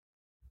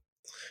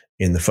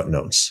in the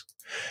footnotes.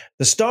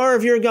 The star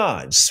of your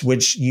gods,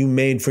 which you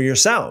made for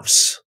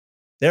yourselves.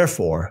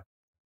 Therefore,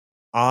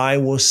 I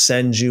will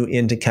send you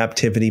into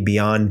captivity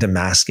beyond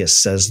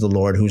Damascus, says the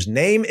Lord, whose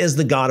name is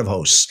the God of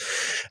hosts.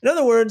 In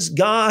other words,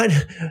 God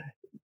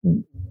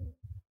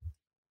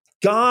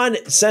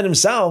said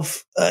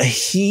himself,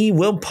 he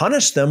will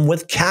punish them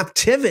with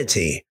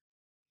captivity.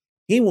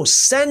 He will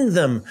send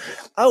them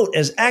out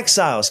as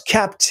exiles,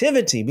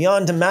 captivity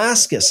beyond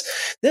Damascus.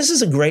 This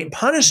is a great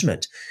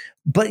punishment.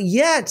 But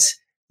yet,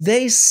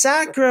 they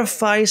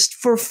sacrificed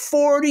for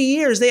 40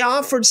 years. They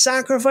offered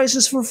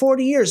sacrifices for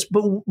 40 years.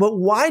 But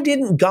why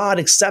didn't God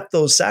accept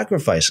those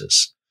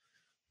sacrifices?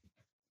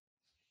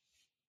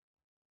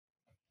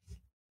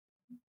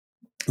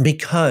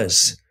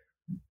 Because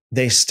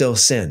they still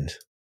sinned.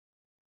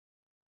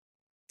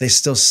 They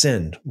still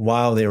sinned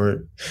while they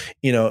were,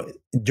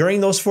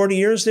 during those 40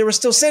 years, they were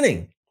still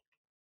sinning.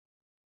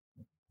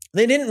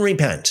 They didn't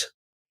repent.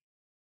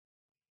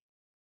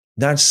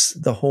 That's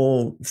the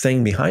whole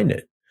thing behind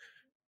it,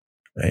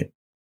 right?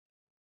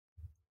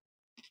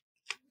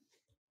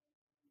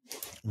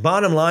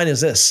 Bottom line is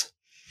this.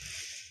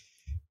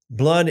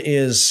 Blood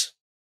is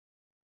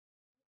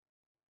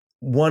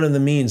one of the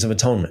means of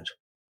atonement.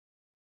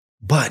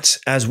 But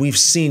as we've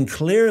seen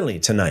clearly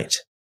tonight,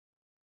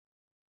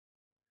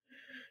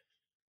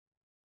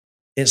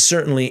 it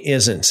certainly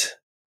isn't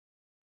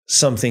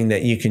something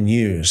that you can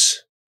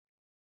use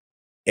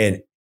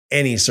in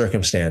any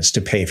circumstance to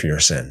pay for your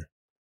sin.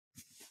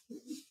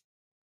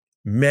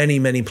 Many,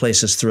 many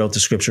places throughout the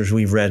scriptures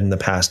we've read in the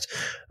past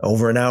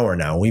over an hour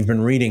now, we've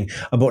been reading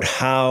about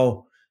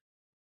how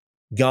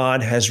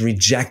God has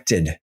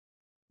rejected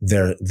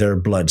their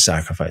blood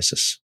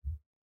sacrifices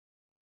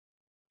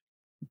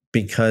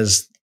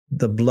because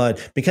they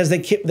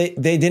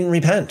didn't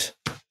repent.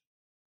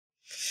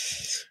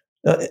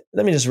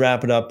 Let me just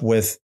wrap it up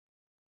with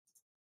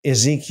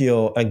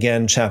Ezekiel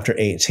again, chapter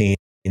 18.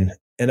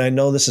 And I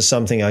know this is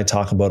something I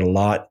talk about a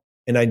lot,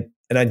 and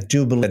I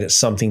do believe that it's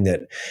something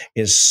that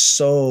is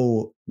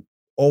so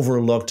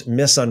overlooked,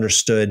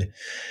 misunderstood.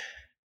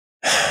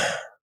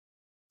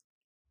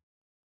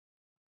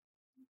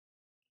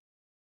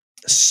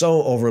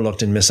 So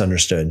overlooked and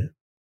misunderstood.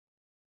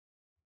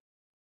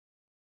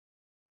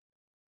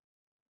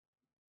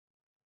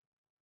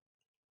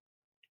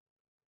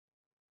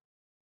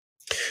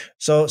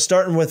 So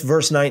starting with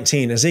verse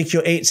 19,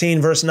 Ezekiel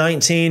 18, verse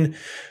 19.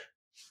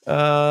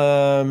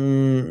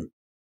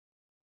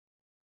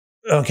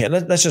 Okay,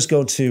 let's just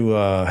go to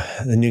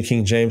the New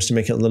King James to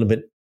make it a little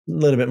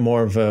bit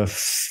more of a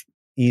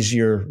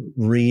easier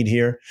read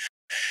here.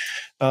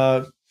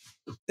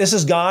 This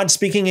is God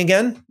speaking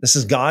again. This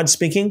is God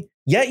speaking.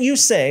 Yet you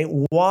say,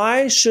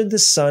 why should the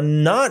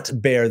Son not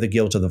bear the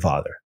guilt of the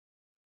Father?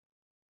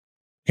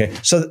 Okay,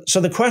 so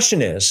the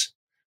question is,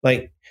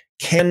 like,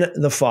 can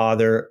the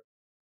Father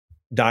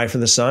die for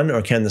the Son,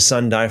 or can the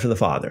Son die for the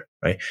Father?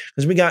 Right?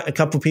 Because we got a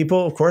couple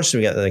people, of course,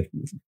 we got like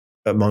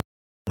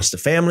amongst the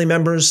family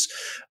members,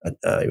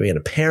 we got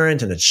a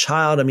parent and a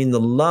child. I mean, the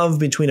love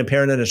between a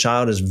parent and a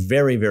child is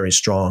very, very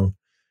strong.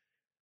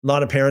 A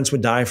lot of parents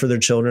would die for their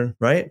children,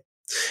 right?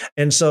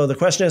 And so the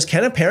question is,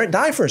 can a parent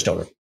die for his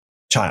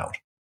child?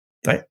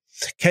 Right?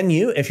 Can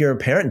you, if you're a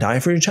parent, die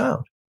for your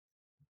child?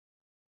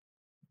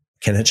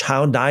 Can a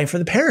child die for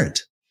the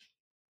parent?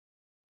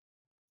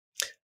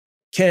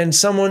 Can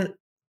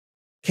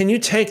you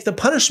take the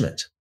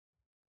punishment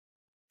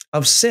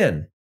of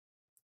sin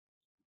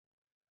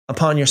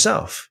upon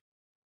yourself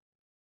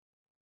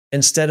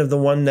instead of the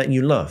one that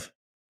you love?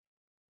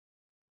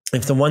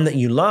 If the one that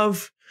you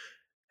love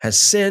has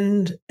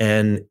sinned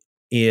and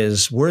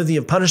is worthy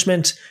of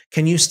punishment,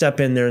 can you step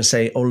in there and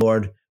say, oh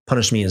Lord,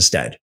 punish me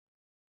instead?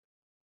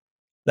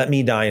 Let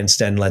me die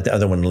instead and let the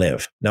other one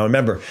live. Now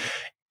remember,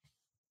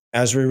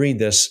 as we read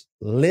this,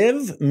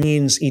 live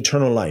means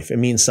eternal life. It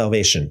means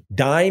salvation.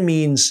 Die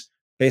means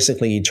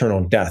basically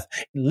eternal death.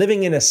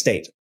 Living in a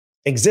state,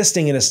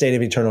 existing in a state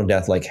of eternal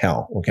death like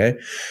hell, okay?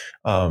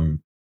 I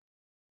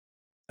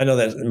know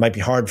that it might be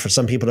hard for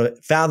some people to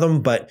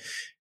fathom, but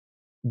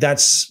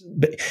that's,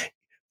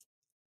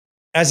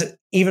 as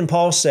even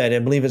Paul said, I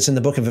believe it's in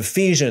the book of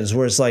Ephesians,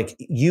 where it's like,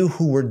 you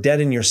who were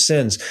dead in your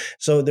sins.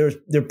 So there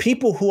are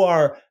people who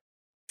are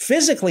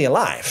physically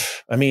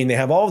alive. I mean, they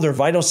have all of their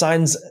vital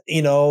signs,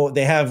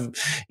 they have,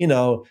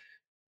 they're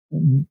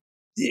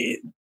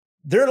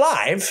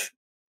alive,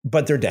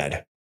 but they're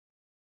dead.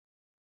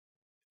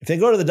 If they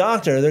go to the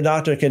doctor, their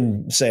doctor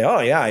can say, oh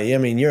yeah, I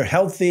mean, you're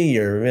healthy,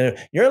 you're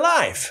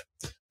alive.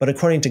 But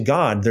according to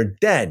God, they're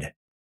dead.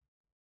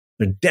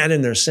 They're dead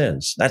in their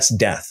sins. That's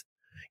death.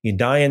 You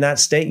die in that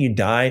state, you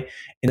die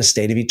in a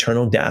state of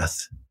eternal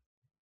death.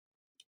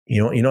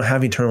 You don't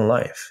have eternal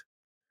life.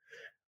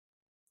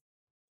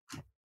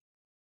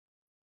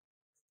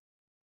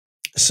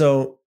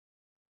 So,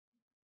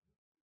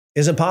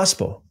 is it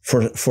possible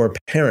for a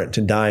parent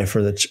to die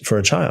for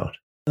a child?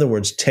 In other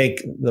words,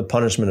 take the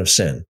punishment of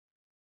sin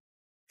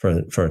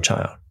for a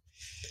child,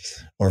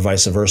 or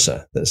vice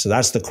versa. So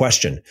that's the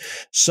question.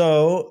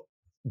 So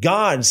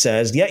God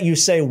says, yet you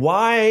say,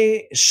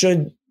 why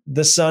should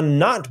the Son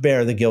not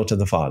bear the guilt of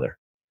the Father?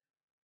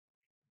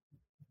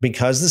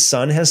 Because the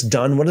Son has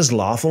done what is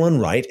lawful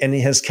and right, and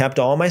he has kept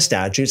all my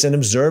statutes and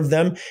observed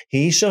them,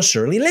 he shall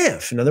surely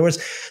live. In other words,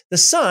 the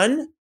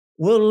Son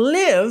will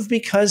live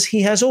because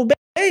he has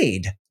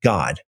obeyed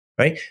God,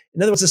 right?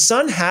 In other words, the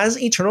Son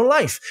has eternal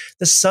life.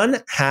 The Son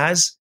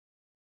has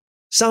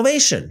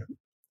salvation.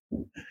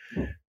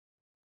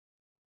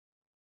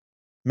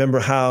 Remember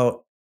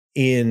how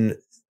in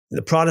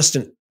the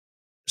Protestant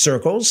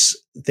circles,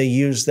 they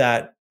use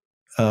that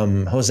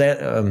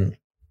Hosea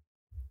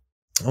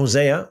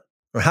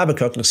or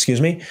Habakkuk,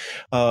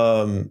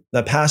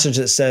 that passage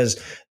that says,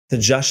 the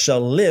just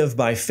shall live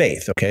by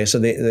faith. Okay, so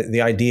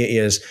the idea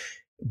is,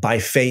 by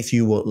faith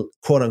you will,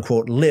 quote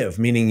unquote, live,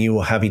 meaning you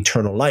will have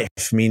eternal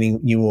life,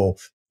 meaning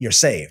you're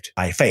saved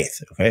by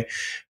faith. Okay,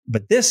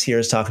 but this here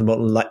is talking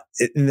about,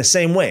 in the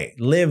same way,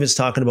 live is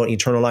talking about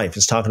eternal life.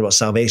 It's talking about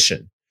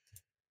salvation.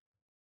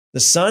 The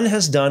Son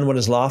has done what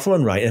is lawful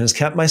and right and has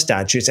kept my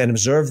statutes and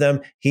observed them.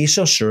 He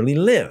shall surely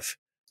live.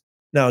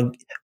 Now,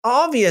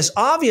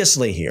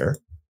 obviously here,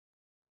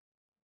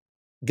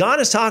 God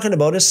is talking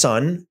about his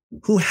Son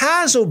who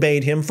has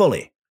obeyed him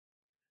fully.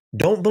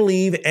 Don't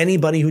believe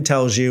anybody who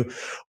tells you,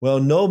 well,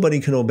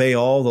 nobody can obey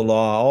all the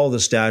law, all the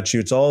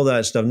statutes, all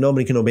that stuff.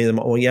 Nobody can obey them.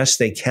 Well, yes,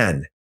 they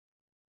can.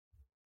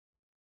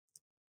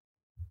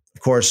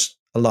 Of course,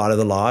 a lot of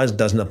the laws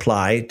doesn't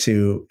apply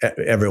to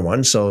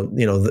everyone. So,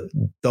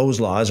 those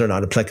laws are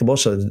not applicable.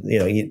 So,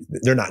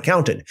 they're not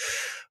counted.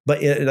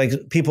 But like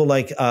people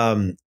like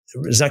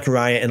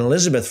Zechariah and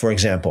Elizabeth, for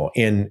example,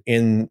 in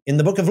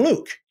the book of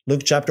Luke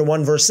chapter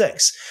 1, verse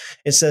 6,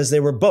 it says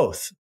they were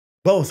both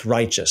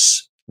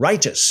righteous.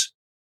 Righteous.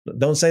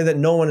 Don't say that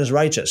no one is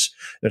righteous.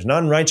 There's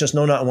none righteous,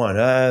 no, not one.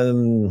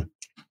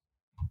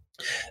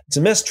 It's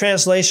a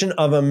mistranslation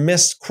of a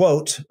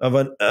misquote of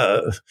an.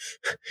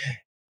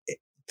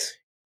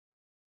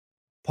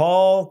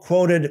 Paul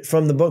quoted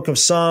from the book of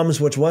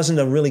Psalms, which wasn't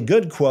a really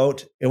good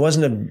quote. It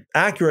wasn't an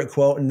accurate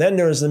quote. And then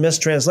there was the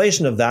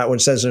mistranslation of that,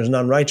 which says there's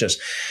none righteous.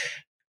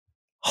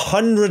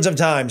 Hundreds of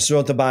times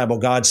throughout the Bible,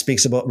 God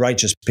speaks about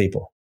righteous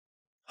people.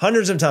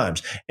 Hundreds of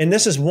times. And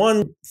this is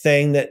one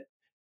thing that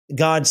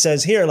God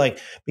says here, like,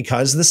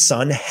 because the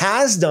Son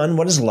has done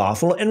what is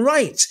lawful and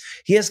right.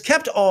 He has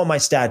kept all my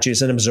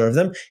statutes and observed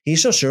them. He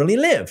shall surely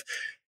live.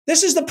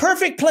 This is the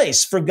perfect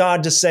place for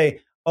God to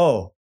say,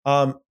 oh,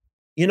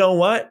 you know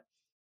what?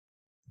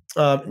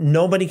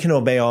 Nobody can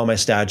obey all my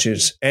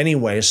statutes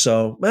anyway.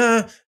 So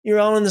you're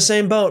all in the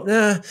same boat.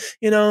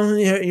 You're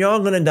all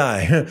going to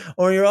die,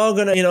 or you're all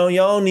going to,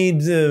 you all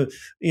need to,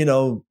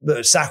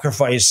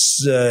 sacrifice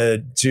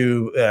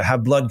to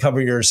have blood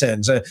cover your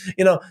sins.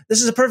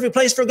 This is a perfect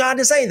place for God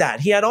to say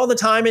that. He had all the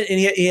time, and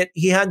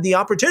he had the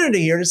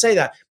opportunity here to say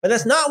that. But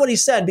that's not what he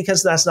said,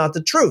 because that's not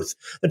the truth.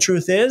 The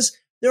truth is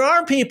there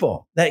are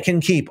people that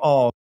can keep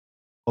all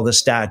the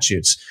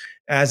statutes.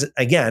 As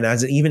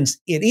it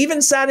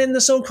even sat in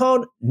the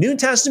so-called New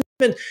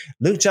Testament,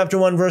 Luke chapter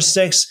 1, verse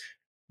 6,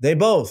 they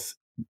both,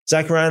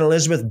 Zechariah and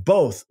Elizabeth,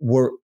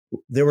 were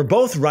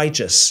both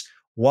righteous,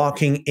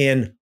 walking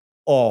in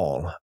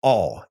all,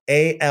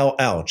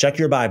 A-L-L, check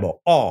your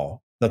Bible,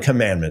 all the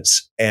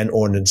commandments and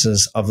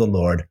ordinances of the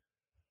Lord,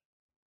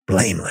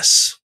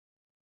 blameless.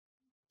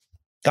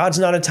 God's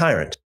not a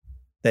tyrant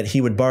that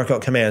he would bark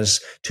out commands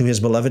to his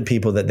beloved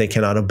people that they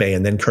cannot obey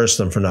and then curse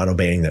them for not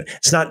obeying them.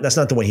 That's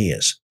not the way he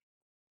is.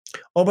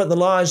 Oh, but the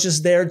law is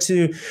just there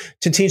to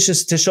teach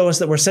us, to show us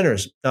that we're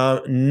sinners.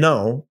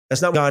 No,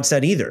 that's not what God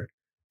said either.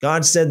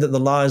 God said that the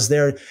law is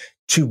there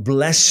to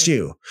bless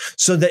you,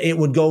 so that it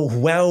would go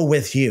well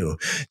with you,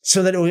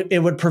 so that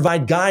it would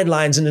provide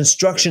guidelines and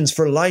instructions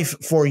for life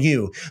for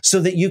you, so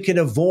that you can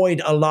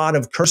avoid a lot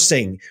of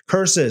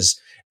curses,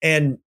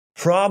 and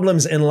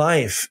problems in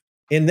life,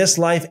 in this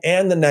life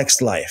and the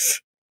next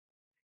life.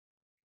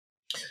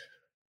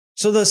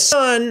 So the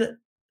Son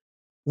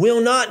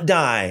will not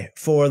die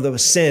for the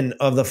sin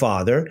of the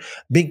Father,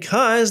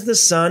 because the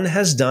Son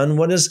has done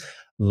what is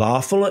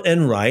lawful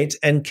and right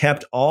and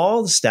kept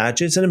all the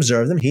statutes and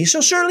observed them. He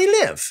shall surely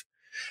live.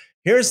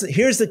 Here's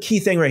the key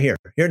thing right here.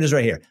 Here it is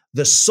right here.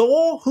 The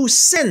soul who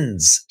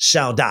sins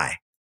shall die.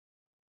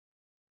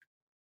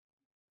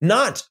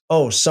 Not,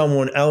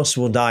 someone else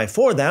will die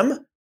for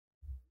them.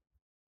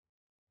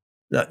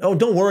 No,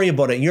 don't worry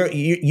about it.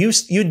 You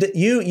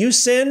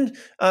sinned.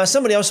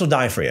 Somebody else will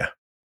die for you.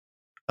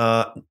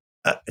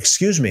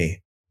 Excuse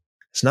me.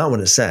 It's not what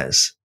it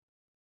says.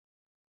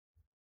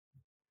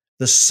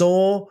 The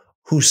soul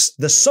who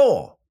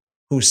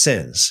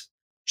sins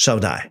shall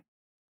die.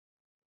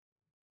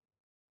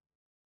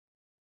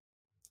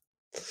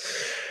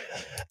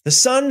 The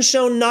Son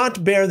shall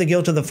not bear the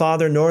guilt of the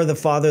Father, nor the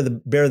Father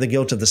bear the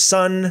guilt of the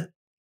Son.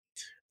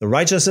 The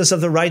righteousness of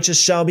the righteous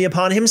shall be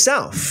upon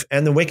himself,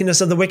 and the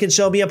wickedness of the wicked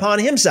shall be upon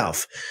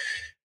himself.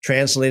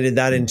 Translated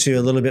that into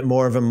a little bit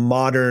more of a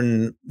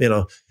modern,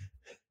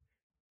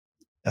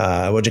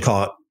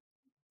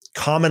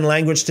 common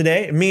language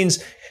today. It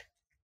means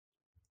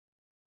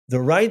the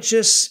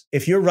righteous,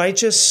 if you're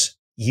righteous,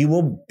 you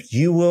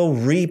will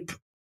reap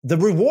the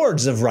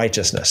rewards of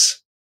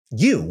righteousness.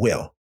 You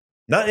will.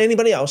 Not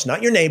anybody else,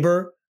 not your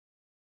neighbor,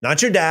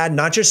 not your dad,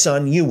 not your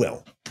son, you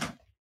will.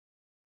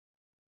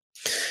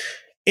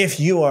 If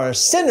you are a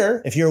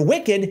sinner, if you're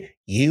wicked,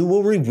 you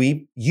will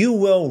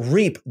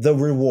reap the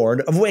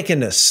reward of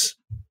wickedness.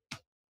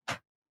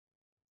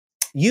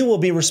 You will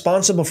be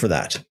responsible for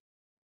that.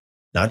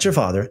 Not your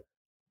father,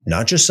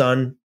 not your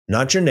son,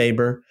 not your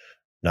neighbor,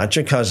 not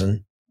your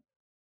cousin.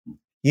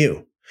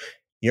 You're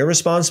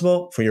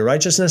responsible for your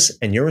righteousness,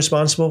 and you're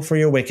responsible for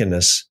your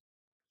wickedness.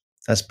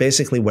 That's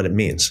basically what it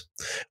means.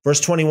 Verse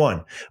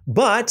 21,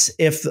 but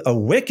if a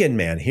wicked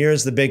man,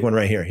 here's the big one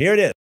right here. Here it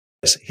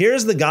is.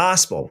 Here's the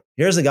gospel.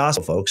 Here's the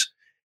gospel, folks.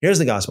 Here's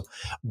the gospel.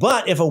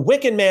 But if a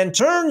wicked man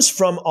turns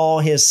from all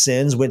his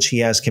sins which he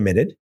has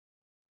committed,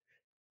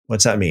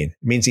 what's that mean? It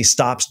means he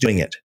stops doing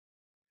it.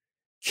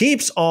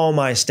 Keeps all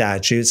my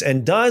statutes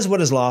and does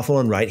what is lawful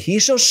and right, he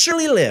shall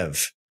surely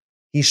live.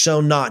 He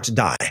shall not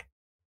die.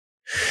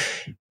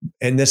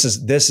 And this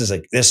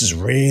is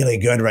really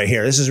good right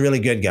here. This is really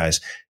good,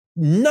 guys.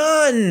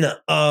 None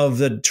of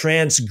the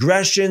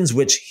transgressions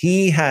which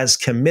he has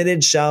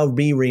committed shall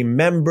be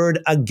remembered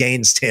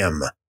against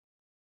him.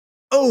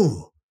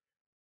 Oh,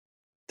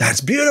 that's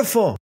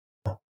beautiful.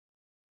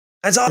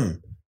 That's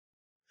awesome.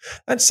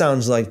 That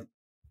sounds like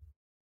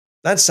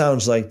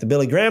the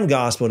Billy Graham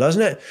gospel,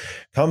 doesn't it?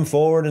 Come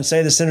forward and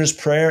say the sinner's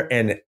prayer,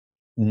 and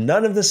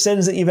none of the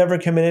sins that you've ever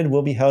committed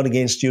will be held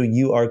against you.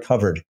 You are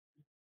covered.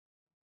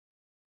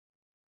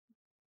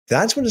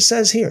 That's what it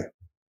says here.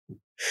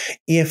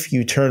 If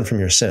you turn from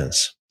your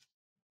sins.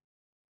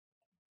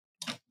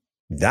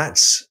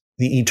 That's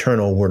the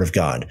eternal word of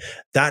God.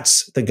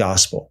 That's the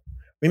gospel.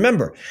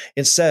 Remember,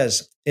 it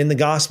says in the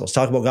Gospels,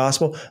 talk about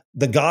gospel,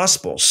 the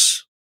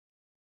Gospels,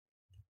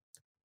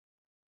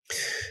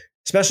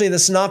 especially the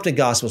synoptic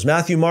Gospels,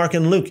 Matthew, Mark,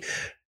 and Luke,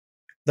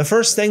 the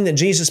first thing that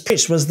Jesus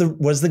preached was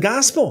the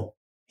gospel.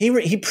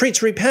 He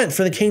preached, repent,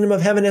 for the kingdom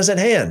of heaven is at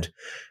hand.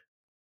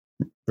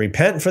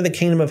 Repent, for the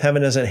kingdom of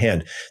heaven is at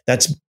hand.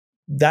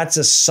 That's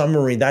a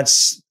summary.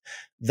 That's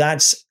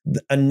That's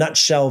a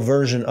nutshell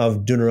version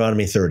of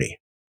Deuteronomy 30.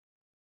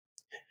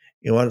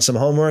 You want some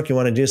homework? You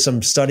want to do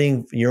some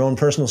studying, your own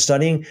personal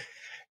studying?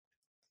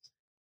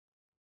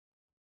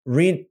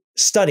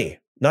 Study,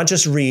 not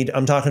just read.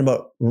 I'm talking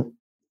about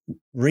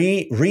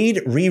reread,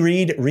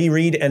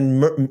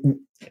 and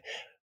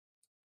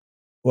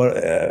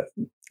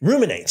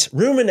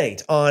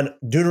ruminate on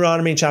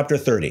Deuteronomy chapter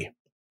 30.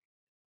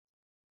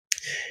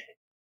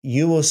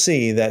 You will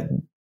see that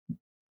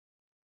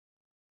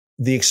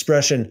the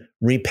expression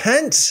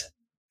repent,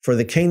 for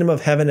the kingdom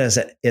of heaven is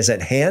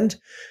at hand,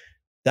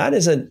 that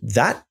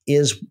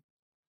is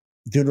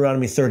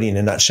Deuteronomy 30 in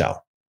a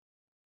nutshell.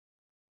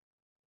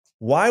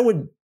 Why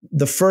would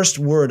the first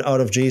word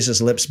out of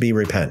Jesus' lips be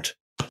repent?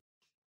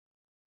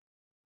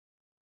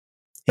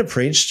 He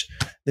preached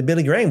the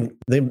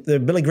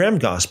Billy Graham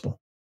gospel.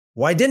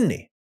 Why didn't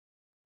he?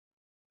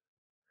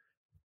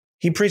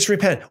 He preached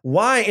repent.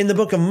 Why in the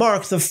book of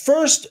Mark, the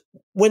first,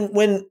 when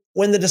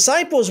the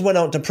disciples went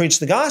out to preach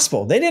the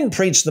gospel, they didn't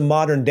preach the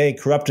modern day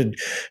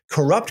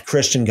corrupt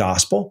Christian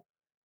gospel.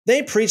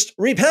 They preached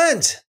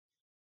repent,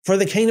 for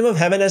the kingdom of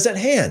heaven is at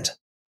hand.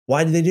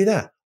 Why did they do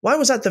that? Why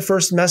was that the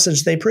first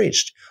message they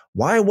preached?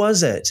 Why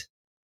was it?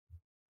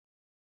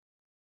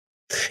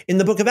 In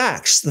the book of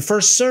Acts, the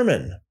first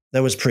sermon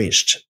that was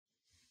preached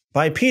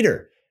by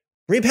Peter,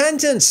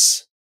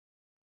 repentance,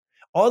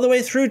 all the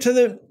way through to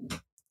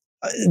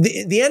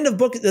the end of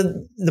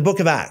the book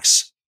of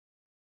Acts.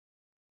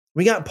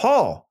 We got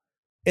Paul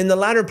in the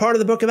latter part of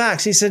the book of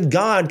Acts. He said,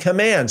 God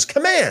commands.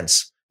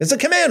 It's a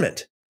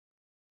commandment.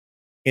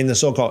 In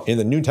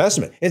the New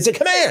Testament, it's a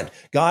command.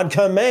 God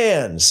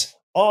commands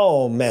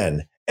all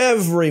men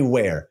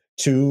everywhere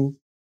to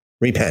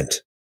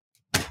repent.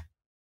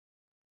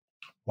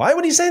 Why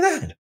would he say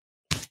that?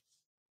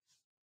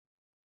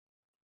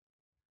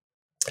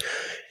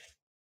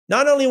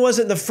 Not only was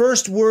it the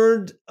first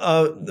word,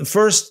 the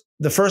first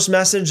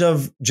message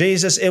of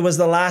Jesus, it was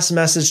the last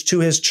message to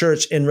his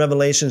church in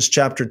Revelations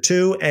chapter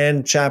 2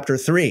 and chapter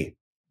 3.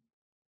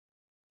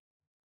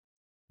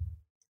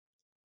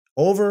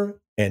 Over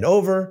and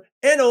over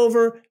and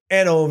over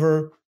and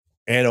over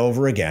and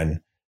over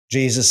again,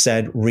 Jesus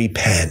said,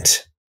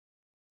 repent.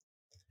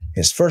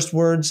 His first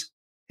words,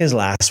 his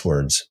last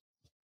words.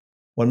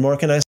 What more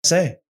can I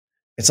say?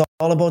 It's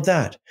all about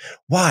that.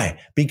 Why?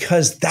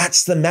 Because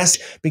that's the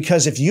message.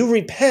 Because if you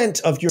repent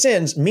of your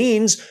sins,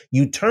 means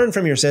you turn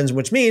from your sins,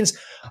 which means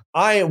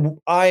I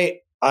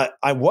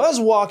was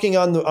walking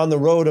on the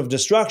road of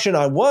destruction.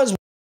 I was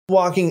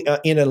walking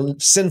in a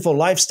sinful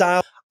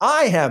lifestyle.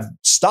 I have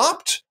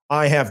stopped.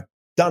 I have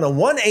done a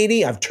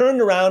 180. I've turned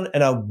around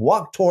and I've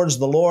walked towards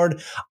the Lord.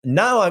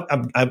 Now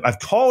I've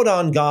called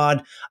on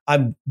God.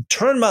 I've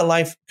turned my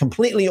life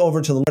completely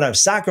over to the Lord. I've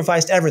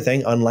sacrificed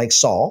everything, unlike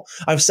Saul.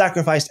 I've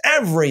sacrificed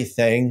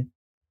everything.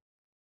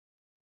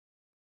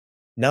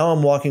 Now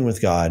I'm walking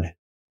with God,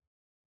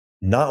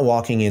 not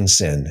walking in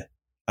sin.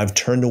 I've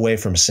turned away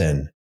from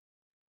sin.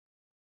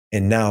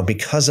 And now,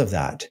 because of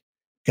that,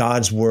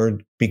 God's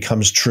word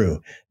becomes true.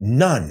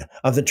 None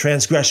of the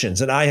transgressions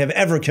that I have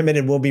ever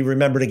committed will be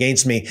remembered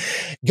against me.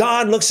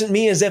 God looks at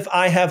me as if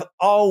I have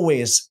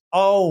always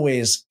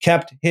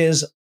kept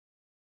his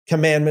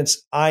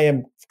commandments. I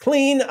am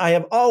clean. I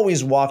have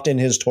always walked in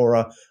his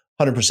Torah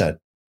 100%.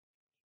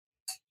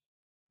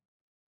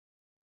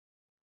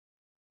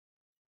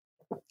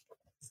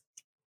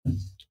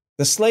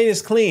 The slate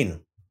is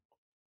clean.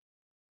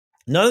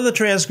 None of the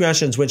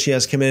transgressions which he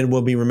has committed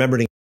will be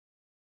remembered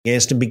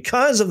against him.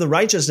 Because of the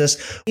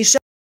righteousness, he shall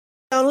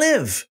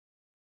live.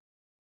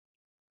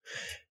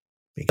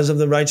 Because of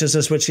the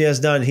righteousness which he has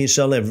done, he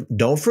shall live.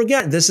 Don't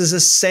forget, this is the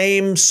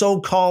same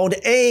so-called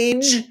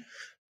age.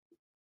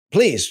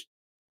 Please,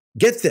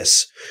 get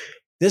this.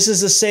 This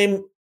is the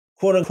same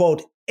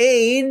quote-unquote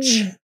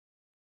age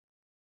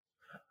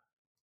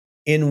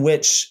in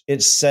which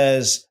it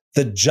says,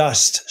 the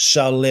just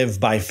shall live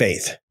by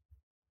faith.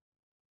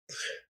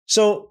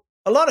 So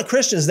a lot of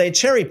Christians, they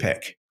cherry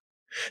pick.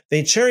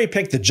 They cherry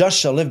pick the just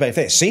shall live by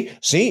faith. See,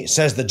 it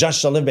says the just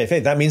shall live by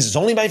faith. That means it's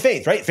only by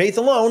faith, right? Faith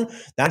alone.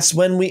 That's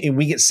when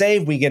we get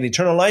saved. We get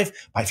eternal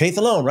life by faith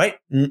alone, right?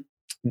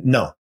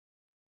 No.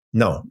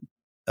 Don't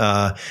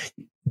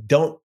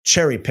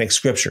cherry pick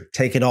scripture.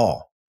 Take it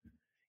all.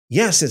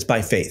 Yes, it's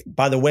by faith.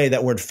 By the way,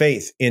 that word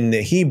faith in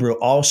the Hebrew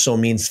also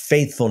means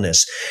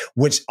faithfulness,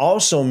 which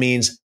also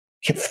means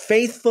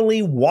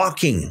faithfully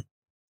walking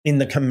in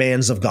the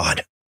commands of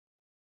God.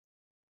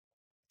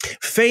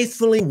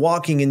 Faithfully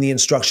walking in the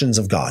instructions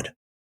of God.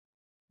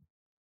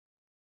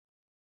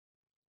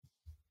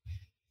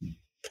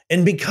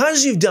 And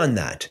because you've done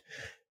that,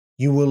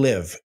 you will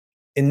live.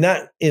 And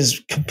that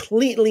is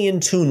completely in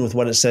tune with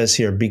what it says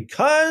here.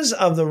 Because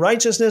of the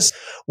righteousness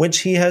which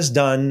he has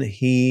done,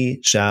 he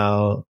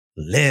shall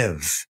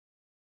live.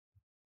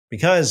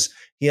 Because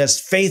he has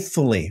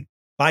faithfully,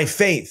 by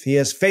faith, he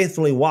has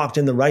faithfully walked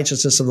in the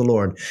righteousness of the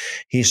Lord,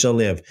 he shall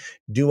live.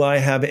 Do I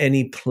have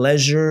any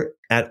pleasure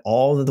at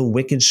all that the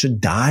wicked should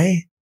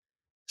die,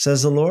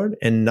 says the Lord,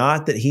 and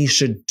not that he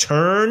should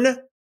turn?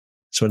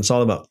 That's what it's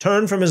all about.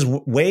 Turn from his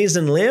ways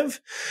and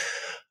live.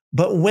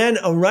 But when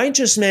a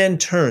righteous man,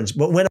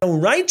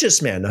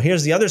 now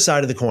here's the other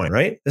side of the coin,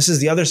 right? This is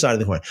the other side of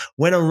the coin.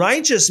 When a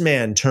righteous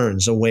man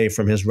turns away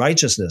from his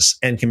righteousness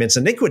and commits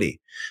iniquity.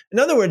 In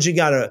other words,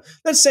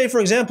 let's say, for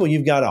example,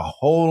 you've got a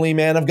holy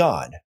man of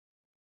God.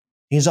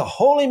 He's a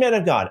holy man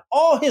of God.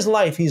 All his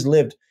life, he's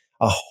lived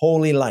a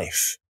holy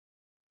life.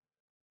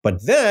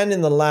 But then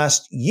in the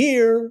last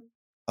year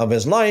of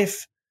his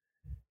life,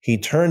 he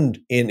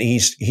changed.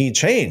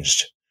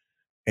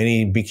 And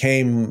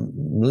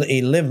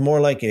he lived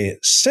more like a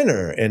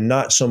sinner and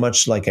not so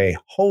much like a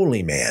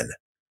holy man.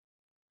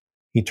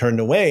 He turned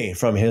away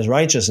from his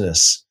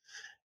righteousness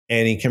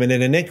and he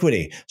committed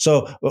iniquity.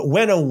 So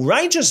when a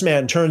righteous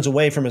man turns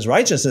away from his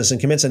righteousness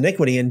and commits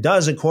iniquity and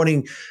does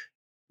according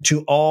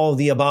to all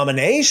the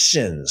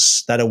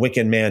abominations that a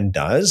wicked man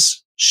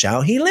does,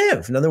 shall he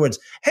live? In other words,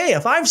 hey,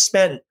 if I've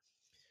spent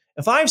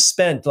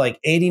like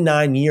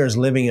 89 years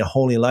living a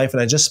holy life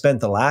and I just spent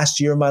the last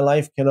year of my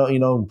life,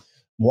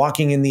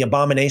 walking in the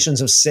abominations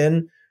of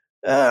sin,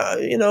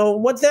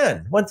 what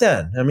then? What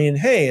then? I mean,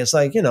 hey, it's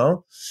like,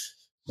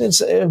 it's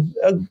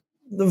the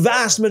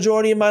vast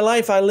majority of my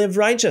life I lived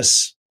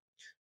righteous.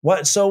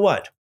 What? So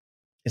what?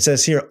 It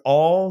says here,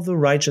 all the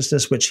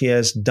righteousness which he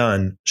has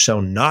done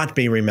shall not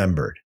be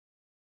remembered.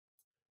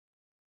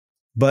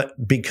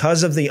 But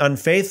because of the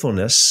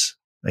unfaithfulness,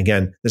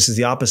 again, this is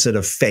the opposite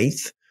of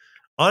faith,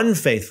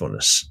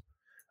 unfaithfulness,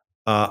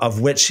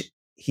 of which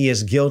he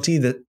is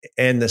guilty,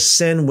 and the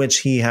sin which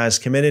he has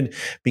committed,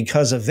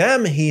 because of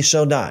them he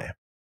shall die.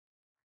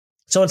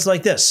 So it's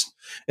like this.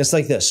 It's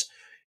like this.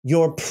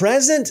 Your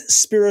present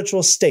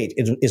spiritual state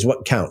is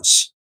what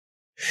counts.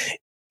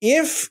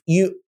 If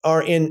you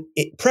are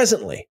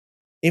presently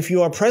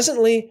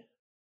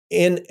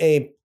in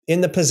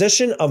the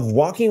position of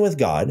walking with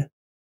God,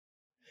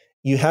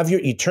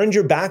 you turned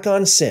your back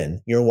on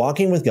sin, you're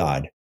walking with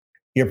God,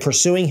 you're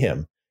pursuing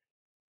him.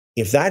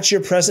 If that's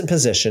your present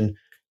position,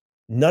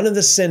 none of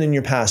the sin in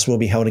your past will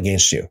be held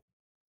against you.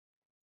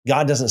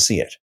 God doesn't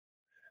see it.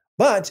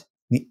 But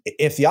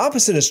if the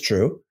opposite is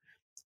true,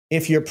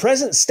 if your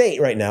present state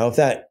right now, if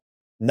that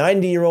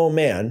 90-year-old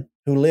man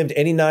who lived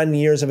 89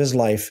 years of his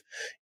life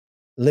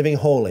living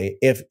holy,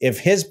 if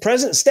his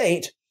present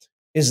state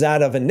is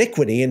that of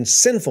iniquity and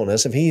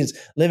sinfulness, if he's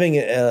living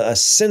a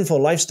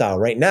sinful lifestyle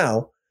right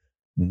now,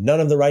 none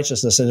of the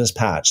righteousness in his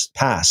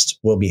past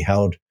will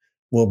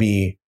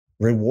be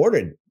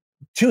rewarded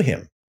to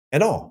him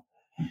at all.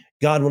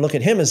 God will look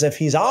at him as if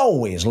he's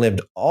always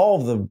lived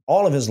all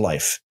of his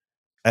life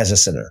as a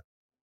sinner,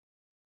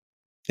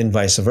 and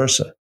vice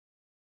versa.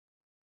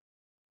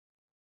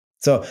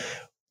 So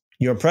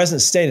your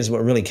present state is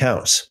what really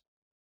counts.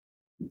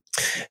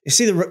 You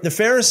see, the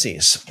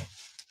Pharisees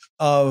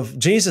of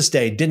Jesus'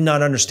 day did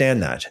not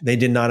understand that. They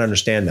did not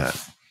understand that.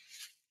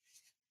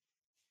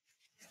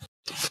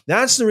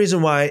 That's the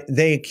reason why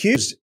they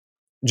accused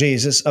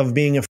Jesus of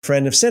being a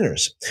friend of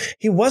sinners.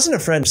 He wasn't a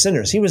friend of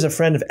sinners. He was a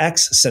friend of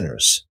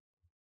ex-sinners.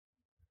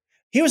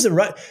 He was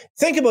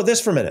think about this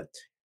for a minute.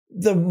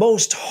 The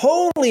most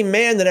holy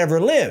man that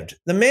ever lived,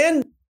 the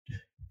man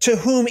to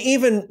whom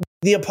even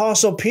the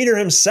Apostle Peter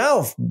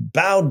himself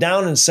bowed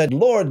down and said,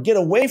 Lord, get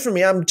away from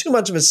me. I'm too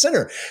much of a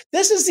sinner.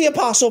 This is the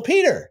Apostle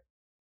Peter.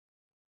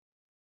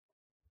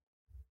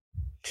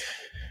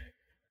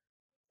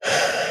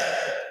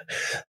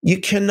 You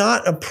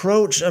cannot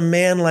approach a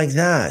man like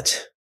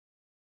that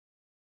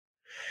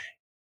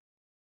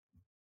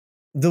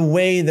the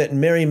way that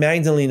Mary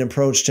Magdalene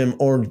approached him,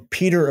 or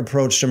Peter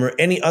approached him, or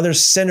any other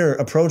sinner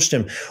approached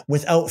him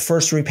without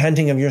first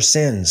repenting of your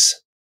sins.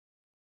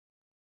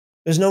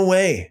 There's no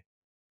way.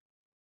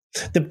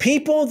 The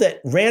people that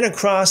ran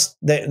across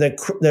the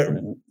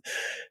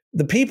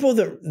people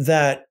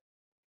that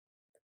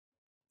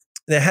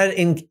had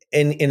an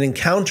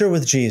encounter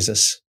with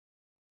Jesus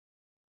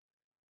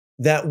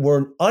that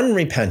were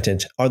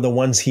unrepentant are the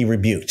ones he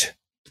rebuked.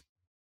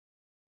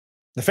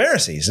 The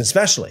Pharisees,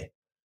 especially.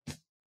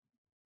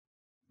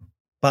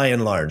 By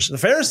and large, the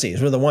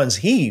Pharisees were the ones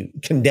he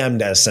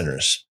condemned as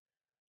sinners,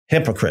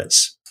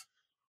 hypocrites.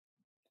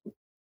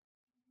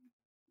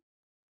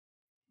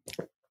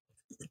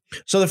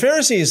 So the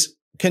Pharisees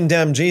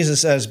condemned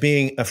Jesus as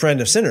being a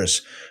friend of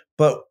sinners,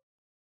 but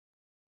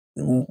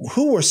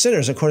who were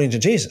sinners according to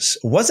Jesus?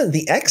 It wasn't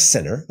the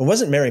ex-sinner. It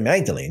wasn't Mary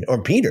Magdalene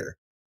or Peter,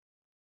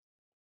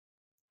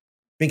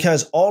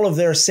 because all of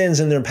their sins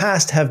in their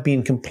past have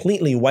been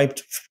completely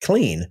wiped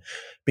clean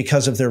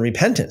because of their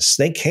repentance.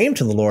 They came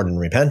to the Lord in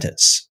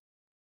repentance.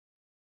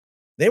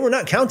 They were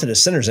not counted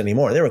as sinners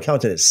anymore. They were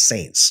counted as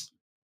saints.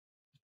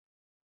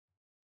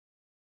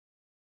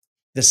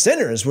 The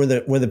sinners were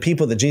the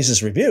people that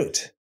Jesus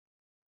rebuked.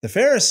 The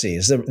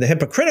Pharisees, the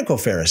hypocritical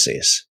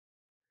Pharisees.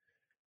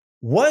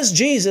 Was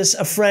Jesus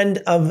a friend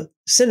of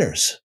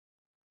sinners?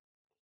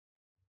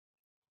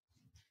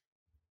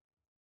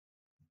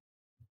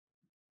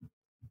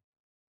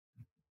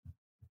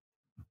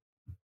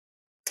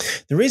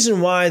 The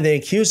reason why they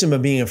accused him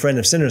of being a friend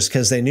of sinners is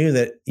because they knew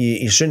that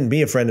he shouldn't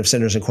be a friend of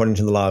sinners according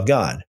to the law of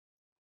God.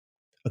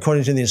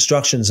 according to the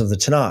instructions of the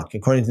Tanakh,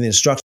 according to the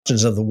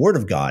instructions of the Word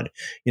of God.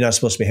 You're not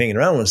supposed to be hanging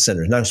around with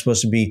sinners, not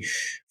supposed to be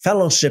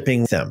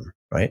fellowshipping with them,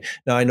 right?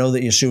 Now, I know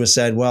that Yeshua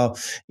said, well,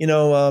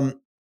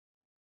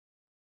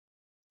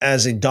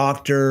 as a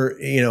doctor,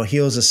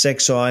 heals the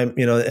sick. So I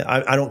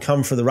don't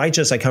come for the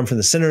righteous. I come for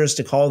the sinners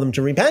to call them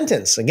to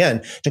repentance.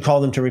 Again, to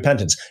call them to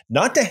repentance,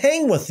 not to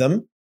hang with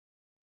them,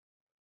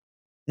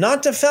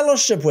 not to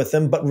fellowship with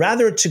them, but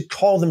rather to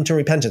call them to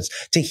repentance,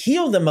 to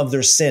heal them of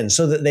their sins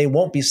so that they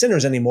won't be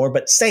sinners anymore,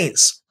 but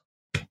saints.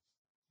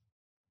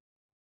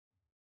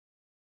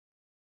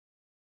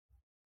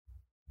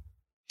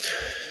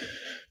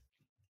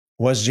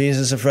 Was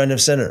Jesus a friend of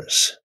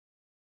sinners?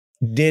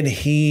 Did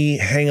he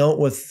hang out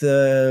with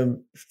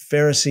the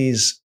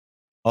Pharisees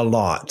a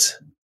lot?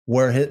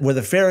 Were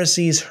the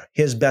Pharisees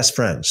his best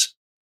friends?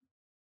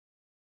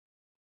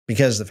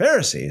 Because the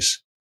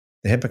Pharisees,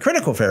 the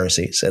hypocritical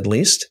Pharisees at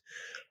least,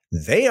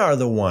 they are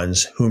the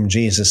ones whom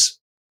Jesus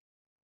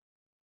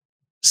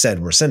said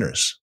were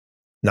sinners,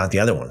 not the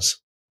other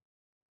ones.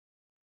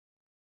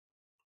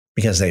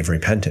 Because they've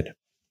repented.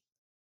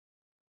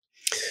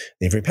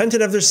 They've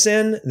repented of their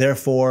sin,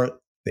 therefore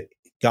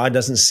God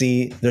doesn't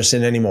see their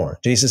sin anymore.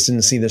 Jesus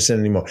didn't see their sin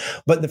anymore.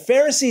 But the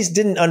Pharisees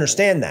didn't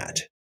understand that.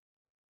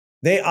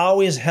 They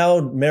always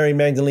held Mary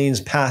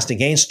Magdalene's past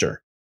against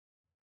her.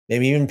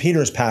 Maybe even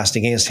Peter's past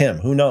against him.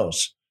 Who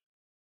knows?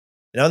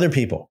 And other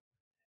people.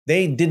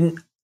 They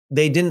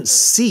didn't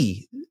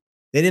see,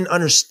 they didn't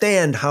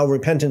understand how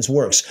repentance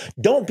works.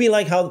 Don't be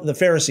like how the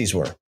Pharisees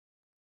were.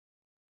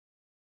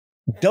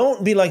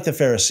 Don't be like the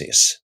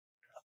Pharisees.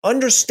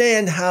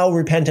 Understand how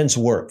repentance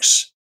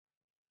works.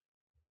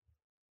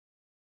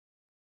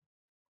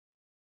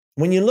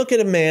 When you look at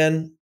a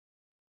man,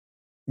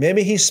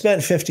 maybe he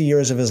spent 50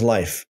 years of his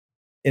life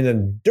in a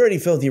dirty,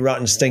 filthy,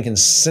 rotten, stinking,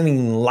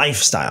 sinning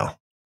lifestyle.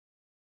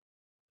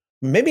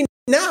 Maybe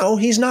now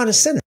he's not a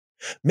sinner.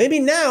 Maybe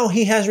now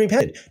he has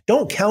repented.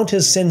 Don't count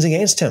his sins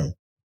against him.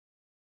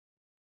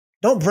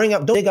 Don't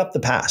dig up the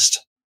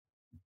past,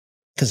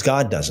 because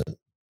God doesn't.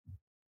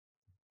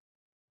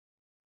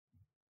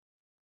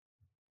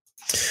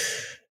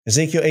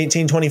 Ezekiel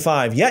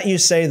 18:25. Yet you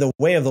say the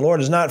way of the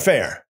Lord is not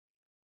fair.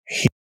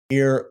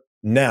 Hear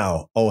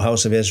now, O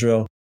house of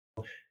Israel,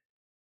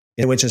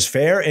 in which is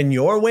fair, in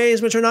your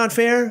ways which are not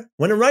fair.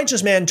 When a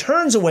righteous man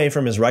turns away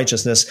from his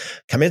righteousness,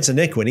 commits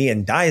iniquity,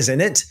 and dies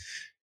in it,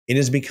 it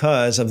is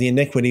because of the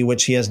iniquity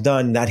which he has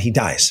done that he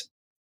dies.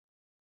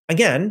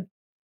 Again,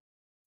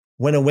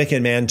 when a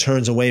wicked man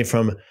turns away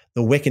from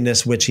the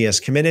wickedness which he has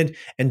committed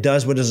and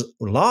does what is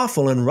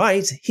lawful and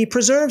right, he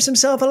preserves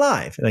himself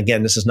alive. And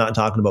again, this is not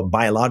talking about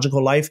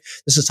biological life.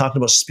 This is talking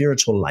about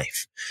spiritual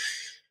life.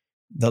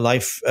 The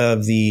life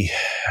of the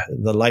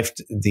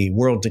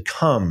world to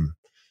come,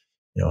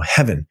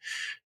 heaven.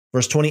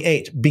 Verse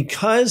 28,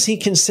 because he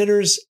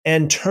considers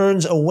and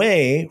turns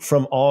away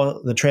from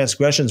all the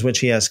transgressions which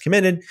he has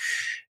committed,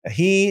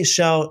 he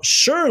shall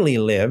surely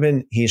live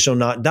and he shall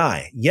not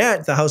die.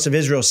 Yet the house of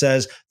Israel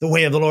says, the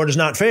way of the Lord is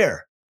not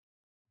fair.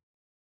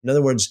 In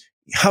other words,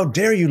 how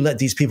dare you let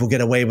these people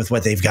get away with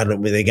what they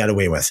got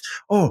away with?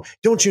 Oh,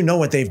 don't you know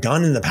what they've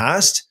done in the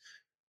past?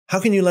 How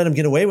can you let them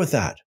get away with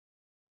that?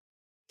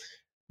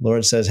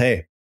 Lord says,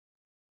 hey,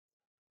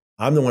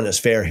 I'm the one that's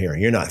fair here.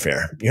 You're not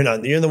fair.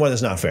 You're the one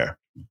that's not fair.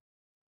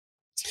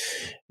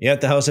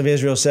 Yet the house of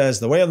Israel says,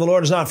 the way of the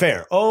Lord is not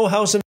fair. O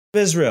house of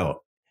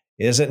Israel,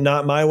 is it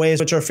not my ways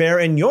which are fair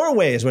and your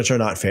ways which are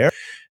not fair?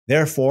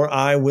 Therefore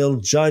I will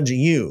judge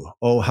you,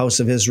 O house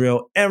of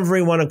Israel,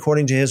 everyone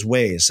according to his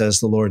ways, says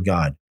the Lord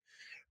God.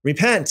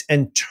 Repent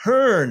and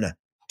turn.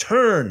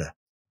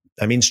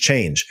 That means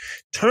change.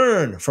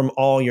 Turn from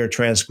all your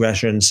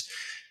transgressions,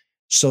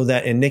 so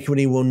that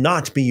iniquity will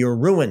not be your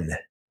ruin.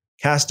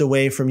 Cast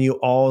away from you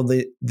all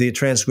the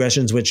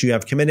transgressions which you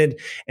have committed,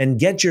 and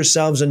get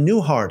yourselves a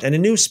new heart and a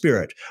new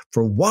spirit.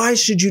 For why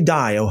should you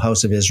die, O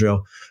house of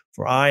Israel?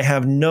 For I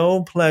have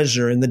no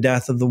pleasure in the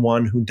death of the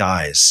one who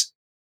dies,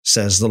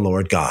 says the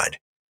Lord God.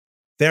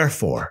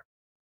 Therefore,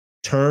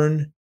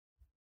 turn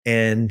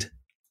and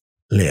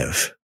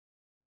live.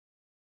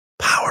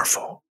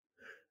 Powerful.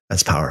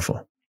 That's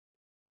powerful.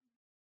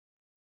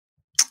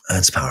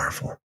 That's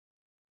powerful.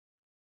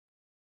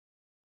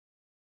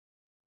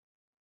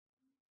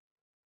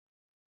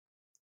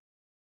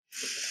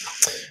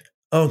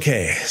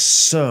 Okay,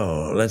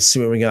 so let's see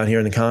what we got here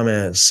in the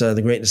comments. The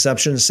Great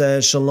Deception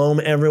says, Shalom,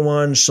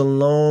 everyone.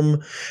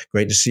 Shalom.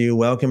 Great to see you.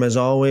 Welcome, as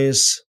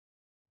always.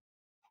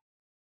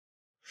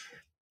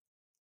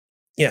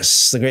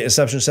 Yes, the Great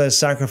Deception says,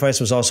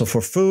 sacrifice was also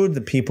for food,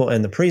 the people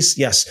and the priests.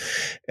 Yes,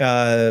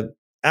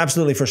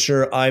 absolutely, for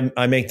sure.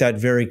 I make that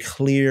very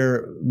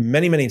clear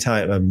many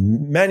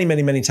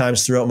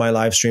times throughout my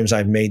live streams.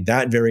 I've made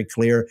that very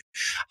clear.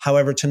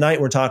 However,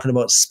 tonight we're talking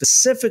about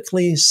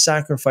specifically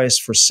sacrifice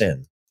for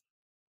sin.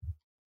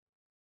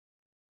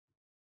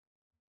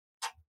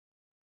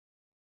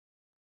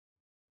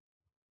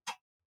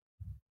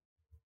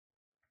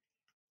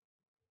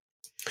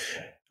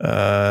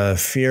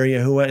 Fear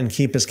Yahuwah and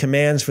keep his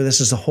commands, for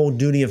this is the whole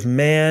duty of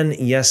man.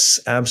 Yes,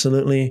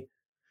 absolutely.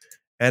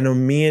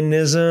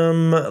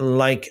 Annomianism,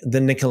 like the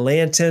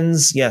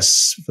Nicolaitans.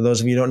 Yes, for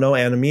those of you who don't know,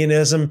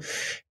 Annomianism.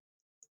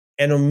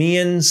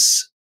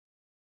 Anomians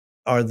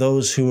are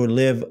those who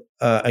live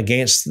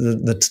against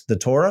the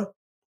Torah,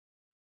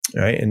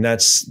 right? And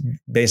that's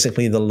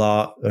basically the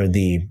law or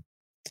the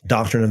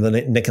doctrine of the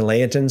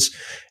Nicolaitans.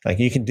 Like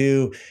you can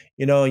do,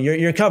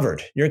 you're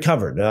covered. You're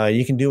covered.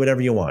 You can do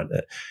whatever you want.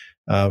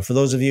 For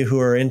those of you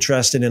who are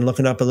interested in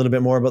looking up a little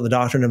bit more about the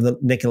doctrine of the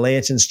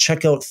Nicolaitans,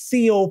 check out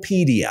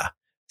Theopedia,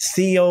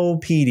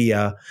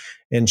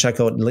 and check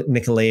out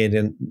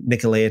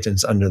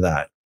Nicolaitans under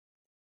that.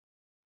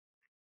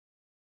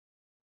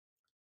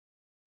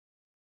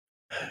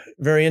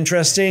 Very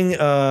interesting.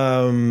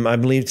 I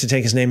believe to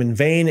take his name in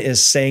vain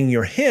is saying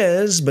you're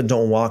his, but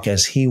don't walk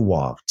as he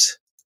walked.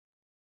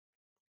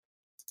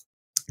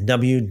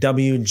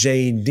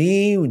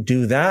 WWJD,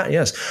 do that.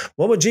 Yes.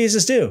 What would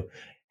Jesus do?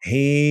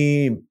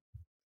 He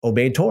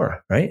obeyed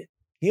Torah, right?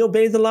 He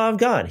obeyed the law of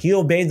God. He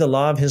obeyed the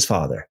law of his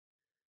Father.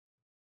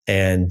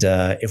 And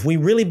if we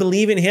really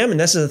believe in him, and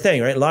this is the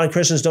thing, right? A lot of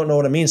Christians don't know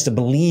what it means to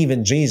believe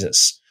in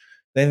Jesus.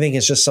 They think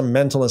it's just some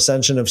mental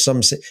ascension of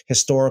some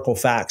historical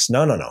facts.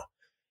 No.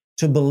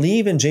 To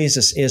believe in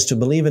Jesus is to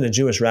believe in a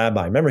Jewish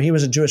rabbi. Remember, he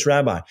was a Jewish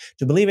rabbi.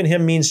 To believe in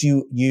him means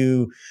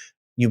you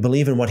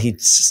believe in what he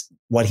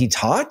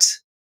taught.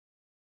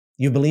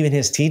 You believe in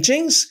his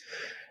teachings.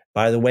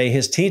 By the way,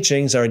 his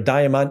teachings are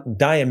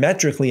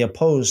diametrically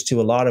opposed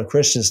to a lot of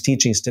Christians'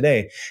 teachings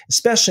today,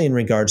 especially in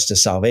regards to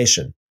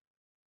salvation.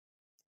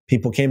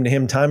 People came to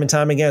him time and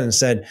time again and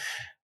said,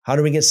 how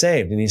do we get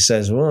saved? And he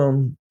says,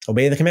 well,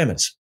 obey the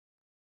commandments.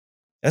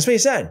 That's what he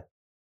said.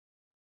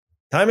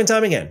 Time and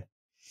time again.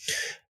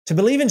 To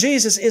believe in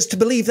Jesus is to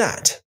believe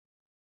that.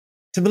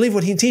 To believe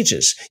what he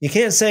teaches. You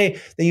can't say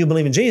that you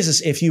believe in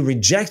Jesus if you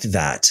reject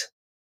that.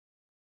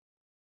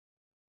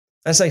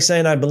 That's like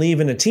saying I believe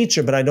in a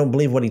teacher, but I don't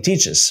believe what he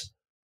teaches.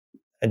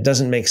 It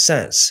doesn't make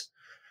sense.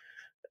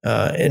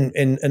 And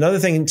another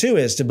thing too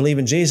is to believe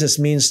in Jesus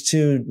means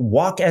to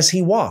walk as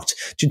he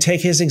walked, to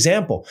take his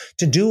example,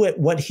 to do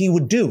what he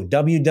would do.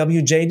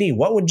 WWJD.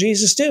 What would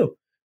Jesus do?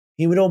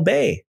 He would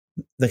obey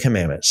the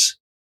commandments.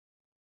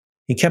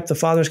 He kept the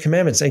Father's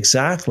commandments.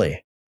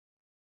 Exactly.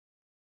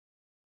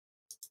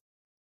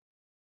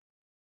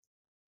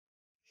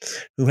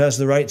 Who has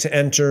the right to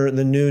enter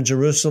the New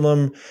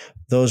Jerusalem?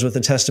 Those with the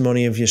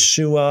testimony of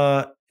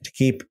Yeshua, to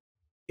keep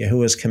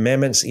Yahuwah's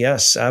commandments.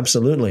 Yes,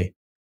 absolutely.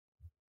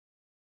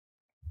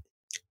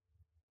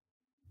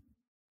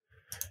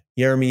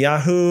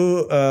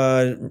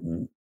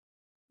 Yirmiyahu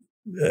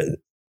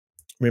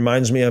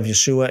reminds me of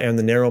Yeshua and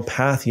the narrow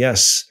path.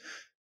 Yes.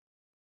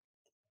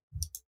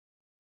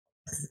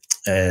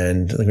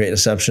 And the great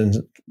deception.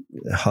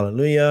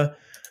 Hallelujah.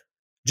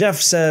 Jeff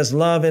says,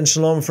 love and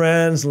shalom,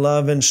 friends.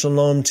 Love and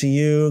shalom to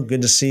you.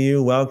 Good to see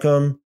you.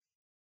 Welcome.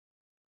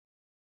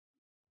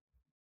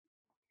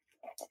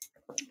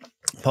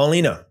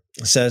 Paulina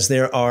says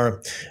there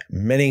are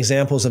many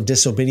examples of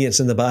disobedience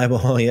in the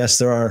Bible. Oh, yes,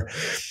 there are.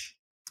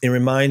 It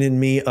reminded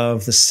me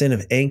of the sin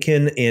of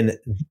Achan in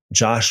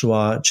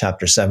Joshua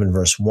chapter 7,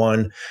 verse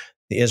 1.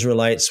 The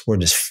Israelites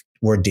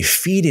were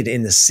defeated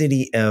in the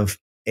city of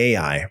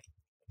Ai,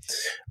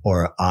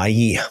 or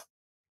Ai.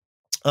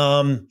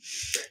 An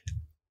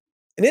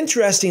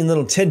interesting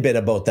little tidbit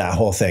about that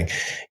whole thing.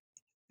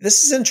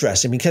 This is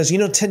interesting because,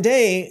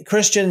 today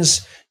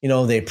Christians,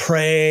 they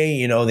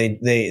pray,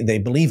 they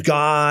believe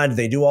God,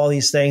 they do all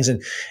these things.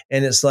 And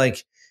it's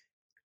like,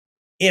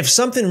 if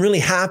something really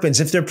happens,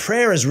 if their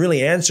prayer is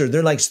really answered,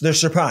 they're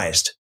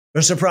surprised.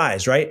 They're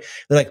surprised, right?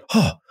 They're like,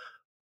 oh,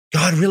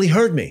 God really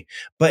heard me.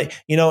 But,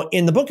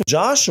 in the book of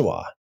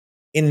Joshua,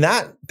 in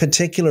that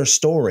particular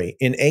story,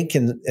 in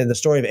Achan, in the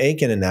story of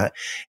Achan and that,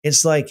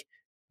 it's like,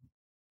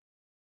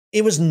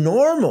 it was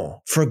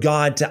normal for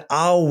God to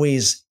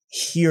always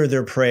hear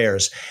their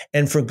prayers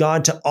and for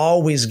God to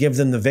always give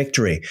them the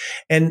victory.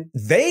 And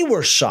they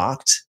were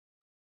shocked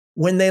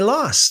when they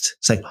lost.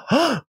 It's like,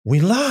 oh,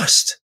 we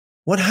lost.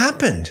 What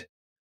happened?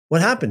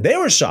 What happened? They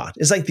were shocked.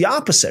 It's like the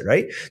opposite,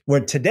 right?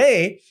 Where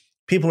today,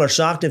 people are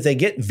shocked if they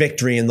get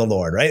victory in the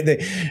Lord,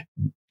 right?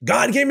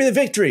 God gave me the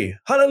victory.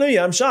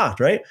 Hallelujah. I'm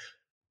shocked, right?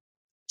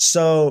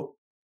 So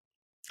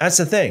that's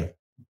the thing.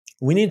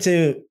 We need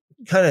to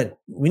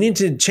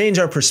change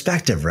our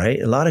perspective, right?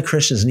 A lot of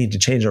Christians need to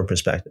change our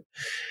perspective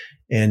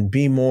and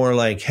be more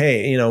like,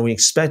 hey, we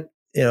expect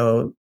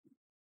to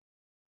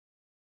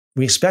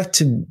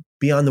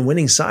be on the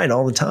winning side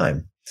all the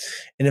time.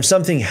 And if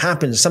something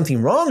happens,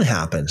 something wrong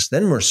happens,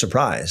 then we're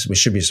surprised. We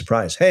should be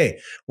surprised. Hey,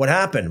 what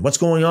happened? What's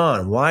going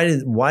on? Why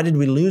did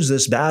we lose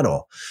this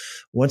battle?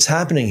 What's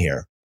happening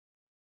here?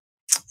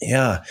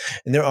 Yeah.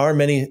 And there are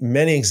many,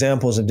 many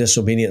examples of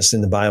disobedience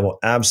in the Bible.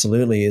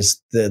 Absolutely. Is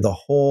the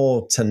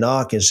whole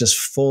Tanakh is just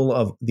full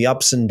of the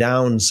ups and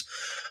downs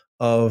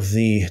of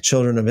the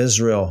children of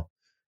Israel,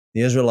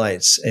 the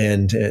Israelites,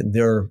 and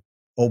they're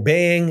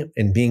obeying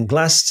and being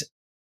blessed,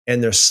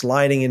 and they're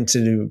sliding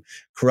into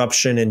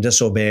corruption and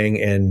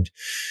disobeying and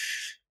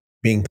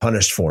being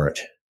punished for it.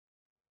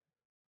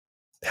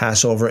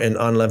 Passover and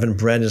unleavened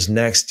bread is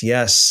next.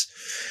 Yes.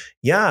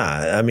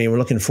 Yeah, I mean, we're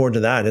looking forward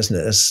to that, isn't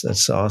it?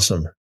 That's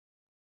awesome.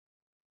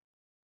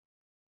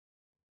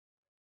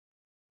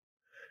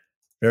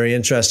 Very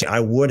interesting. I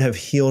would have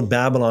healed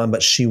Babylon,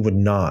 but she would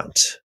not.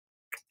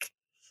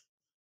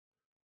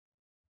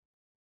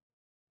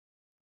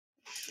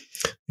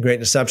 The Great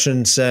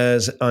Deception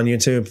says on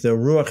YouTube, the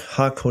Ruach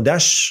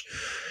HaKodesh.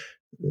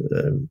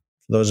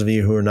 Those of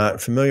you who are not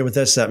familiar with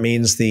this, that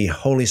means the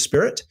Holy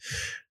Spirit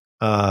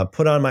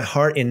put on my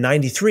heart in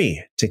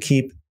 93 to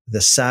keep the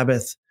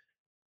Sabbath.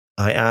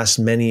 I asked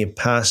many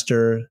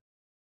pastors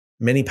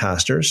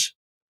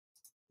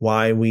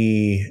why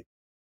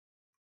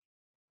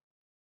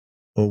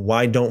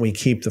don't we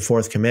keep the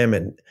fourth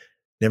commandment?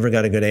 Never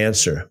got a good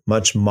answer.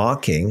 Much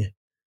mocking.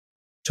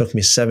 Took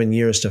me 7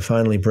 years to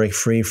finally break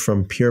free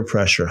from peer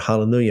pressure.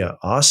 Hallelujah.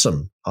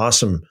 Awesome.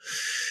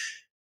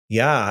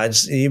 Yeah,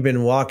 you've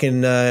been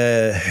walking,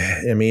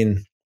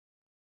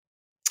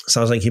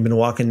 sounds like you've been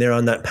walking there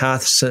on that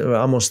path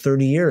almost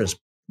 30 years.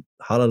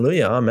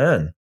 Hallelujah.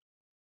 Amen.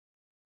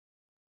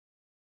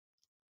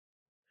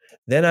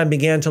 Then I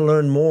began to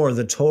learn more of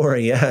the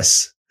Torah.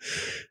 Yes.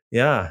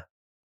 Yeah.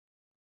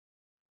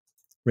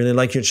 Really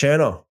like your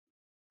channel.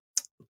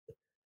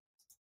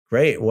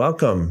 Great.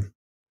 Welcome.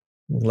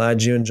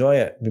 Glad you enjoy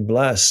it. Be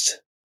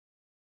blessed.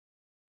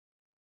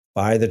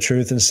 Buy the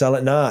truth and sell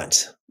it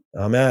not.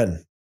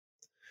 Amen.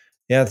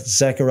 Yeah,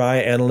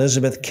 Zechariah and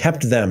Elizabeth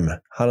kept them.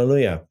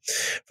 Hallelujah.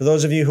 For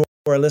those of you who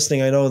are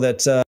listening, I know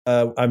that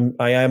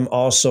I am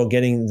also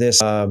getting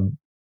this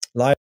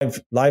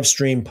live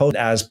stream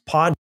posted as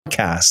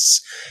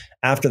podcasts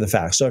after the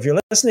fact. So if you're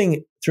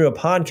listening through a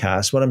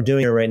podcast, what I'm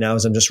doing here right now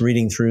is I'm just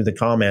reading through the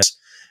comments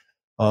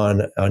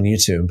on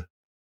YouTube.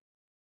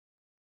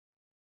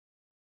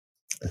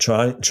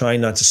 Trying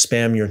not to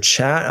spam your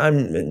chat.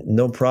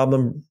 No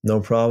problem.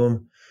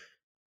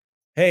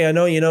 Hey, I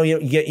know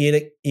you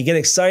get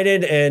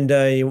excited and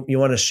you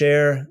want to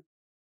share.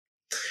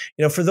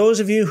 For those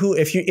of you who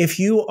if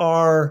you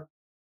are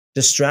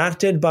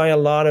distracted by a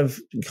lot of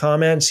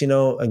comments,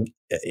 there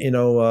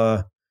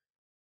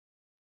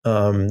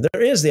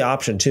is the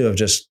option too of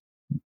just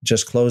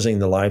closing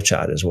the live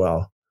chat as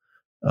well.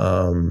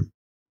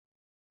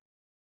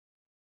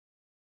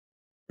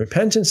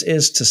 Repentance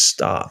is to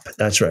stop.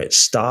 That's right.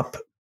 Stop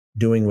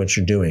doing what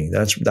you're doing.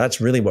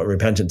 That's really what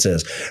repentance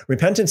is.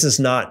 Repentance is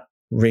not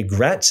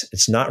regret.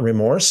 It's not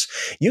remorse.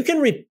 You can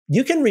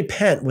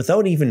repent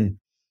without even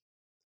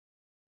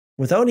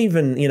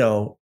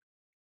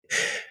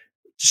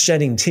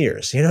shedding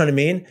tears. You know what I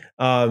mean?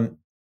 There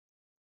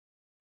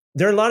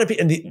are a lot of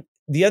people, and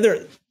the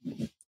other,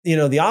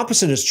 the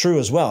opposite is true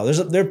as well.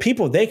 There are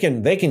people they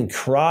can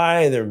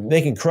cry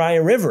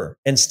a river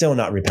and still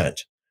not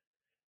repent.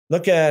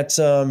 Look at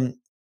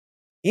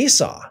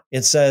Esau.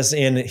 It says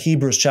in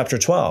Hebrews chapter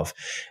 12,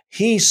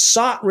 he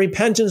sought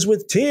repentance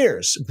with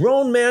tears,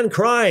 grown man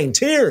crying,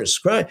 tears,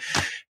 crying,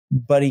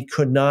 but he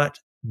could not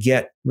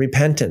get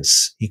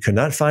repentance. He could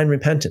not find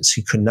repentance.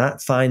 He could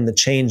not find the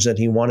change that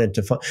he wanted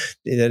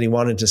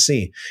to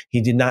see.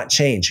 He did not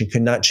change. He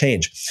could not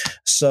change.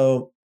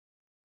 So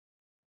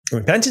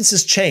repentance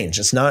is change.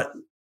 It's not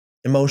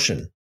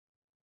emotion.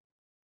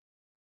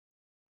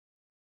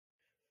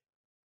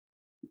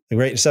 The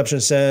Great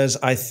Deception says,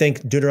 I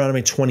think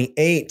Deuteronomy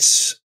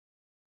 28,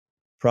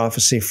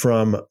 prophecy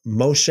from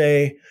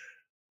Moshe,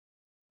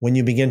 when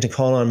you begin to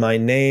call on my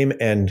name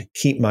and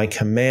keep my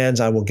commands,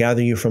 I will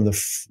gather you from the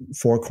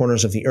four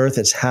corners of the earth.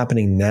 It's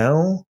happening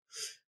now.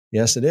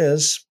 Yes, it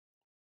is.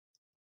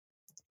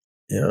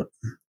 Yeah.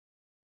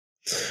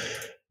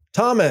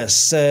 Thomas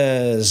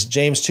says,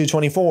 James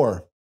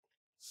 2:24.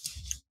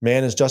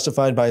 Man is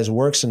justified by his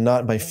works and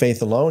not by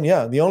faith alone.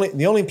 Yeah, the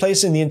only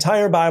place in the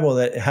entire Bible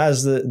that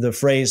has the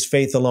phrase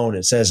faith alone,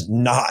 it says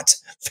not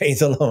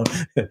faith alone.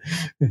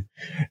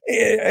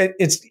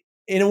 It's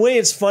in a way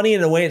it's funny,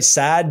 in a way it's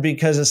sad,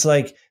 because it's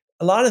like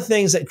a lot of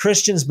things that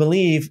Christians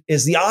believe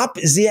is the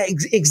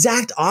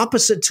exact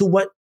opposite to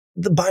what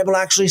the Bible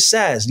actually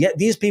says. Yet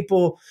these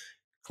people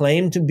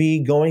claim to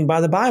be going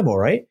by the Bible,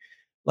 right?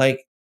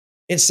 Like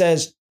it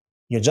says,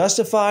 you're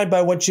justified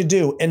by what you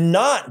do and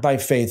not by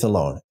faith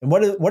alone. And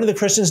what do the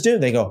Christians do?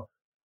 They go,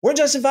 we're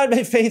justified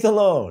by faith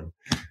alone.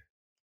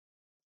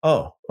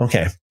 Oh,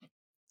 okay.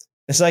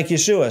 It's like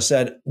Yeshua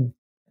said,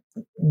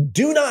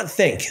 do not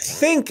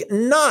think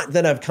not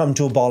that I've come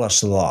to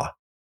abolish the law.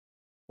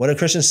 What do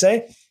Christians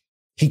say?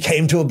 He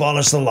came to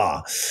abolish the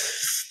law.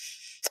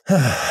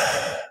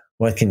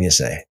 What can you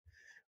say?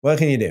 What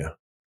can you do?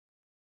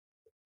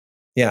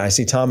 Yeah, I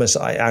see Thomas.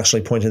 I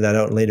actually pointed that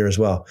out later as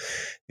well.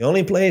 The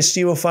only place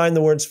you will find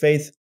the words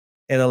faith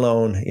and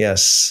alone,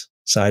 yes,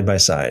 side by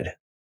side.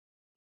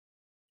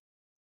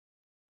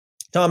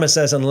 Thomas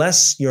says,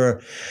 unless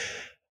your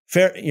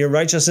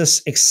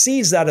righteousness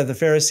exceeds that of the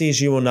Pharisees,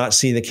 you will not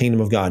see the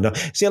kingdom of God. Now,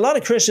 see, a lot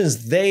of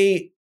Christians,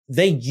 they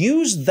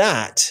use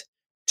that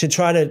to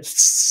try to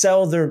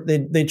sell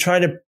they try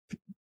to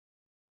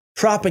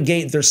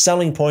propagate their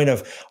selling point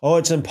of, oh,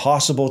 it's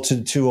impossible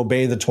to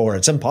obey the Torah.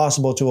 It's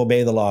impossible to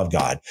obey the law of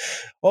God.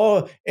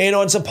 Oh,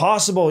 it's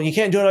impossible. You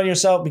can't do it on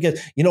yourself because,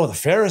 the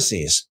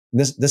Pharisees,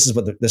 this is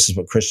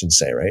what Christians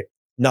say, right?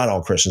 Not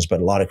all Christians,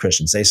 but a lot of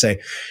Christians. They say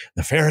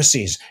the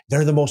Pharisees,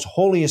 they're the most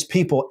holiest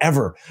people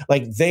ever.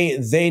 Like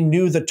they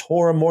knew the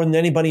Torah more than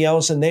anybody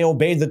else, and they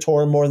obeyed the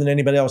Torah more than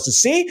anybody else.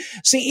 See,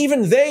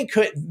 even they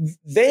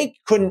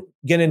couldn't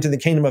get into the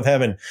kingdom of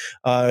heaven,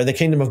 the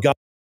kingdom of God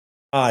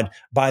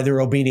by their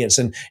obedience.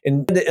 And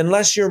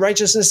unless your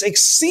righteousness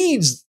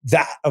exceeds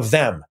that of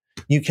them,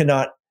 you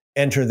cannot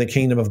enter the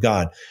kingdom of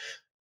God.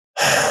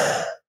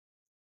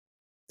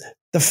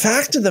 The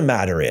fact of the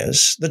matter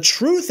is, the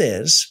truth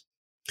is,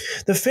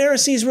 the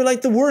Pharisees were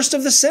like the worst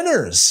of the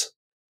sinners.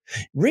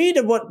 Read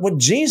what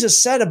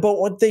Jesus said about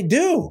what they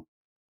do.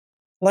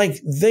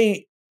 Like,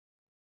 they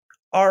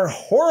are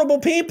horrible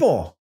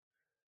people,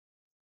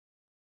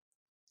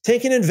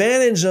 taking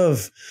advantage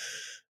of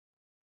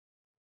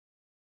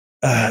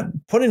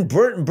putting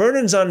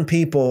burdens on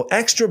people,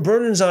 extra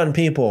burdens on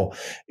people,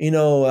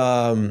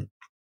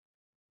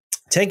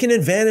 taking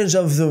advantage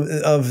of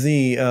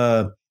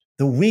the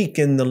weak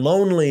and the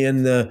lonely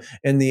and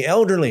the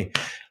elderly.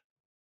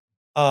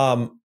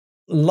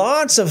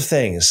 Lots of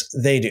things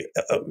they do,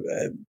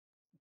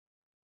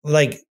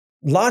 like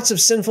lots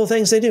of sinful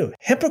things they do.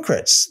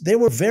 Hypocrites. They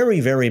were very,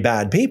 very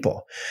bad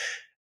people.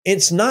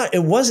 It's not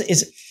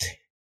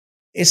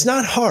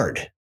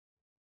hard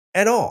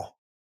at all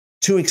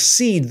to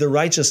exceed the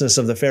righteousness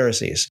of the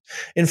Pharisees.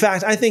 In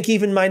fact, I think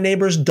even my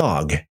neighbor's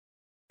dog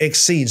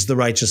exceeds the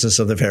righteousness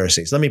of the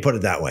Pharisees. Let me put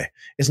it that way.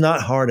 It's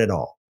not hard at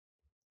all.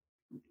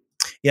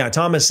 Yeah,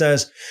 Thomas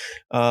says,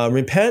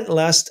 repent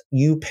lest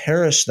you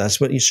perish. That's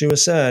what Yeshua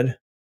said.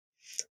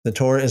 The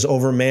Torah is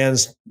over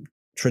man's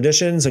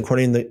traditions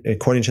according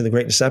to the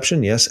great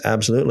deception. Yes,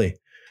 absolutely.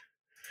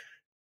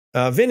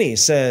 Vinny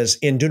says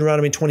in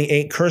Deuteronomy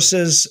 28,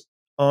 curses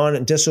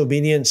on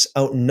disobedience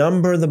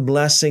outnumber the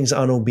blessings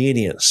on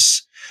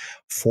obedience.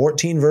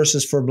 14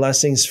 verses for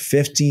blessings,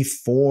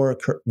 54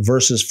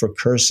 verses for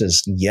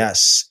curses.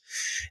 Yes,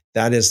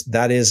 that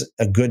is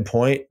a good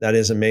point. That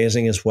is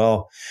amazing as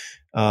well.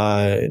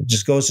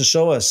 Just goes to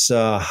show us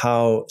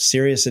how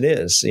serious it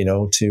is,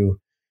 to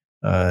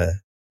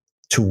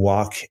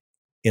walk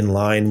in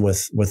line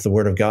with the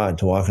Word of God,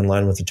 to walk in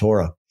line with the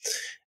Torah.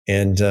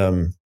 And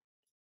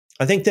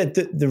I think that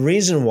the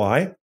reason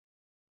why,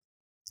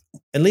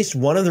 at least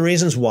one of the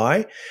reasons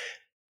why,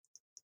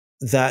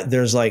 that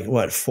there's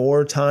like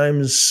four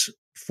times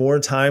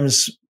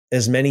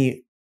as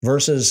many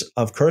verses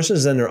of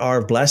curses than there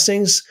are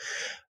blessings,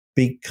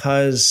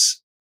 because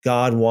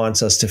God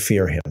wants us to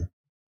fear Him.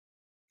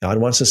 God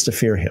wants us to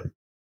fear Him.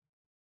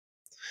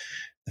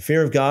 The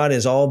fear of God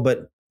is all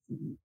but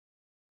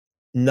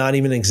not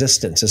even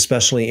existent,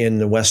 especially in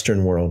the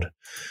Western world.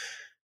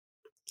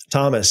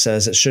 Thomas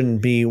says it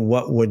shouldn't be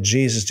what would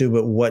Jesus do,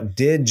 but what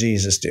did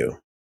Jesus do?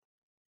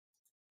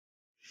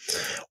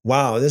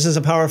 Wow, this is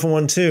a powerful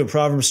one too.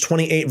 Proverbs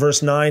 28,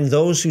 verse 9,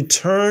 those who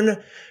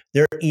turn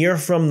their ear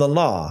from the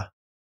law,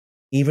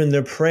 even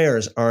their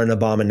prayers are an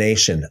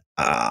abomination.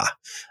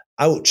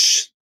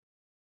 Ouch.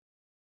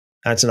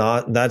 That's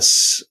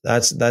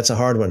a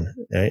hard one,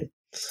 right?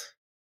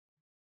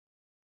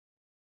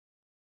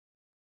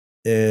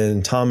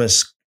 And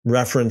Thomas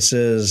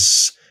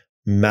references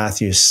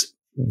Matthew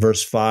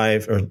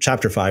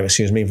chapter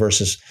 5,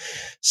 verses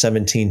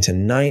 17 to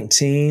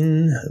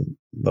 19.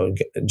 But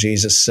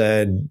Jesus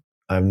said,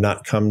 I've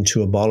not come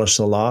to abolish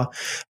the law.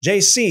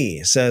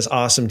 JC says,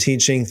 awesome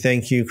teaching.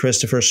 Thank you,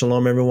 Christopher.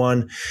 Shalom,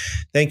 everyone.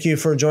 Thank you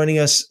for joining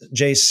us,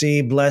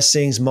 JC.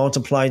 Blessings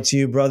multiplied to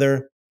you,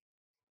 brother.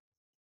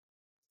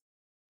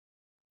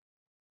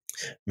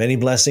 Many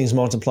blessings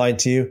multiplied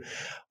to you.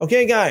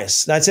 Okay,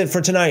 guys, that's it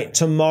for tonight.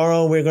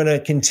 Tomorrow, we're going to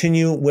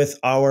continue with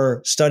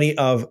our study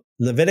of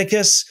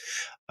Leviticus.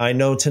 I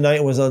know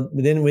tonight we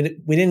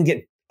didn't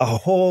get a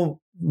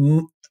whole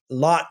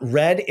lot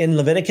read in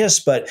Leviticus,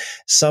 but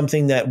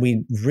something that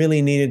we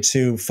really needed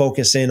to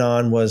focus in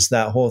on was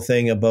that whole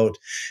thing about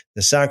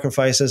the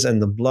sacrifices and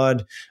the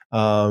blood,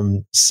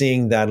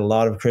 seeing that a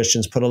lot of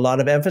Christians put a lot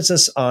of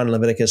emphasis on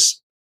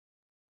Leviticus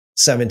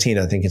 17.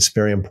 I think it's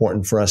very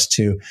important for us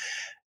to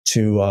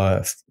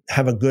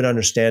have a good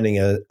understanding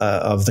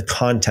of the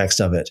context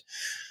of it.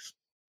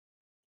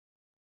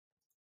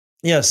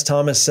 Yes,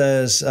 Thomas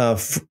says,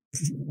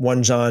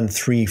 1 John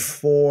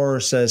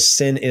 3:4 says,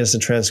 sin is the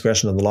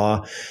transgression of the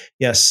law.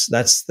 Yes,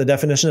 that's the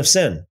definition of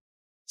sin.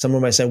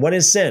 Someone might say, what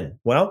is sin?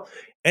 Well,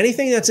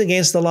 anything that's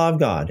against the law of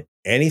God,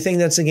 anything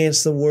that's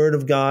against the word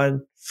of God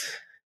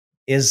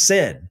is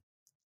sin.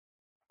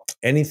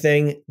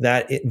 Anything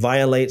that it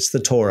violates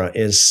the Torah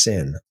is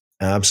sin.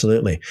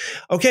 Absolutely.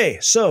 Okay,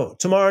 so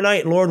tomorrow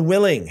night, Lord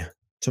willing,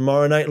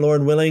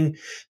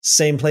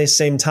 same place,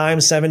 same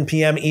time, 7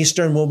 p.m.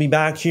 Eastern, we'll be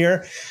back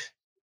here,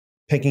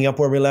 picking up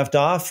where we left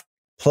off,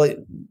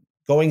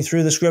 going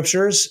through the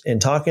scriptures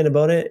and talking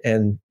about it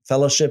and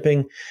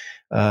fellowshipping.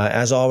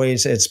 As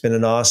always, it's been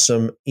an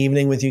awesome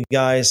evening with you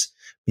guys.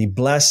 Be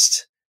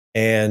blessed,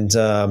 and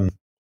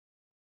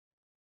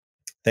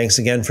Thanks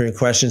again for your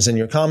questions and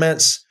your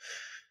comments.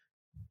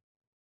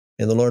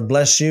 And the Lord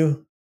bless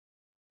you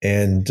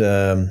and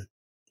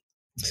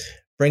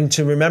bring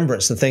to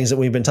remembrance the things that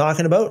we've been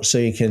talking about so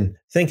you can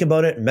think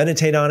about it,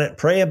 meditate on it,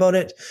 pray about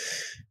it,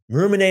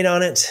 ruminate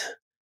on it,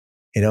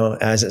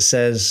 as it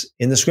says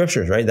in the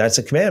scriptures, right? That's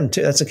a command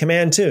too. That's a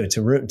command too,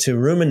 to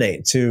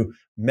ruminate, to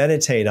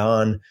meditate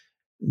on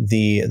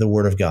the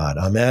word of God.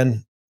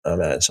 Amen.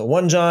 Amen. So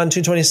 1 John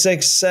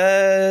 2:26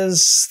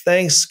 says,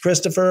 thanks,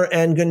 Christopher,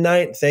 and good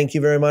night. Thank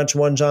you very much.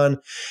 1 John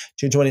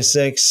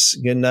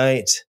 2:26. Good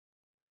night.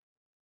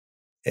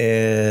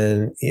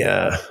 And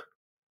yeah,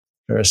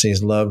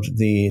 Pharisees loved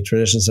the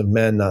traditions of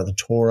men, not the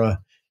Torah.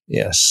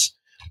 Yes.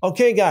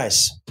 Okay,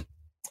 guys.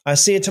 I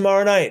see you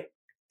tomorrow night.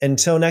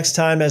 Until next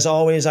time, as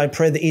always, I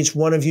pray that each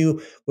one of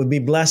you would be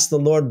blessed. The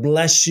Lord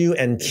bless you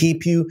and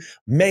keep you,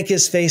 make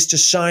his face to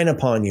shine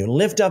upon you,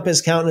 lift up his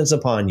countenance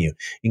upon you,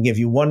 and give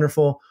you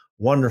wonderful,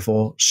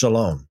 wonderful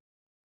shalom.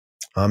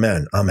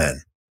 Amen.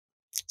 Amen.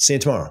 See you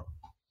tomorrow.